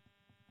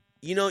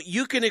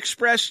you can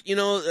express,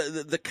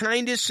 the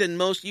kindest and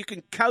most, you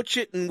can couch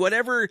it in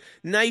whatever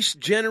nice,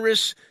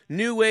 generous,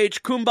 new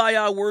age,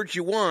 kumbaya words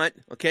you want,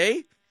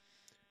 okay?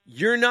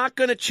 You're not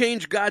going to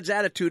change God's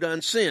attitude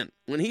on sin.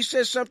 When he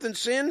says something's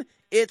sin,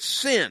 it's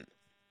sin.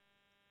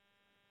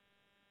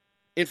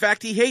 In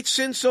fact, he hates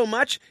sin so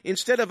much,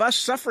 instead of us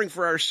suffering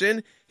for our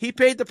sin, he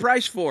paid the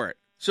price for it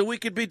so we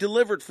could be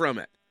delivered from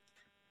it.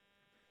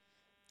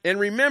 And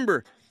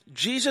remember,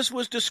 Jesus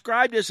was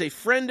described as a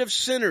friend of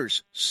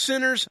sinners.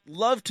 Sinners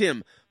loved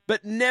him,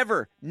 but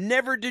never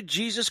did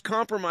Jesus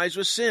compromise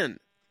with sin.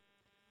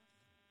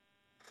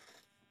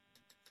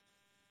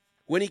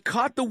 When he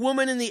caught the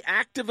woman in the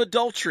act of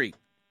adultery,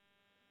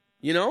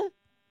 he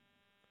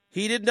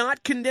did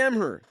not condemn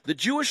her. The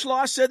Jewish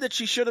law said that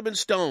she should have been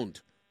stoned.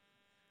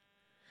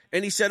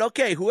 And he said,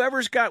 okay,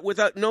 whoever's got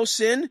without no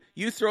sin,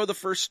 you throw the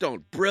first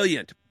stone.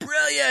 Brilliant.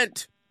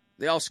 Brilliant.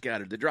 They all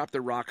scattered. They dropped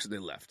their rocks and they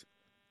left.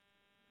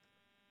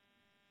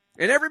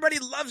 And everybody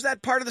loves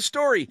that part of the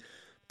story.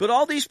 But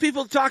all these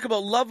people talk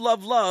about love,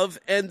 love, love,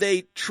 and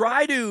they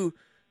try to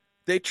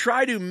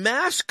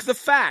mask the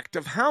fact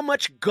of how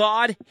much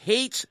God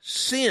hates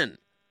sin.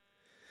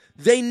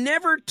 They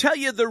never tell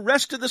you the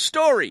rest of the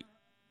story.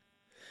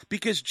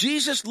 Because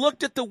Jesus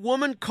looked at the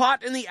woman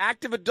caught in the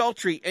act of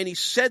adultery, and he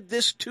said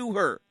this to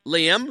her.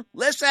 Liam,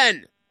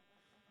 listen.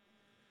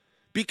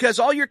 Because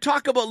all your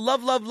talk about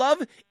love, love,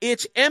 love,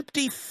 it's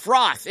empty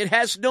froth. It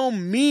has no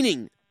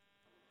meaning.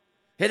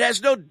 It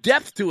has no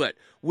depth to it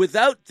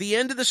without the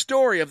end of the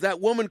story of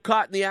that woman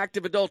caught in the act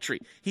of adultery.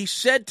 He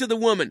said to the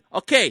woman,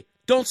 okay,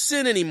 don't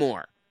sin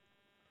anymore.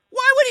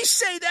 Why would he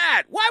say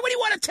that? Why would he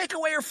want to take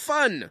away her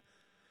fun?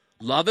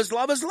 Love is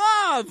love is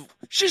love.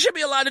 She should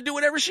be allowed to do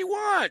whatever she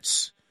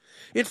wants.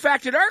 In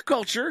fact, in our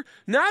culture,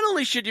 not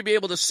only should you be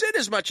able to sin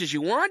as much as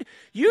you want,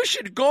 you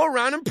should go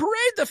around and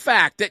parade the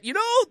fact that,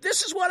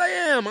 this is what I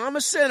am. I'm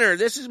a sinner.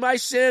 This is my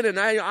sin. And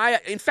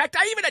in fact,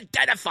 I even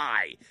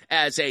identify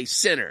as a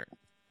sinner.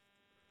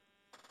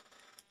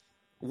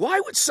 Why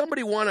would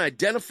somebody want to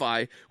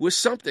identify with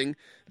something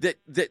that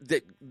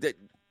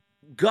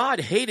God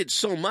hated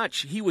so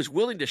much he was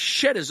willing to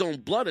shed his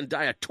own blood and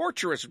die a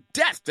torturous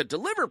death to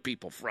deliver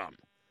people from,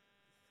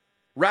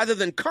 rather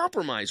than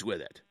compromise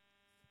with it?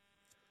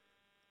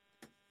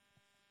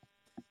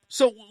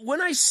 So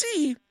when I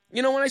see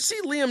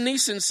Liam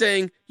Neeson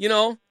saying,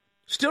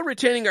 Still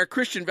retaining our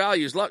Christian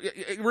values.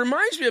 It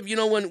reminds me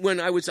of, when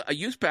I was a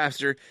youth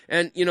pastor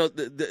and,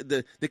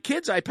 the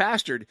kids I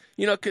pastored,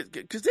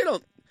 because they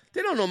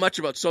don't know much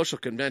about social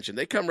convention.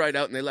 They come right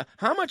out and they laugh.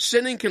 How much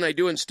sinning can I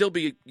do and still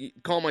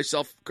call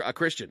myself a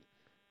Christian?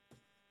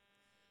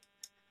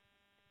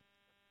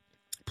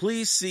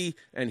 Please see,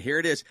 and here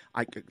it is.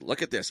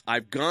 Look at this.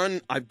 I've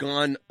gone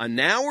an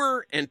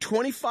hour and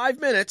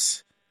 25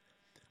 minutes.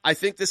 I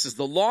think this is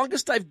the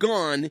longest I've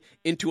gone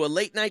into a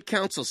late night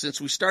council since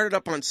we started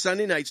up on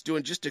Sunday nights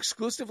doing just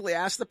exclusively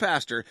Ask the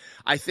Pastor.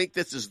 I think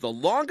this is the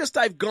longest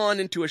I've gone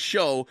into a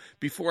show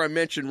before I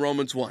mention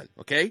Romans 1,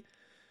 okay?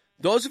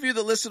 Those of you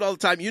that listen all the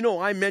time,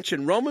 I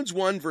mention Romans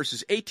 1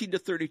 verses 18 to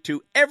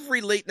 32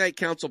 every late night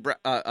council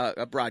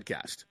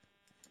broadcast.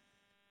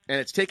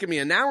 And it's taken me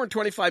an hour and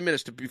 25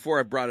 minutes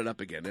before I brought it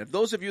up again. And if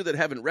those of you that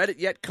haven't read it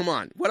yet, come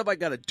on. What have I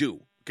got to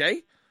do,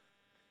 okay?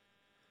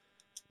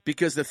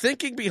 Because the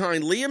thinking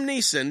behind Liam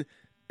Neeson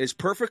is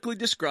perfectly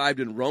described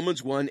in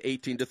Romans 1,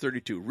 18 to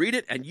 32. Read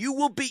it, and you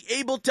will be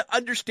able to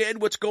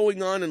understand what's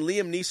going on in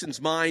Liam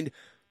Neeson's mind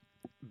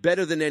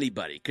better than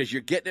anybody, because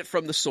you're getting it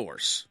from the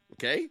source,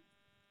 okay?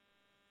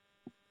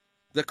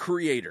 The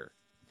creator.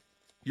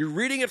 You're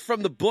reading it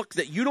from the book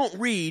that you don't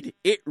read,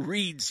 it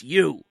reads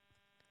you.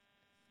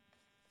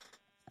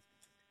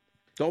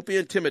 Don't be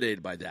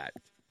intimidated by that.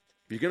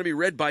 If you're going to be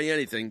read by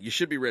anything, you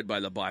should be read by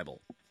the Bible.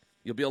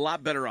 You'll be a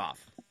lot better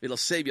off. It'll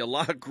save you a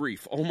lot of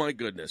grief. Oh, my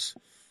goodness.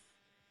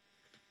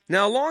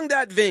 Now, along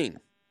that vein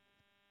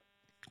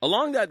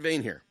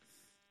here,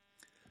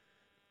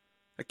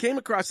 I came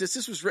across this.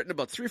 This was written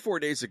about 3 or 4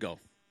 days ago.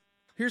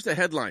 Here's the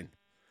headline.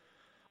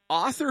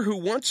 Author who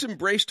once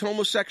embraced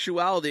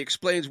homosexuality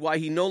explains why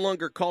he no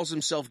longer calls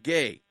himself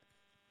gay.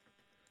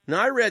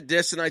 Now, I read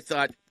this and I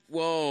thought,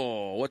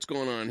 whoa, what's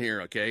going on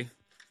here, okay?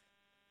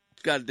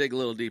 Got to dig a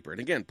little deeper.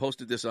 And again,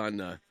 posted this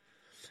on,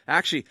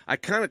 actually, I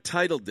kind of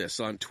titled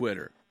this on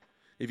Twitter.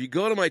 If you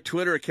go to my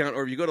Twitter account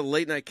or if you go to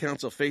Late Night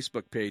Council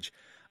Facebook page,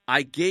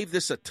 I gave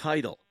this a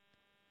title.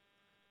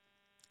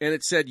 And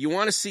it said, you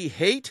want to see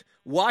hate?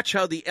 Watch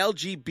how the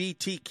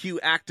LGBTQ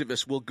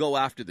activists will go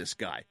after this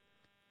guy.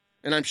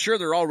 And I'm sure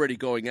they're already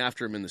going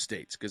after him in the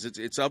States because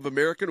it's of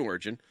American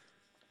origin.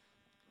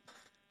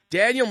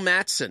 Daniel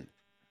Mattson,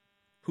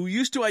 who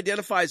used to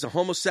identify as a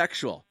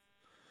homosexual,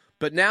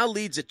 but now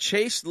leads a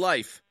chaste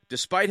life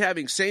despite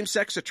having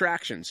same-sex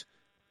attractions,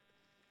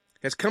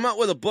 has come out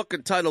with a book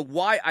entitled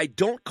Why I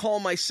Don't Call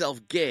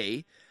Myself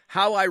Gay,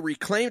 How I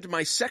Reclaimed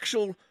My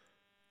Sexual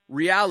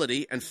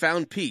Reality and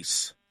Found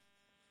Peace.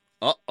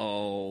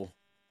 Uh-oh.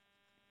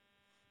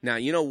 Now,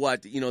 you know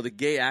what? The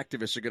gay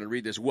activists are going to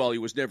read this. Well, he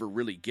was never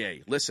really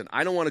gay. Listen,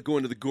 I don't want to go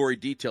into the gory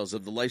details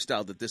of the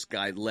lifestyle that this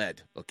guy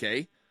led,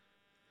 okay?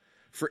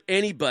 For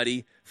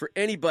anybody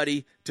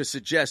to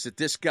suggest that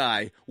this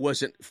guy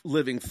wasn't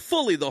living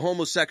fully the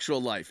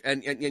homosexual life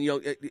and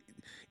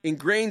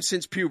ingrained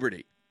since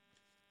puberty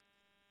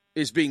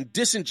is being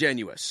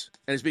disingenuous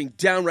and is being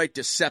downright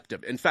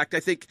deceptive. In fact,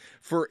 I think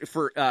for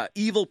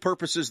evil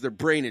purposes, their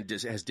brain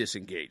has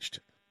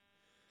disengaged.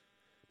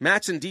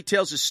 Mattson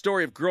details his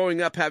story of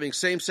growing up having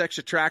same-sex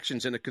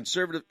attractions in the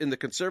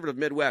conservative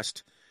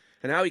Midwest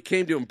and how he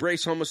came to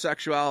embrace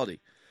homosexuality.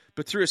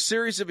 But through a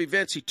series of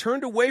events, he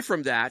turned away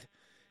from that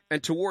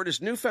and toward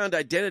his newfound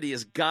identity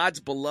as God's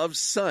beloved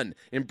son,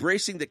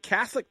 embracing the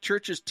Catholic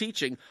Church's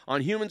teaching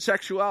on human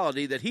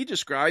sexuality that he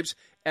describes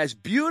as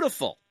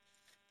beautiful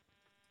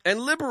and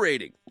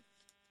liberating.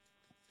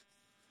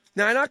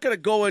 Now, I'm not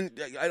going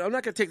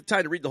to take the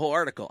time to read the whole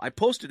article. I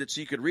posted it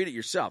so you could read it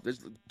yourself.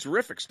 There's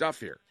terrific stuff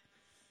here.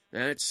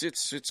 And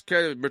it's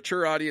kind of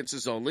mature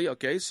audiences only,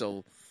 okay?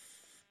 So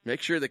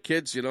make sure the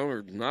kids,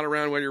 are not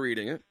around when you're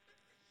reading it.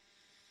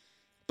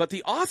 But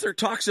the author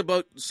talks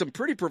about some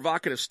pretty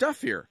provocative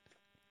stuff here.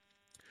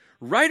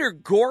 Writer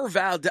Gore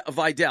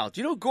Vidal. Do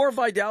you know who Gore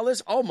Vidal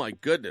is? Oh, my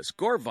goodness.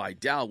 Gore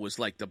Vidal was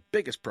like the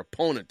biggest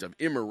proponent of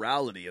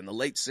immorality in the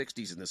late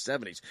 60s and the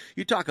 70s.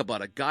 You talk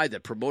about a guy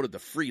that promoted the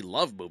free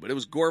love movement. It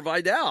was Gore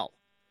Vidal.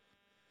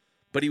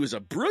 But he was a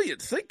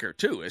brilliant thinker,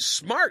 too, a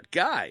smart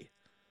guy.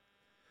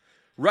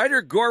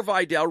 Writer Gore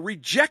Vidal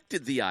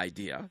rejected the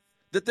idea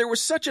that there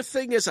was such a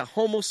thing as a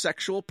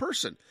homosexual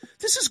person.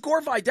 This is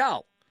Gore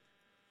Vidal.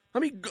 I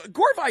mean,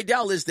 Gore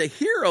Vidal is the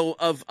hero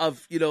of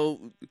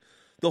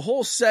the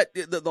whole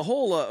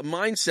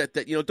mindset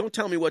that, don't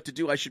tell me what to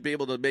do. I should be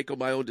able to make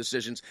my own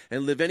decisions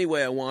and live any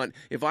way I want.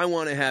 If I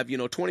want to have,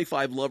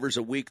 25 lovers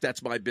a week,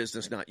 that's my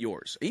business, not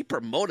yours. He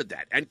promoted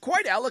that, and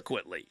quite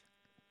eloquently.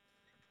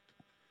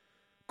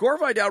 Gore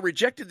Vidal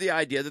rejected the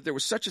idea that there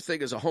was such a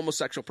thing as a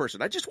homosexual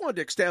person. I just wanted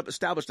to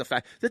establish the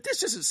fact that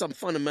this isn't some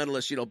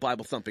fundamentalist,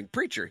 Bible-thumping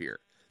preacher here.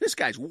 This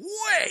guy's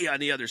way on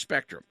the other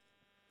spectrum.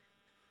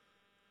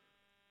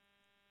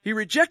 He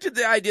rejected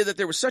the idea that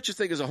there was such a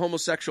thing as a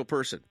homosexual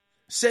person,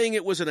 saying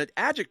it was an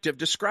adjective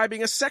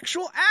describing a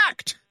sexual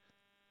act.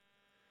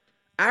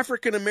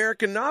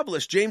 African-American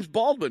novelist James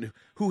Baldwin,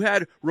 who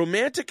had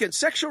romantic and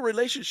sexual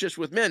relationships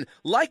with men,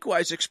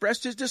 likewise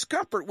expressed his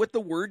discomfort with the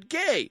word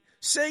gay,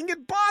 saying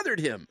it bothered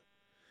him.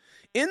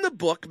 In the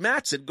book,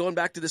 Mattson, going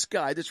back to this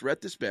guy that's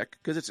read this book,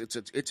 because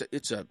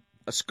it's a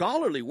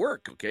scholarly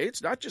work, okay?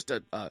 It's not just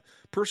a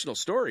personal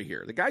story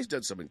here. The guy's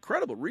done some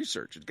incredible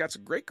research. He's got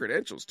some great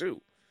credentials,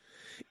 too.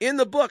 In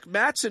the book,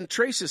 Mattson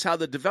traces how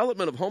the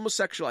development of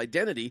homosexual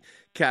identity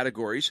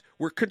categories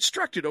were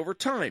constructed over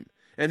time,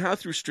 and how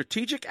through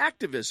strategic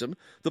activism,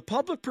 the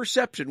public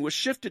perception was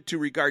shifted to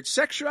regard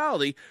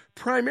sexuality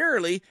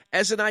primarily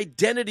as an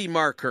identity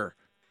marker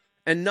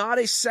and not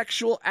a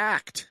sexual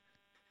act.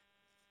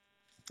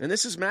 And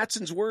this is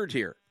Mattson's word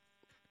here.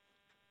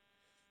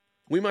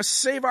 We must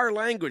save our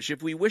language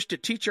if we wish to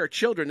teach our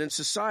children in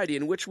society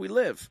in which we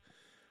live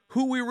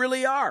who we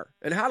really are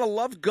and how to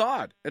love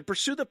God and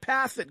pursue the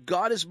path that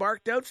God has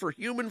marked out for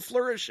human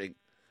flourishing.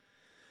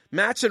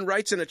 Mattson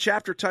writes in a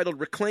chapter titled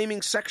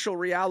Reclaiming Sexual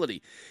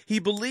Reality. He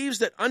believes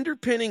that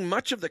underpinning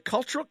much of the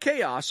cultural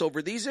chaos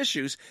over these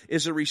issues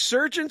is a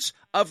resurgence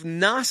of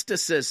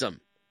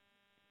Gnosticism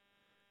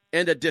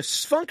and a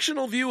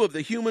dysfunctional view of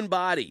the human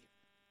body.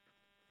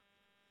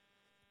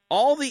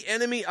 All the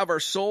enemy of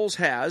our souls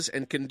has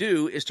and can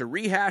do is to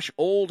rehash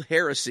old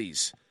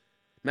heresies,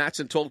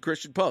 Mattson told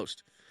Christian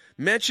Post,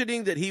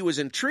 mentioning that he was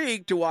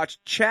intrigued to watch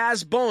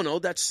Chaz Bono,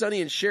 that's Sonny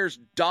and Cher's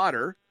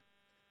daughter.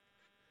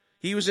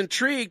 He was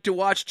intrigued to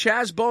watch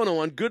Chaz Bono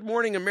on Good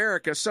Morning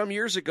America some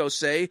years ago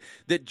say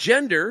that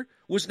gender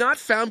was not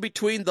found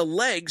between the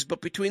legs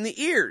but between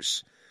the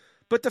ears.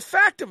 But the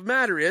fact of the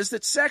matter is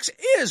that sex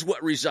is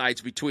what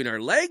resides between our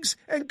legs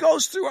and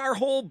goes through our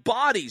whole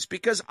bodies,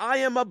 because I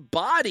am a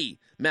body,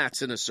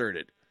 Mattson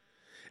asserted.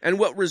 And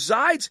what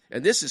resides,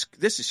 and this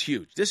is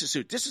huge. This is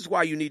huge. This is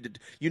why you need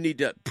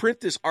to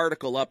print this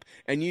article up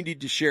and you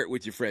need to share it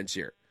with your friends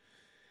here.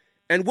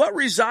 And what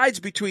resides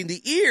between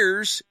the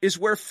ears is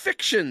where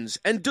fictions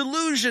and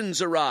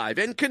delusions arrive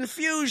and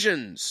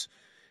confusions.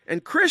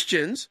 And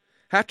Christians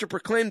have to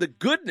proclaim the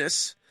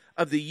goodness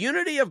of the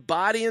unity of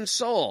body and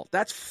soul.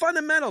 That's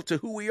fundamental to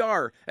who we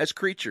are as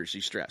creatures,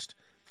 he stressed.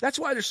 That's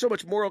why there's so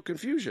much moral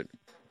confusion.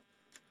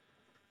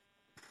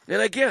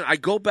 And again, I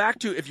go back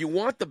to, if you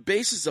want the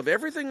basis of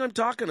everything I'm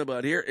talking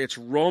about here, it's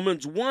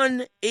Romans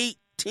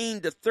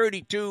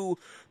 1:18-32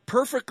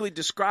 perfectly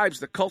describes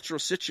the cultural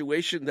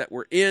situation that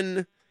we're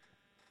in.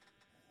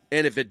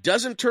 And if it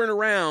doesn't turn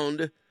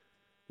around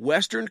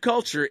Western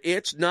culture,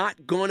 it's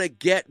not going to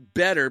get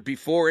better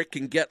before it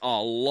can get a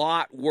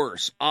lot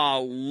worse. A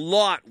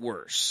lot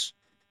worse.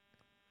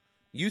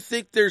 You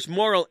think there's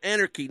moral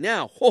anarchy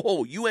now?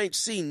 Ho, you ain't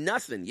seen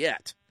nothing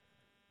yet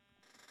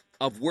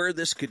of where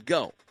this could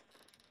go.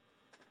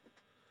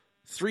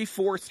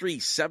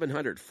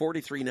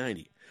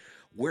 343-700-4390.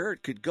 Where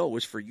it could go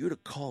is for you to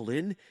call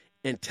in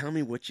and tell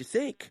me what you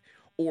think.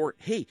 Or,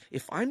 hey,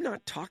 if I'm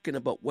not talking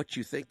about what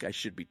you think I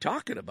should be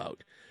talking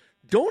about,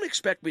 don't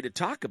expect me to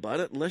talk about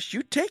it unless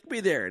you take me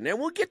there, and then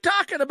we'll get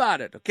talking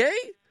about it, okay?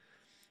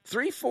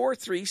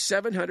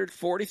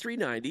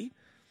 343-700-4390.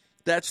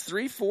 That's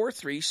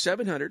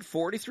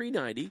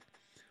 343-700-4390.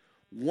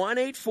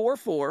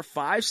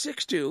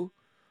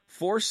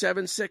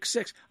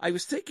 1-844-562-4766. I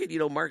was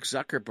thinking, Mark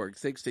Zuckerberg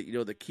thinks that,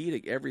 the key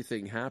to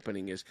everything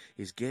happening is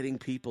getting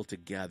people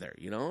together,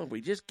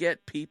 We just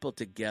get people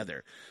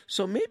together.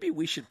 So maybe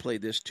we should play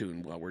this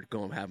tune while we're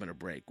having a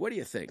break. What do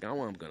you think?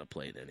 I'm going to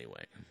play it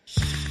anyway.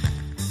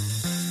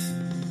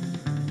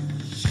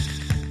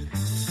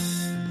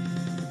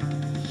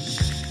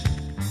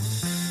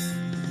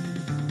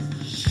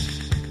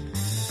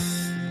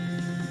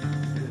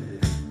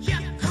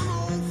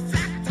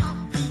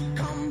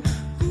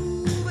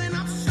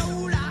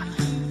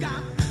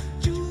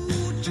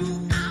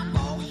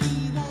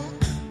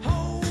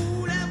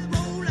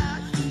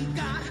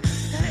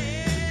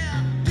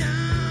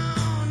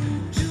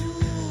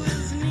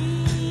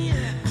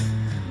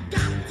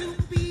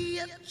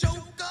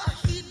 Joker,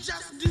 he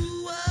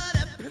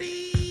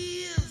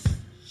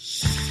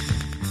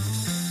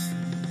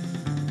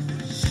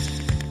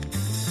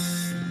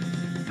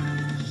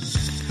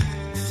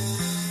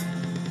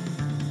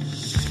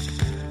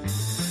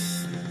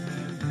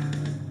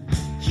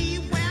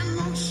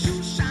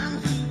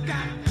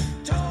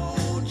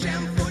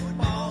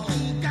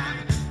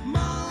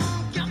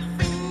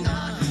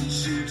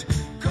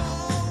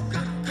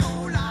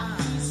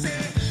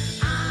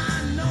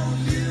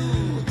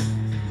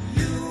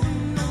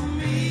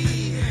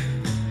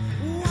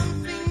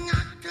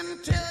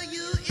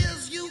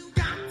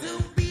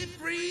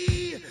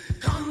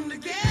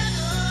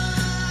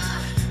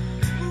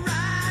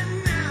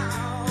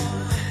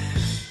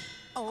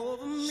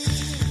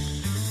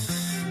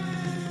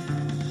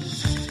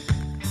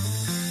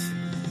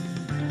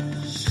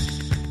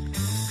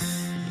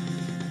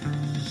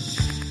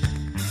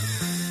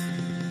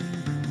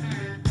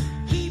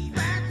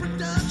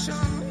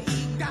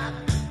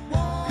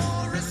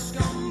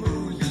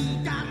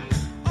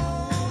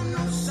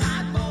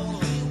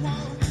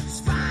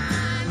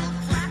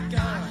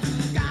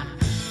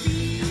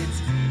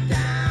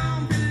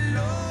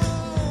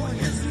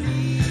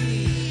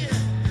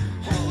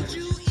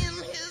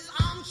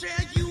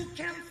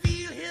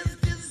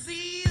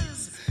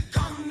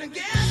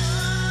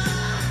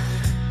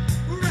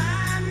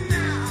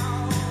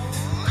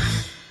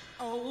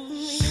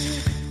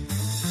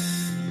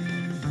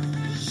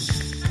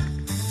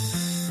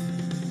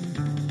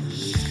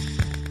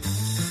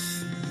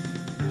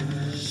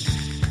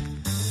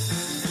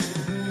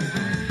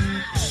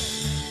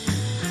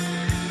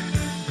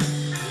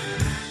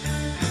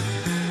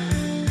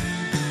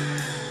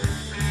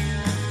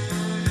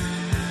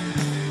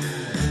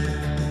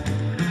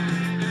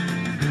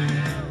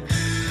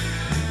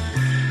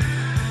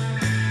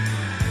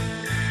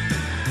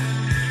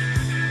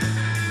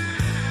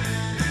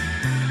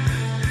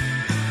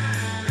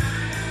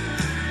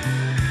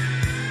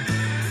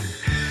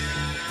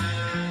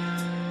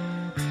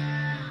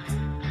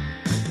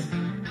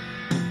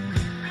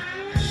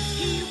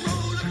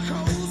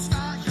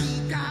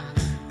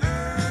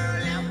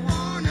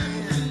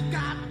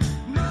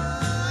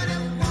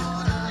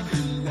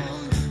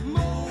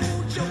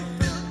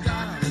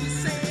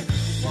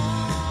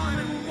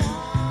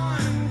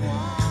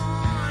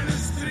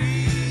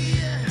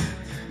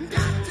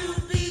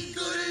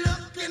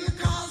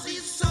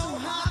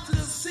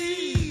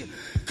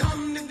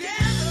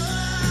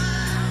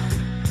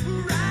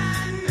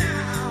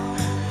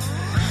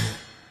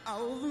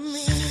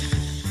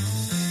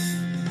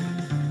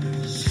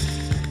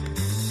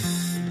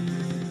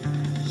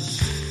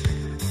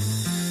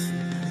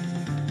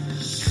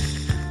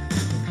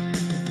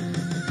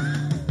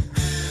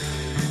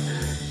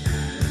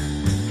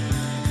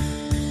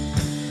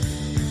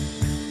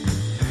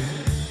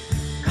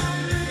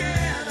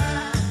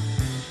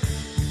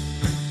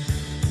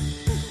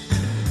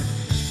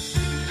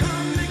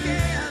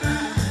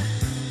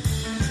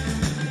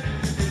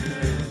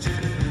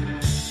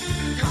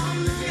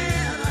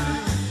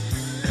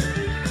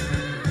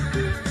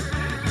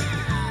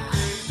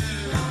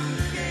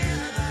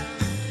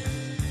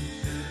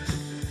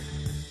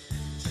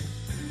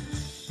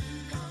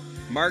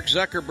Mark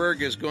Zuckerberg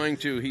is going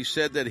to, he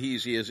said that he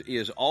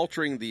is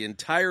altering the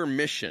entire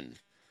mission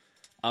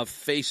of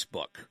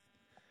Facebook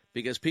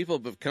because people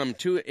have become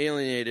too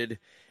alienated,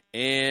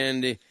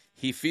 and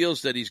he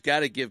feels that he's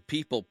got to give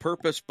people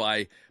purpose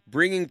by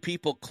bringing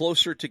people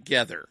closer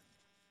together.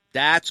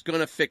 That's going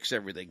to fix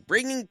everything.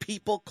 Bringing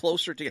people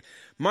closer together.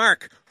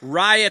 Mark,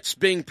 riots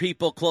bring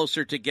people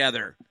closer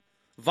together.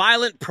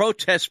 Violent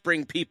protests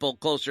bring people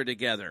closer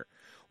together.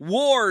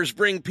 Wars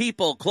bring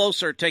people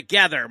closer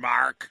together,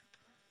 Mark.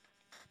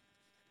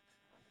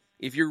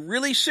 If you're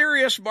really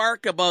serious,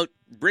 Mark, about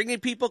bringing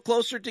people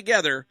closer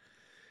together,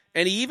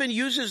 and he even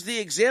uses the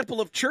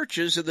example of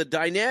churches and the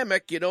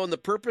dynamic, and the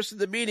purpose of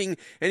the meeting,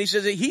 and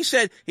he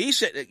said,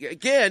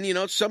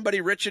 again,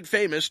 somebody rich and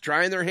famous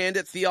trying their hand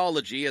at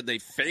theology, and they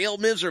fail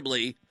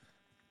miserably.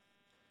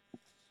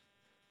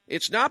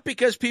 It's not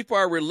because people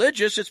are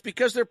religious, it's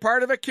because they're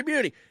part of a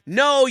community.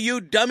 No, you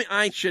dummy.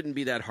 I shouldn't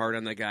be that hard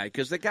on the guy,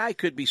 because the guy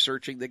could be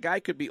searching. The guy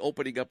could be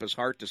opening up his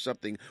heart to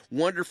something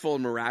wonderful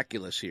and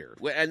miraculous here.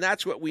 And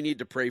that's what we need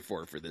to pray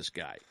for this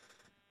guy.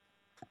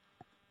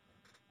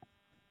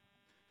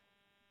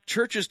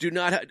 Churches do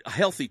not have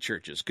healthy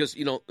churches, because,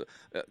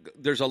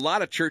 there's a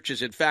lot of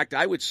churches. In fact,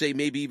 I would say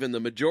maybe even the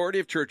majority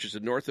of churches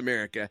in North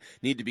America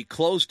need to be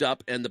closed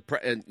up and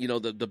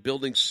the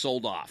buildings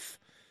sold off.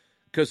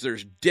 Because they're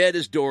dead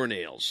as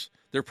doornails.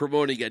 They're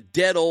promoting a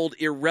dead, old,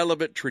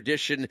 irrelevant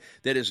tradition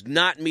that is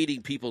not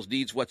meeting people's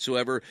needs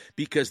whatsoever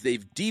because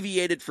they've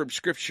deviated from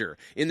Scripture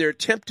in their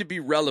attempt to be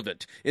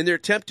relevant, in their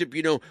attempt to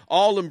be,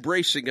 all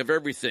embracing of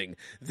everything.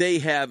 They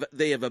have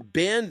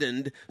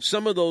abandoned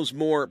some of those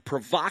more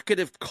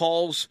provocative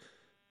calls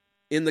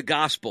in the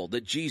gospel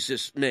that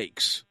Jesus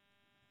makes.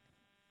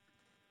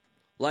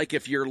 Like,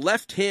 if your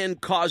left hand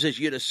causes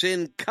you to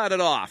sin, cut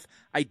it off.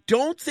 I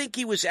don't think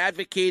he was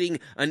advocating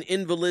an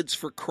Invalids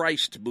for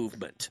Christ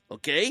movement,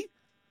 okay?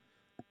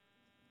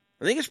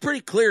 I think it's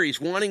pretty clear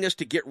he's wanting us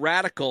to get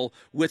radical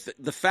with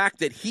the fact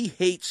that he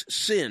hates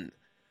sin.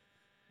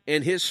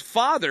 And his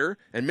Father,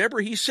 and remember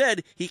he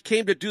said he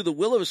came to do the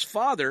will of his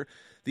Father,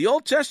 the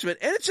Old Testament,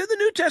 and it's in the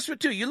New Testament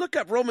too. You look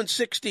up Romans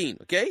 16,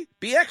 okay?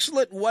 Be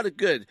excellent in what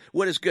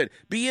is good.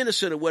 Be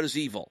innocent of what is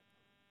evil.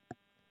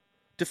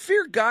 To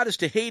fear God is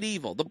to hate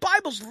evil. The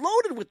Bible's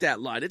loaded with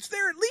that line. It's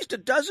there at least a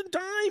dozen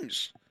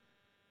times.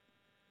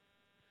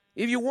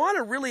 If you want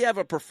to really have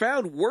a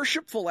profound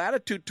worshipful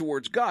attitude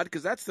towards God,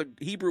 because that's the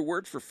Hebrew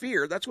word for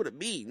fear, that's what it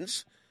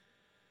means.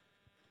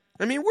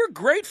 I mean, we're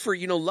great for,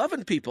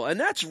 loving people, and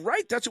that's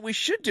right, that's what we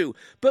should do.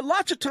 But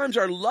lots of times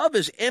our love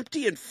is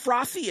empty and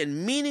frothy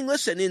and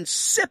meaningless and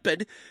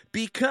insipid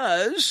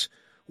because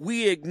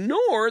we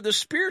ignore the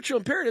spiritual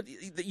imperative.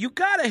 You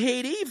got to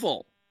hate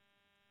evil.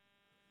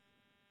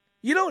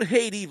 You don't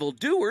hate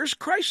evildoers.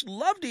 Christ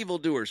loved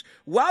evildoers.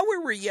 While we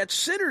were yet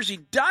sinners, he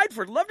died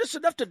for us, loved us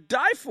enough to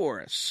die for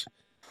us.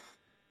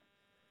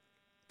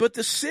 But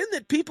the sin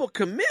that people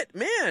commit,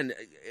 man,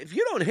 if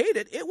you don't hate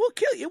it, it will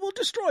kill you. It will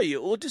destroy you.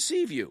 It will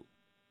deceive you.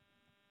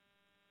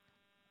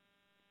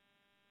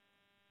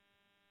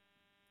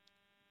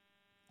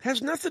 It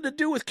has nothing to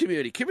do with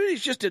community. Community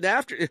is just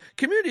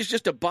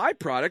a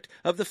byproduct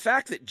of the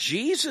fact that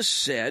Jesus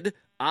said,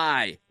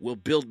 I will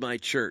build my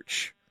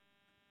church.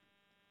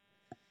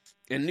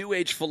 And New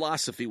Age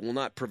philosophy will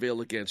not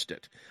prevail against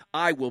it.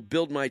 I will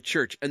build my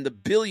church, and the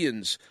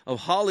billions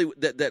of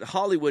Hollywood that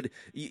Hollywood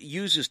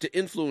uses to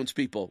influence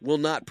people will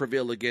not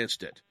prevail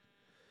against it.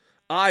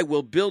 I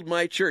will build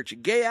my church.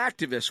 Gay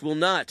activists will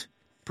not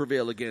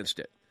prevail against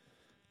it.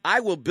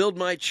 I will build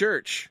my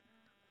church.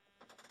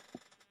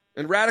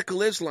 And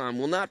radical Islam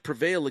will not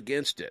prevail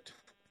against it.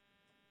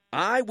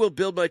 I will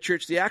build my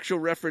church. The actual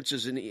reference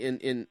is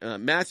in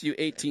Matthew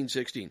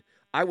 18:16.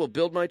 I will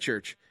build my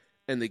church,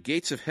 and the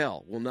gates of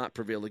hell will not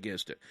prevail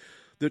against it.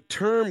 The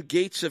term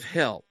gates of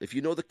hell, if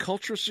you know the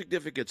cultural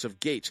significance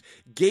of gates,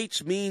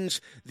 gates means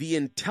the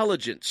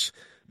intelligence,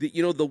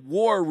 the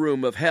war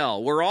room of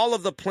hell, where all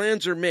of the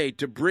plans are made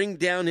to bring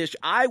down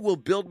I will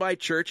build my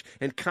church,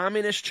 and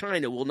communist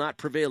China will not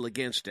prevail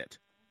against it.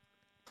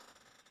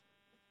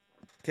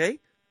 Okay?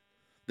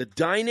 The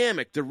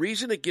dynamic, the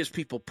reason it gives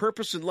people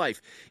purpose in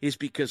life is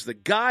because the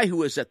guy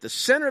who is at the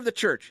center of the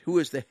church, who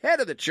is the head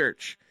of the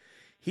church,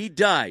 he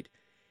died.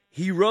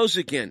 He rose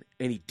again,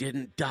 and he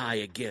didn't die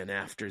again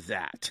after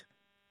that.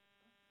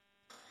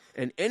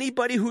 And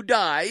anybody who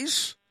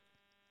dies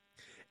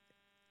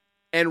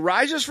and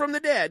rises from the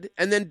dead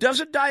and then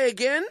doesn't die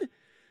again,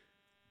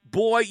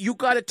 boy, you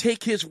got to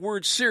take his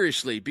word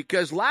seriously,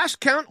 because last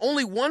count,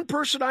 only one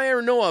person I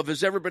ever know of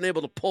has ever been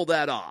able to pull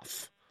that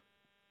off.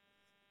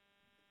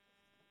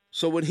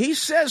 So when he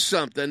says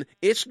something,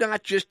 it's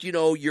not just,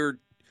 your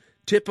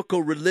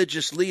typical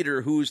religious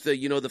leader who's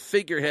the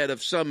figurehead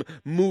of some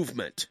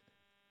movement.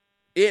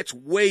 It's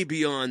way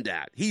beyond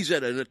that. He's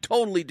at a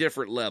totally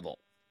different level.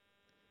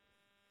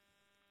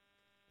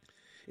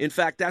 In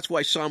fact, that's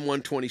why Psalm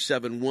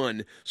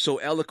 127:1 so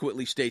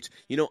eloquently states,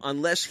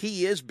 unless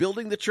he is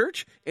building the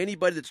church,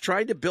 anybody that's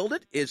trying to build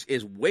it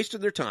is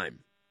wasting their time.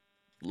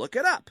 Look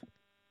it up.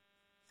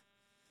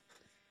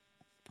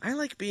 I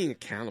like being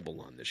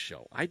accountable on this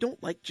show. I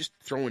don't like just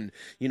throwing,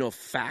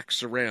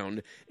 facts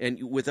around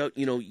and without,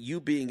 you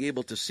being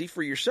able to see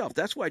for yourself.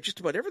 That's why just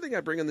about everything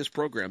I bring on this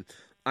program,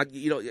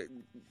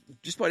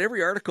 just about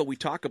every article we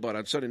talk about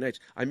on Sunday nights,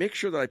 I make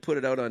sure that I put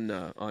it out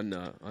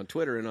on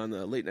Twitter and on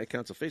the Late Night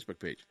Council Facebook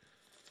page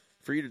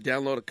for you to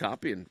download a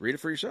copy and read it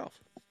for yourself.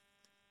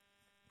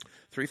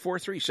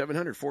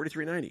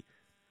 343-700-4390.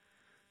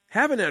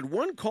 Haven't had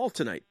one call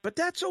tonight, but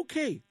that's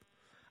okay.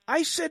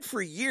 I said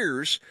for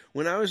years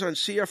when I was on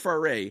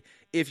CFRA,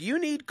 if you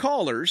need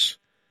callers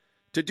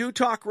to do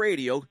talk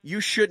radio,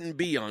 you shouldn't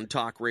be on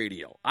talk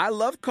radio. I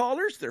love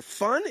callers. They're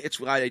fun. It's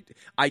why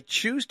I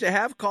choose to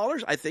have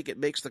callers. I think it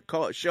makes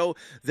the show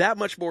that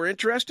much more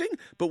interesting.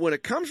 But when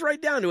it comes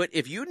right down to it,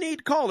 if you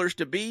need callers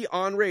to be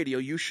on radio,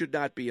 you should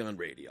not be on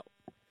radio.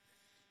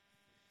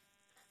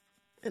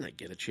 And I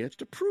get a chance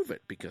to prove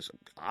it because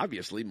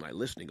obviously my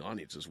listening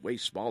audience is way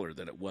smaller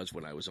than it was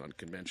when I was on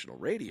conventional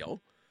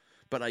radio.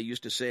 But I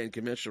used to say in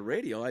conventional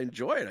radio, I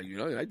enjoy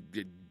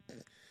it.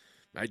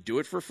 I do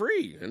it for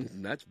free,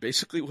 and that's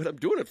basically what I'm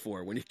doing it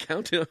for. When you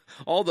count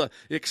all the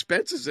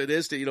expenses it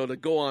is to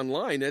go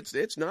online,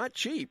 it's not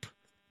cheap.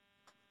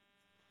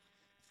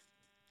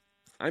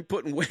 I'm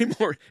putting way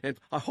more, and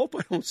I hope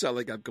I don't sound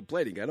like I'm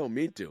complaining. I don't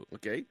mean to,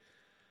 okay?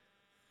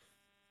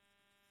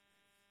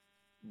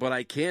 But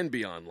I can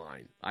be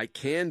online. I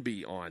can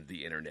be on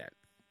the internet.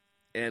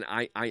 And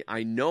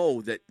I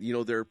know that,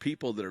 there are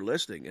people that are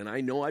listening, and I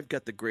know I've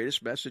got the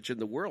greatest message in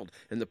the world.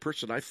 And the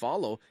person I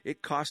follow,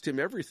 it cost him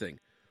everything.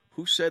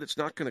 Who said it's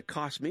not going to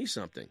cost me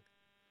something?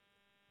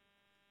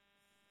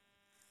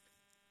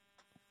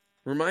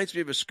 Reminds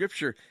me of a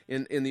scripture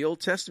in the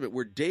Old Testament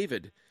where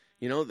David,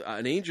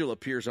 an angel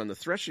appears on the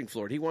threshing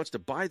floor, and he wants to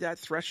buy that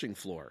threshing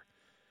floor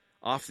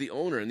off the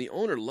owner. And the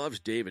owner loves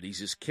David. He's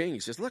his king. He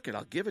says, look,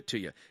 I'll give it to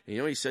you.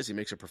 And he says? He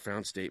makes a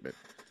profound statement.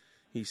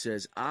 He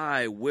says,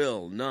 I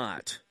will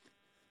not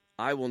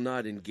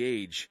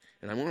engage.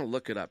 And I want to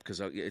look it up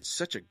because it's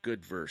such a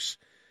good verse.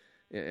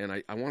 And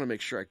I want to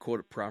make sure I quote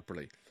it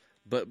properly.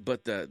 But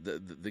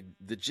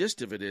the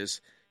gist of it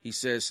is, he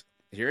says,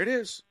 here it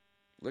is.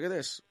 Look at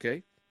this,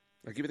 okay?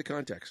 I'll give you the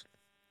context.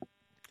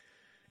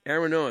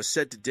 Araunah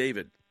said to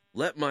David,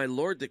 let my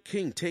lord the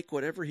king take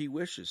whatever he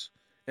wishes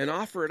and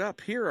offer it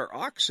up. Here are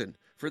oxen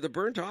for the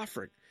burnt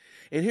offering.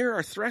 And here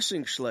are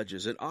threshing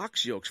sledges and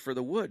ox yokes for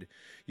the wood.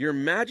 Your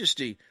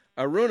majesty,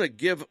 Araunah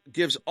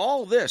gives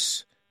all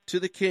this to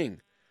the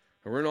king.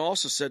 Araunah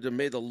also said to him,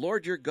 may the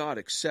Lord your God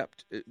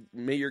accept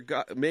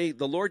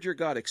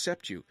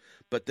you.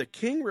 But the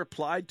king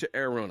replied to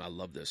Araunah, I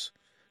love this,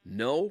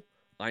 no,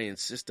 I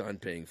insist on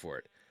paying for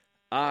it.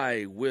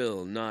 I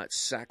will not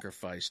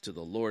sacrifice to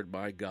the Lord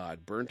my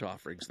God burnt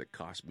offerings that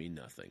cost me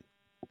nothing.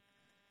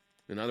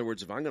 In other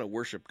words, if I'm going to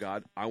worship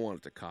God, I want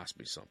it to cost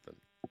me something.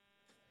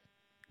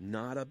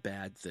 Not a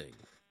bad thing.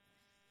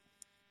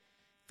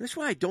 That's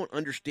why I don't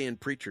understand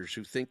preachers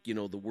who think,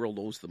 the world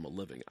owes them a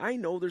living. I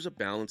know there's a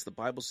balance. The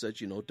Bible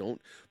says,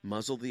 don't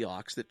muzzle the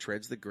ox that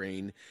treads the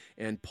grain.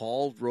 And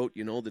Paul wrote,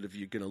 that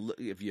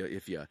if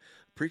you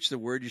preach the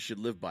word, you should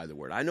live by the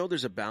word. I know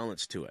there's a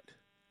balance to it.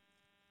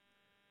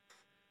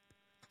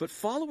 But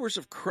followers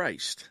of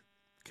Christ,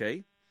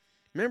 okay?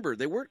 Remember,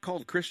 they weren't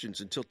called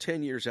Christians until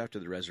 10 years after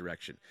the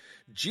resurrection.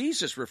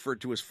 Jesus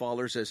referred to his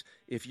followers as,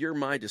 if you're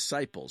my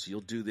disciples, you'll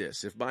do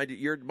this. If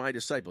you're my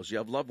disciples, you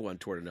have love one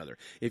toward another.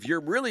 If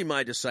you're really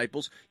my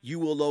disciples, you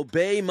will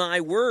obey my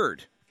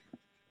word.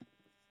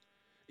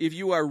 If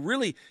you are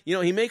really,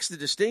 he makes the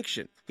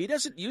distinction. He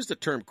doesn't use the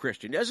term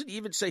Christian. He doesn't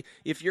even say,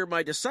 if you're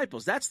my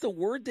disciples. That's the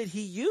word that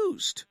he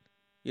used,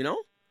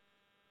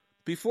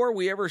 before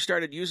we ever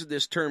started using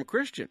this term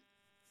Christian.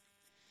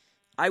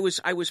 I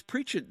was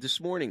preaching this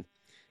morning.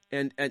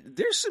 And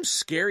there's some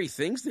scary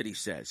things that he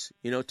says,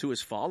 to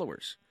his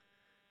followers.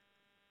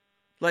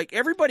 Like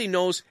everybody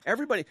knows,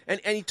 and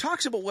he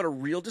talks about what a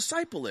real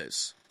disciple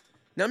is.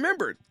 Now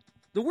remember,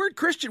 the word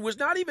Christian was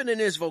not even in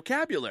his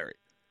vocabulary.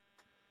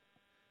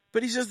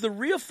 But he says the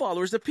real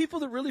followers, the people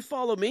that really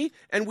follow me,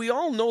 and we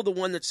all know the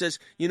one that says,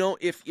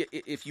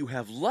 if you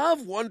have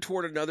love one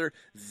toward another,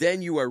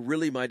 then you are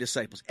really my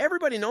disciples.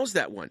 Everybody knows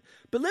that one.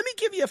 But let me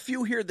give you a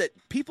few here that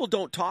people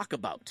don't talk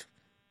about.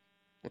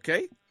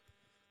 Okay?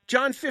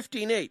 John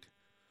 15:8.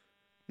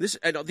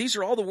 These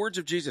are all the words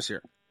of Jesus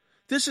here.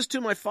 This is to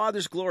my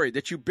Father's glory,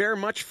 that you bear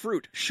much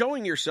fruit,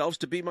 showing yourselves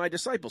to be my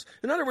disciples.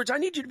 In other words, I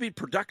need you to be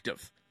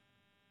productive.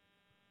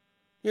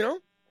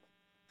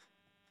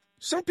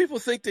 Some people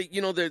think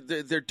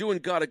that, they're doing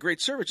God a great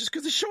service just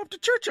because they show up to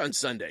church on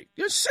Sunday.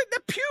 Sit in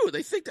the pew.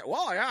 They think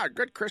that,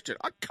 good Christian.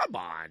 Oh, come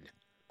on.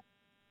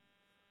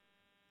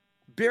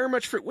 Bear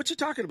much fruit. What's he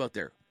talking about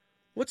there?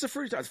 What's the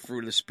fruit? The fruit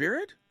of the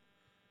Spirit?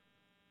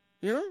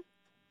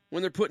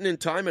 When they're putting in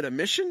time at a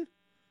mission,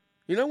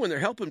 when they're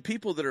helping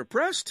people that are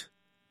oppressed.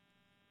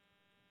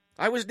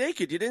 I was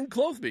naked, you didn't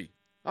clothe me.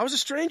 I was a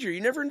stranger, you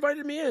never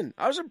invited me in.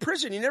 I was in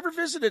prison, you never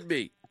visited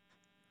me.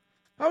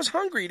 I was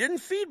hungry, you didn't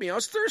feed me. I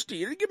was thirsty,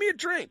 you didn't give me a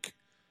drink.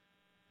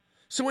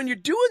 So when you're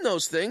doing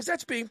those things,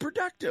 that's being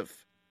productive.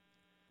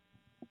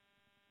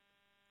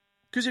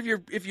 Because if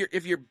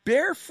you're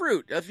bear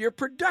fruit, if you're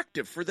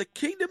productive for the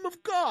kingdom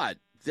of God,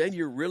 then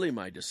you're really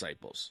my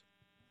disciples.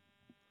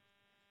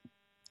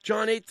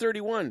 John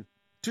 8:31,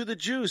 to the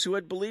Jews who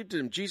had believed in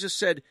him, Jesus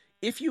said,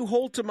 if you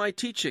hold to my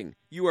teaching,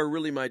 you are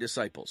really my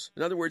disciples.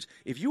 In other words,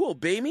 if you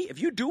obey me, if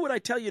you do what I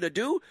tell you to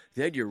do,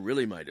 then you're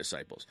really my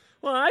disciples.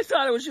 Well, I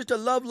thought it was just a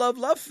love, love,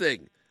 love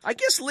thing. I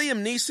guess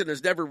Liam Neeson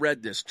has never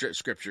read this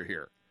scripture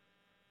here.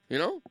 You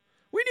know?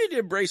 We need to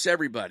embrace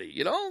everybody,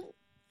 you know?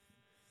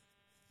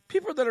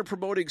 People that are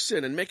promoting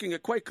sin and making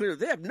it quite clear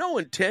they have no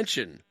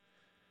intention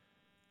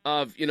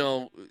of,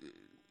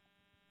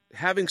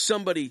 having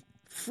somebody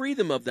free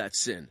them of that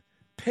sin,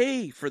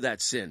 pay for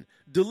that sin,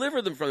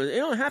 deliver them from it. They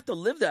don't have to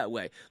live that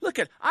way. Look,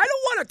 I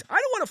don't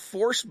want to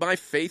force my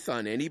faith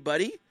on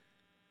anybody,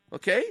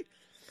 okay?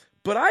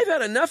 But I've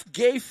had enough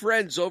gay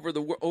friends over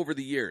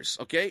the years,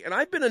 okay? And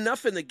I've been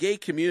enough in the gay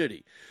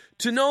community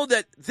to know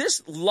that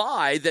this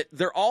lie that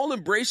they're all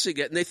embracing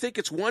it and they think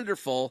it's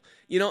wonderful,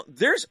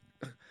 there's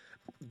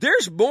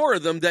more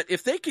of them that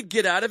if they could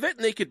get out of it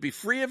and they could be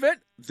free of it,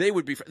 they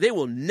would be free. They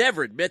will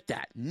never admit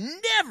that.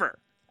 Never.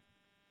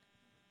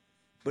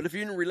 But if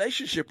you're in a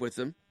relationship with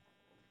them,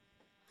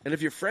 and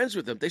if you're friends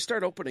with them, they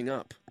start opening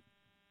up.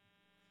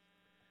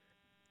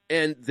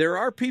 And there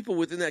are people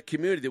within that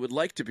community that would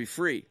like to be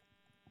free.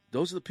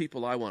 Those are the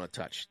people I want to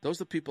touch. Those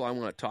are the people I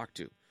want to talk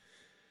to.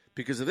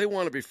 Because if they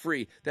want to be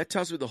free, that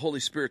tells me the Holy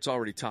Spirit's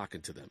already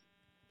talking to them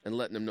and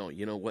letting them know,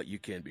 you know what, you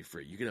can be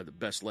free. You can have the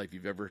best life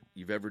you've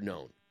ever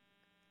known.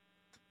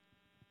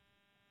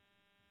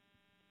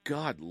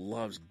 God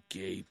loves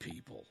gay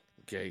people,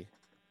 okay?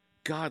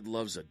 God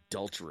loves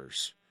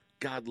adulterers.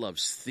 God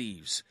loves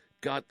thieves.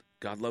 God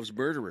loves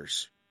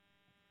murderers.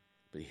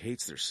 But he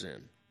hates their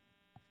sin.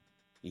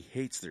 He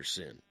hates their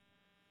sin.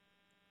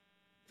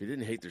 If he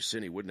didn't hate their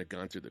sin, he wouldn't have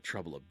gone through the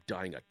trouble of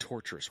dying a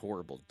torturous,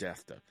 horrible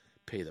death to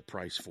pay the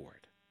price for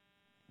it.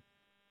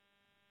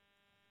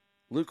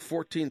 Luke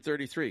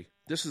 14:33.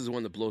 This is the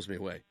one that blows me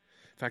away.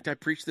 In fact, I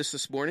preached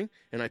this morning,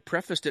 and I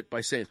prefaced it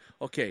by saying,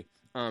 okay,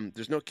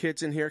 there's no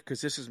kids in here because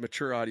this is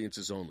mature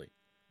audiences only.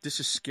 This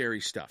is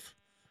scary stuff.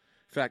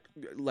 In fact,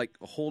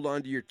 hold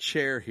on to your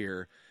chair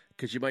here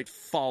because you might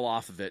fall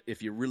off of it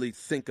if you really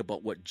think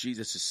about what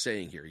Jesus is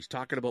saying here. He's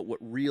talking about what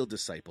real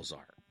disciples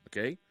are,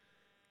 okay?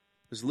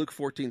 This is Luke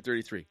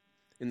 14:33.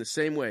 In the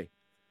same way,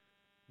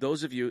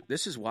 those of you,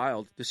 this is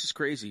wild, this is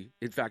crazy.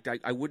 In fact,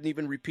 I wouldn't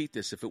even repeat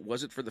this if it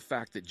wasn't for the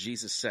fact that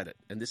Jesus said it.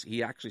 And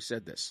he actually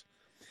said this.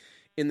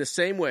 In the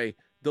same way,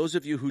 those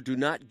of you who do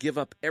not give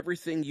up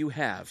everything you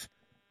have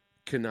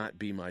cannot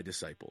be my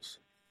disciples.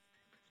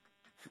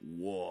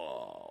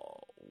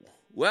 Whoa.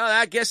 Well,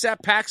 I guess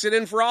that packs it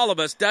in for all of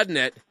us, doesn't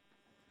it?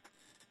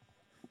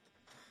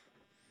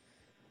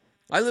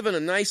 I live in a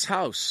nice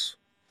house,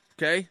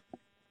 okay?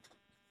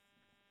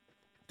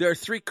 There are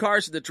 3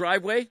 cars in the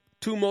driveway,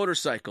 2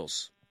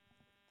 motorcycles,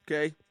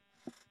 okay?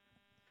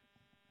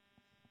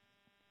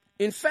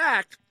 In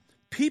fact,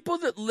 people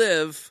that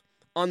live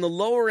on the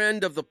lower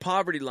end of the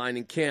poverty line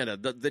in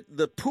Canada,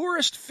 the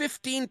poorest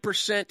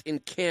 15% in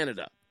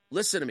Canada,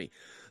 listen to me,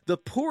 the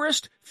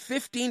poorest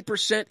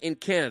 15% in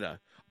Canada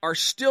are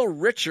still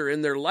richer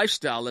in their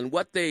lifestyle and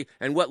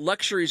what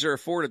luxuries are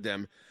afforded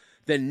them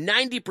than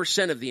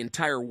 90% of the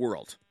entire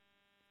world.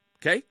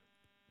 Okay?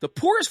 The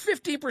poorest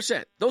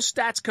 15%. Those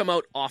stats come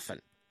out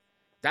often.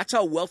 That's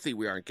how wealthy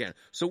we are in Canada.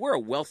 So we're a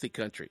wealthy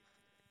country.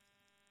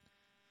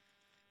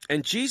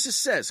 And Jesus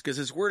says, because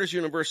his word is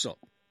universal,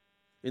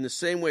 in the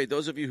same way,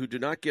 those of you who do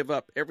not give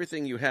up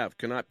everything you have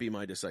cannot be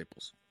my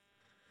disciples.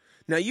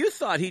 Now, you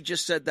thought he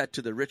just said that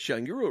to the rich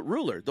young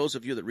ruler, those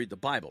of you that read the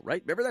Bible,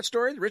 right? Remember that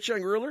story, the rich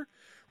young ruler?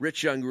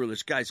 Rich young ruler,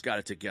 this guy's got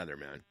it together,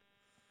 man.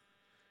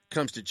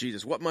 Comes to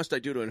Jesus. What must I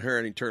do to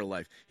inherit eternal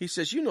life? He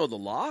says, you know the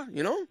law,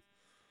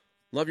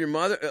 Love your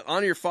mother,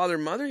 honor your father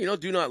and mother,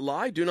 do not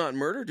lie, do not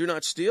murder, do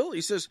not steal.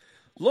 He says,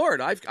 Lord,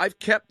 I've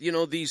kept,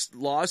 these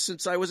laws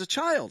since I was a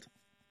child.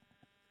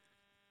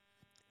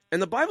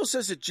 And the Bible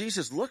says that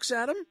Jesus looks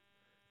at him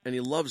and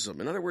he loves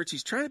him. In other words,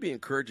 he's trying to be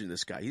encouraging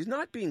this guy. He's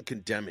not being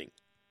condemning.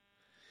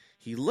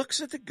 He looks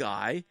at the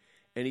guy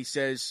and he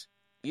says,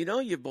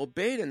 you've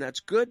obeyed and that's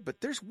good,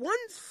 but there's one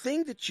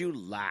thing that you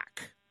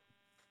lack.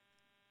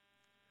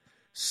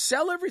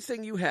 Sell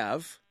everything you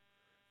have,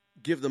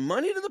 give the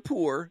money to the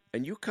poor,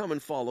 and you come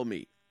and follow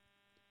me.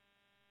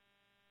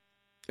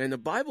 And the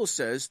Bible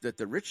says that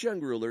the rich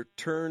young ruler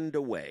turned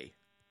away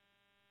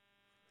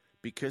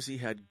because he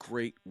had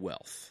great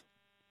wealth.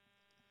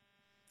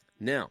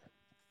 Now,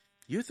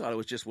 you thought it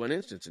was just one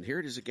instance, and here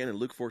it is again in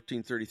Luke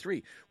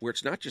 14:33, where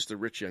it's not just the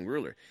rich young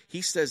ruler.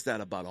 He says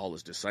that about all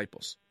his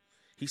disciples.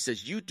 He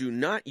says,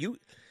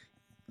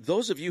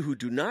 those of you who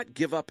do not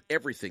give up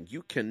everything,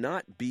 you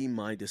cannot be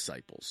my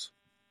disciples.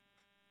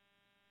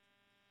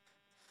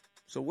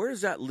 So where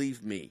does that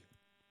leave me?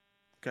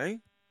 Okay?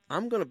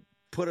 I'm going to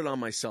put it on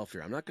myself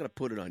here. I'm not going to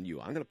put it on you.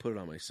 I'm going to put it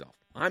on myself.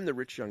 I'm the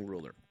rich young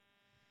ruler.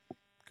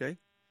 Okay?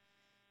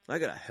 I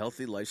got a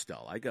healthy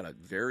lifestyle. I got a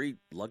very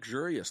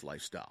luxurious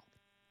lifestyle.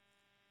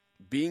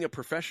 Being a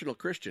professional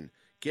Christian,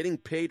 getting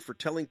paid for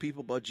telling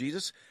people about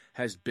Jesus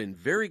has been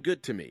very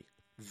good to me.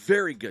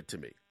 Very good to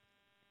me.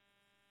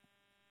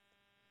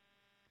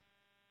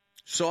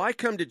 So I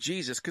come to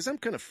Jesus because I'm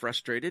kind of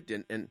frustrated.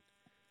 And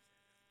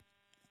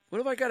what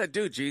have I got to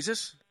do,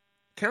 Jesus?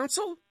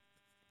 Counsel?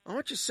 I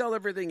want you to sell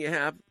everything you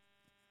have.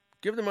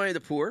 Give the money to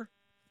the poor.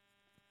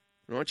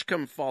 I want you to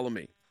come and follow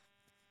me.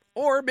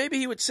 Or maybe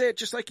he would say it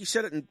just like he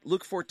said it in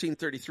Luke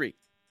 14:33.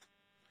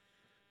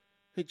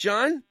 Hey,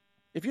 John,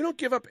 if you don't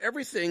give up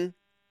everything,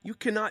 you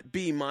cannot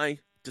be my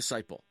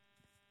disciple.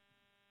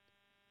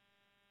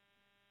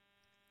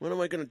 What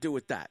am I going to do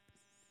with that?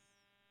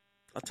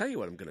 I'll tell you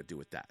what I'm going to do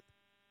with that.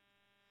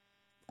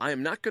 I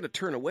am not going to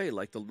turn away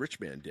like the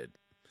rich man did,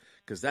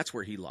 because that's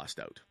where he lost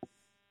out.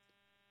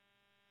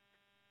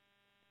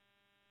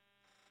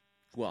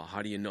 Well,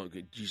 how do you know?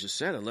 Jesus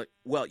said,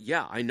 well,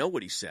 yeah, I know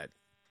what he said.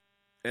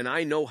 And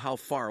I know how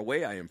far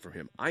away I am from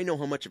him. I know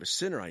how much of a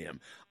sinner I am.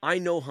 I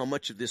know how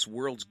much of this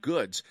world's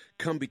goods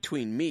come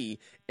between me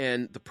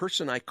and the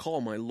person I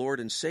call my Lord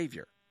and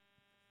Savior.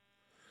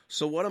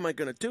 So what am I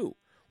going to do?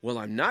 Well,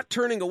 I'm not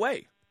turning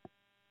away.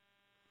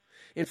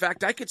 In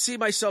fact, I could see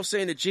myself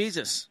saying to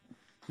Jesus,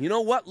 you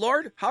know what,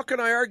 Lord? How can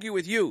I argue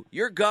with you?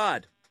 You're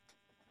God.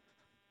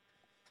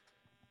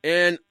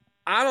 And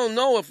I don't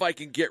know if I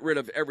can get rid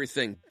of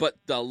everything, but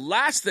the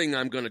last thing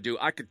I'm going to do,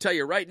 I can tell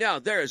you right now,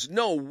 there is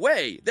no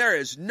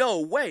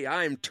way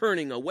I'm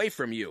turning away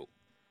from you.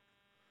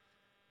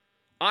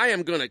 I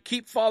am going to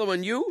keep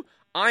following you.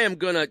 I am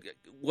going to,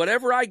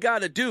 whatever I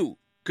got to do,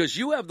 because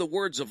you have the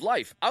words of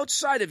life.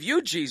 Outside of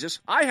you, Jesus,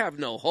 I have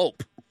no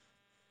hope.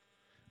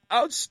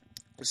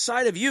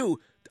 Outside of you,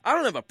 I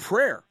don't have a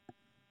prayer.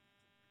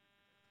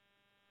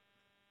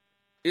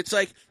 It's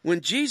like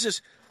when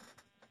Jesus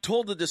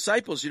told the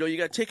disciples, you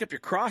got to take up your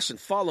cross and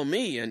follow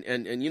me. And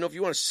if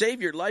you want to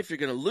save your life, you're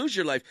going to lose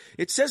your life.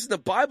 It says in the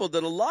Bible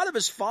that a lot of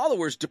his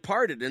followers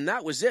departed, and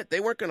that was it. They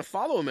weren't going to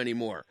follow him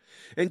anymore.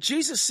 And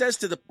Jesus says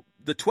to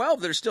the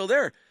 12 that are still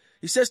there,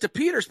 he says to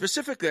Peter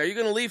specifically, are you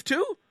going to leave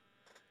too?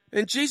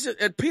 And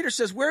Peter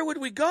says, where would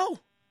we go?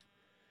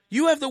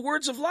 You have the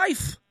words of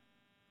life.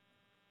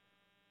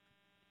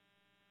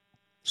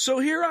 So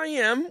here I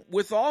am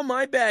with all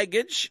my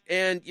baggage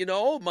and,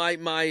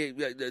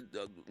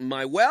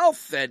 my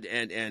wealth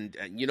and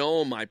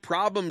my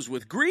problems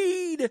with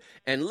greed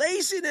and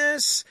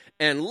laziness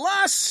and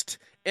lust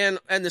and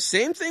the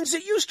same things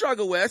that you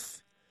struggle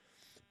with.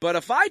 But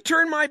if I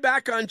turn my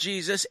back on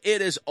Jesus,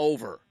 it is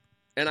over.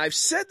 And I've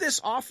said this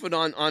often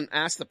on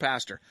Ask the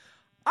Pastor.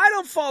 I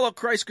don't follow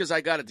Christ because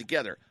I got it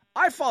together.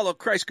 I follow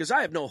Christ because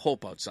I have no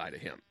hope outside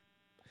of him.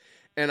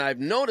 And I've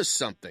noticed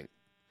something.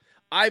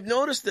 I've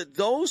noticed that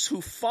those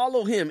who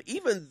follow him,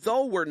 even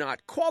though we're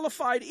not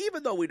qualified,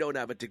 even though we don't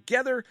have it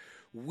together,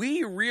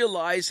 we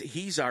realize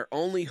he's our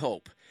only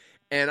hope.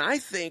 And I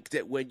think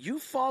that when you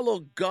follow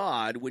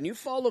God, when you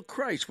follow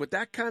Christ with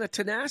that kind of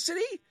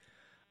tenacity,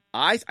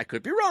 I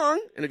could be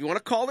wrong. And if you want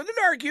to call it and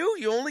argue,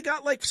 you only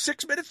got like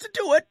 6 minutes to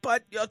do it.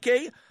 But,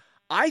 okay,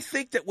 I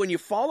think that when you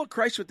follow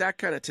Christ with that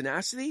kind of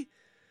tenacity,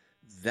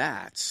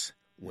 that's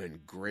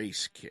when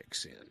grace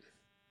kicks in.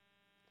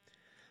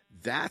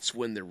 That's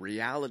when the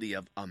reality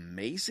of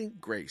amazing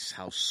grace,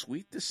 how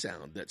sweet the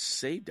sound that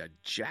saved a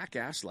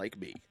jackass like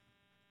me.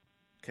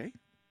 Okay?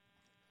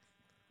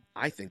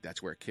 I think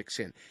that's where it kicks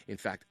in. In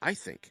fact, I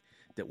think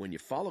that when you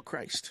follow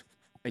Christ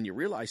and you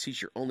realize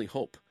he's your only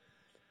hope,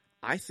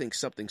 I think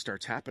something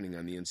starts happening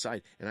on the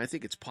inside. And I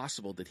think it's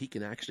possible that he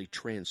can actually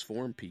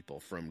transform people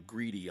from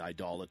greedy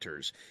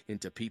idolaters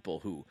into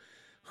people who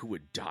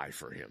would die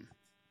for him,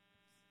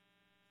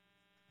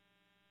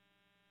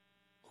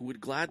 who would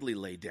gladly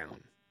lay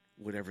down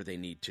whatever they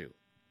need to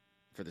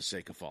for the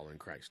sake of following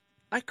Christ.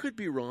 I could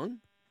be wrong.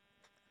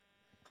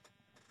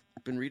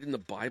 I've been reading the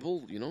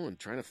Bible, and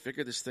trying to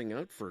figure this thing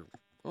out for,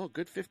 a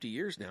good 50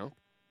 years now.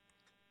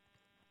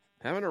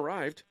 Haven't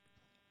arrived.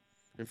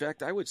 In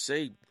fact, I would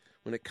say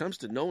when it comes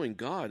to knowing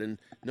God and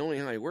knowing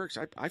how he works,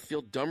 I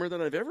feel dumber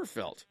than I've ever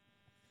felt.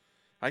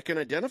 I can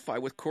identify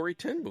with Corrie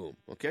ten Boom,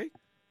 okay?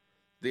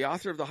 The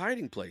author of The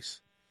Hiding Place.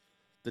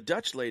 The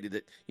Dutch lady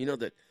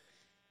that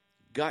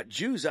got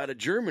Jews out of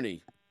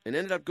Germany and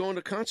ended up going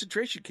to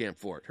concentration camp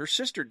for it. Her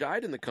sister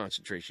died in the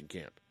concentration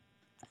camp.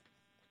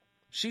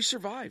 She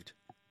survived.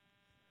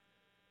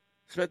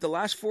 Spent the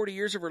last 40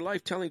 years of her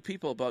life telling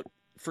people about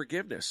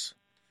forgiveness.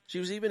 She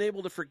was even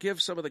able to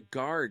forgive some of the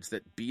guards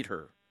that beat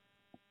her.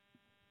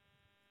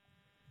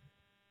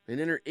 And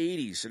in her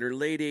 80s, in her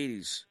late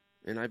 80s,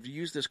 and I've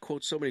used this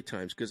quote so many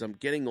times because I'm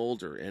getting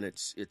older and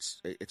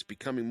it's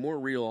becoming more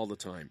real all the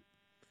time.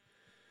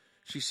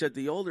 She said,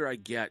 the older I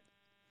get,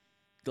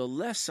 the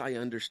less I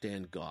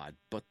understand God,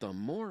 but the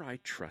more I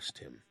trust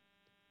him.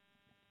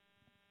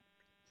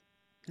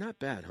 Not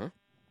bad, huh?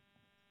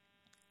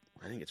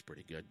 I think it's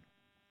pretty good.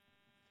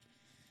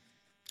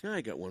 I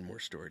got one more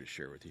story to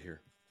share with you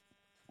here.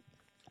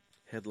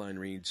 Headline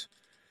reads,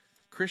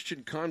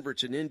 Christian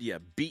converts in India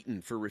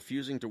beaten for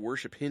refusing to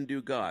worship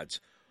Hindu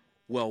gods.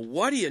 Well,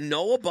 what do you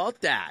know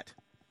about that?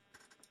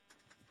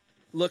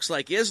 Looks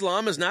like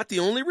Islam is not the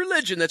only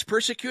religion that's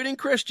persecuting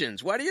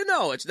Christians. What do you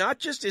know? It's not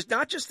just the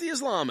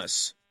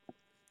Islamists.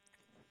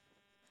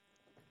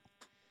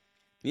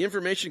 The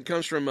information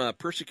comes from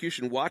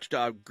persecution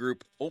watchdog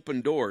group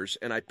Open Doors,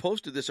 and I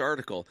posted this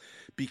article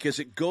because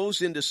it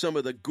goes into some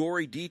of the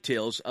gory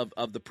details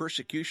of the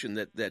persecution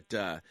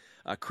that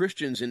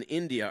Christians in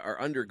India are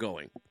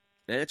undergoing.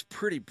 And it's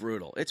pretty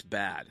brutal. It's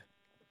bad.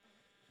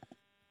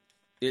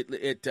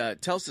 It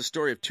tells the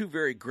story of two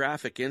very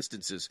graphic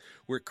instances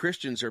where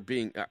Christians are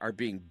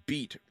being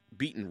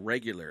beaten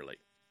regularly.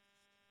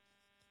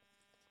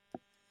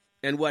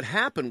 And what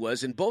happened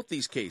was, in both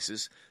these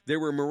cases, there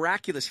were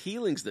miraculous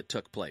healings that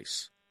took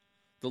place.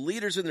 The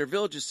leaders in their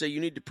villages say you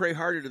need to pray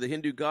harder to the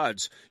Hindu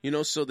gods,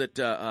 so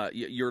that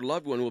your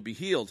loved one will be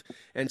healed.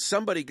 And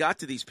somebody got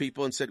to these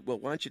people and said, well,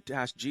 why don't you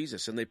ask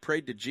Jesus? And they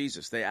prayed to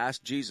Jesus. They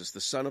asked Jesus,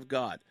 the Son of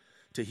God,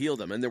 to heal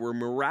them. And there were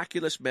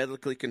miraculous,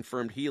 medically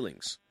confirmed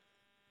healings.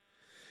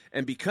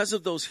 And because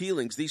of those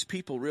healings, these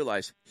people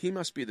realized he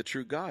must be the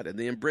true God. And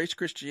they embraced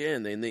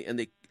Christianity, and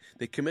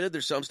they committed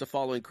themselves to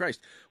following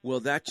Christ. Well,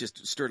 that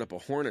just stirred up a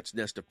hornet's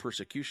nest of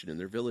persecution in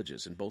their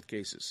villages in both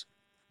cases.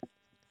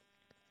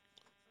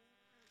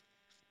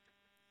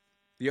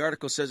 The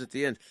article says at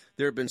the end,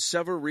 there have been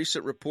several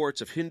recent reports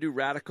of Hindu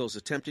radicals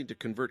attempting to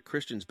convert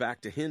Christians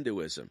back to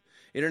Hinduism.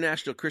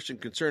 International Christian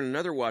Concern,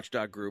 another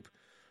watchdog group,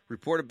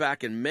 reported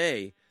back in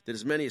May that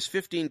as many as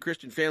 15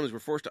 Christian families were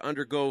forced to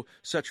undergo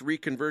such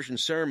reconversion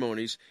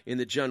ceremonies in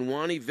the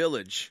Janwani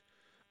village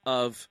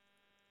of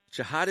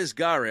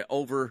Chhattisgarh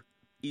over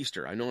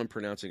Easter. I know I'm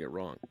pronouncing it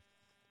wrong.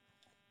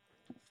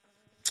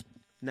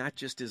 Not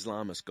just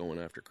Islamists going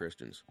after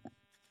Christians.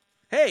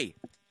 Hey,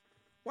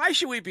 why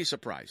should we be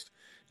surprised?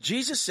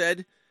 Jesus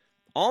said,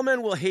 all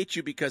men will hate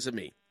you because of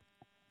me.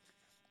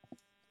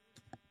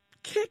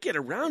 Can't get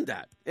around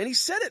that. And he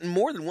said it in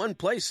more than one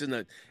place.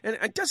 And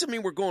it doesn't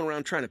mean we're going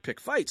around trying to pick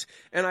fights.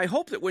 And I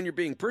hope that when you're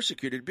being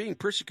persecuted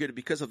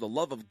because of the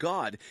love of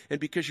God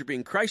and because you're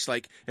being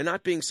Christ-like and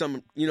not being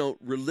some,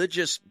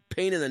 religious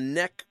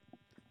pain-in-the-neck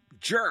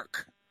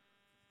jerk.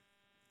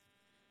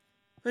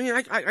 I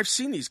mean, I've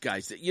seen these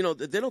guys that,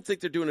 they don't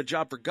think they're doing a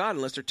job for God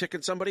unless they're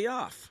ticking somebody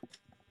off.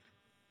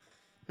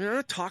 I mean, I'm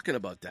not talking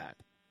about that.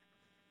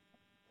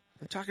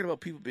 I'm talking about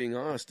people being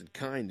honest and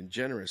kind and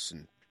generous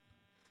and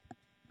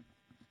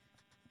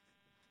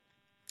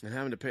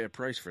having to pay a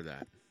price for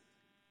that.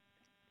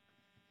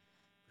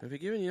 Have you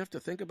given you enough to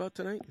think about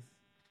tonight?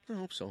 I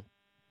hope so.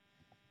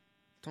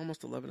 It's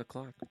almost 11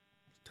 o'clock.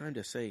 It's time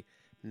to say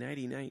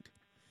nighty-night.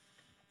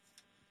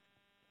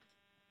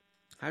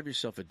 Have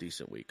yourself a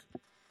decent week.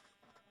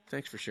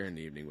 Thanks for sharing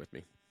the evening with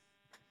me.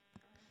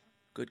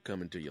 Good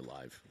coming to you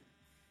live.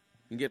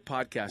 You can get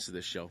podcasts of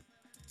this show.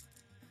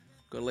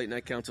 Go to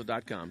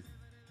latenightcouncil.com.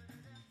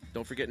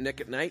 Don't forget Nick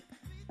at Night.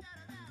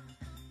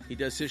 He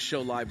does his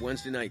show live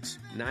Wednesday nights,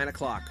 9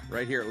 o'clock,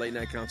 right here at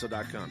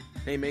latenightcouncil.com.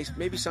 Hey,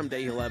 maybe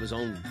someday he'll have his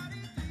own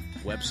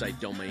website,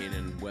 domain,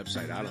 and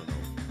website. I don't know.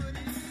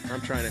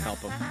 I'm trying to help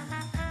him.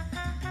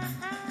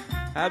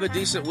 Have a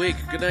decent week.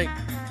 Good night.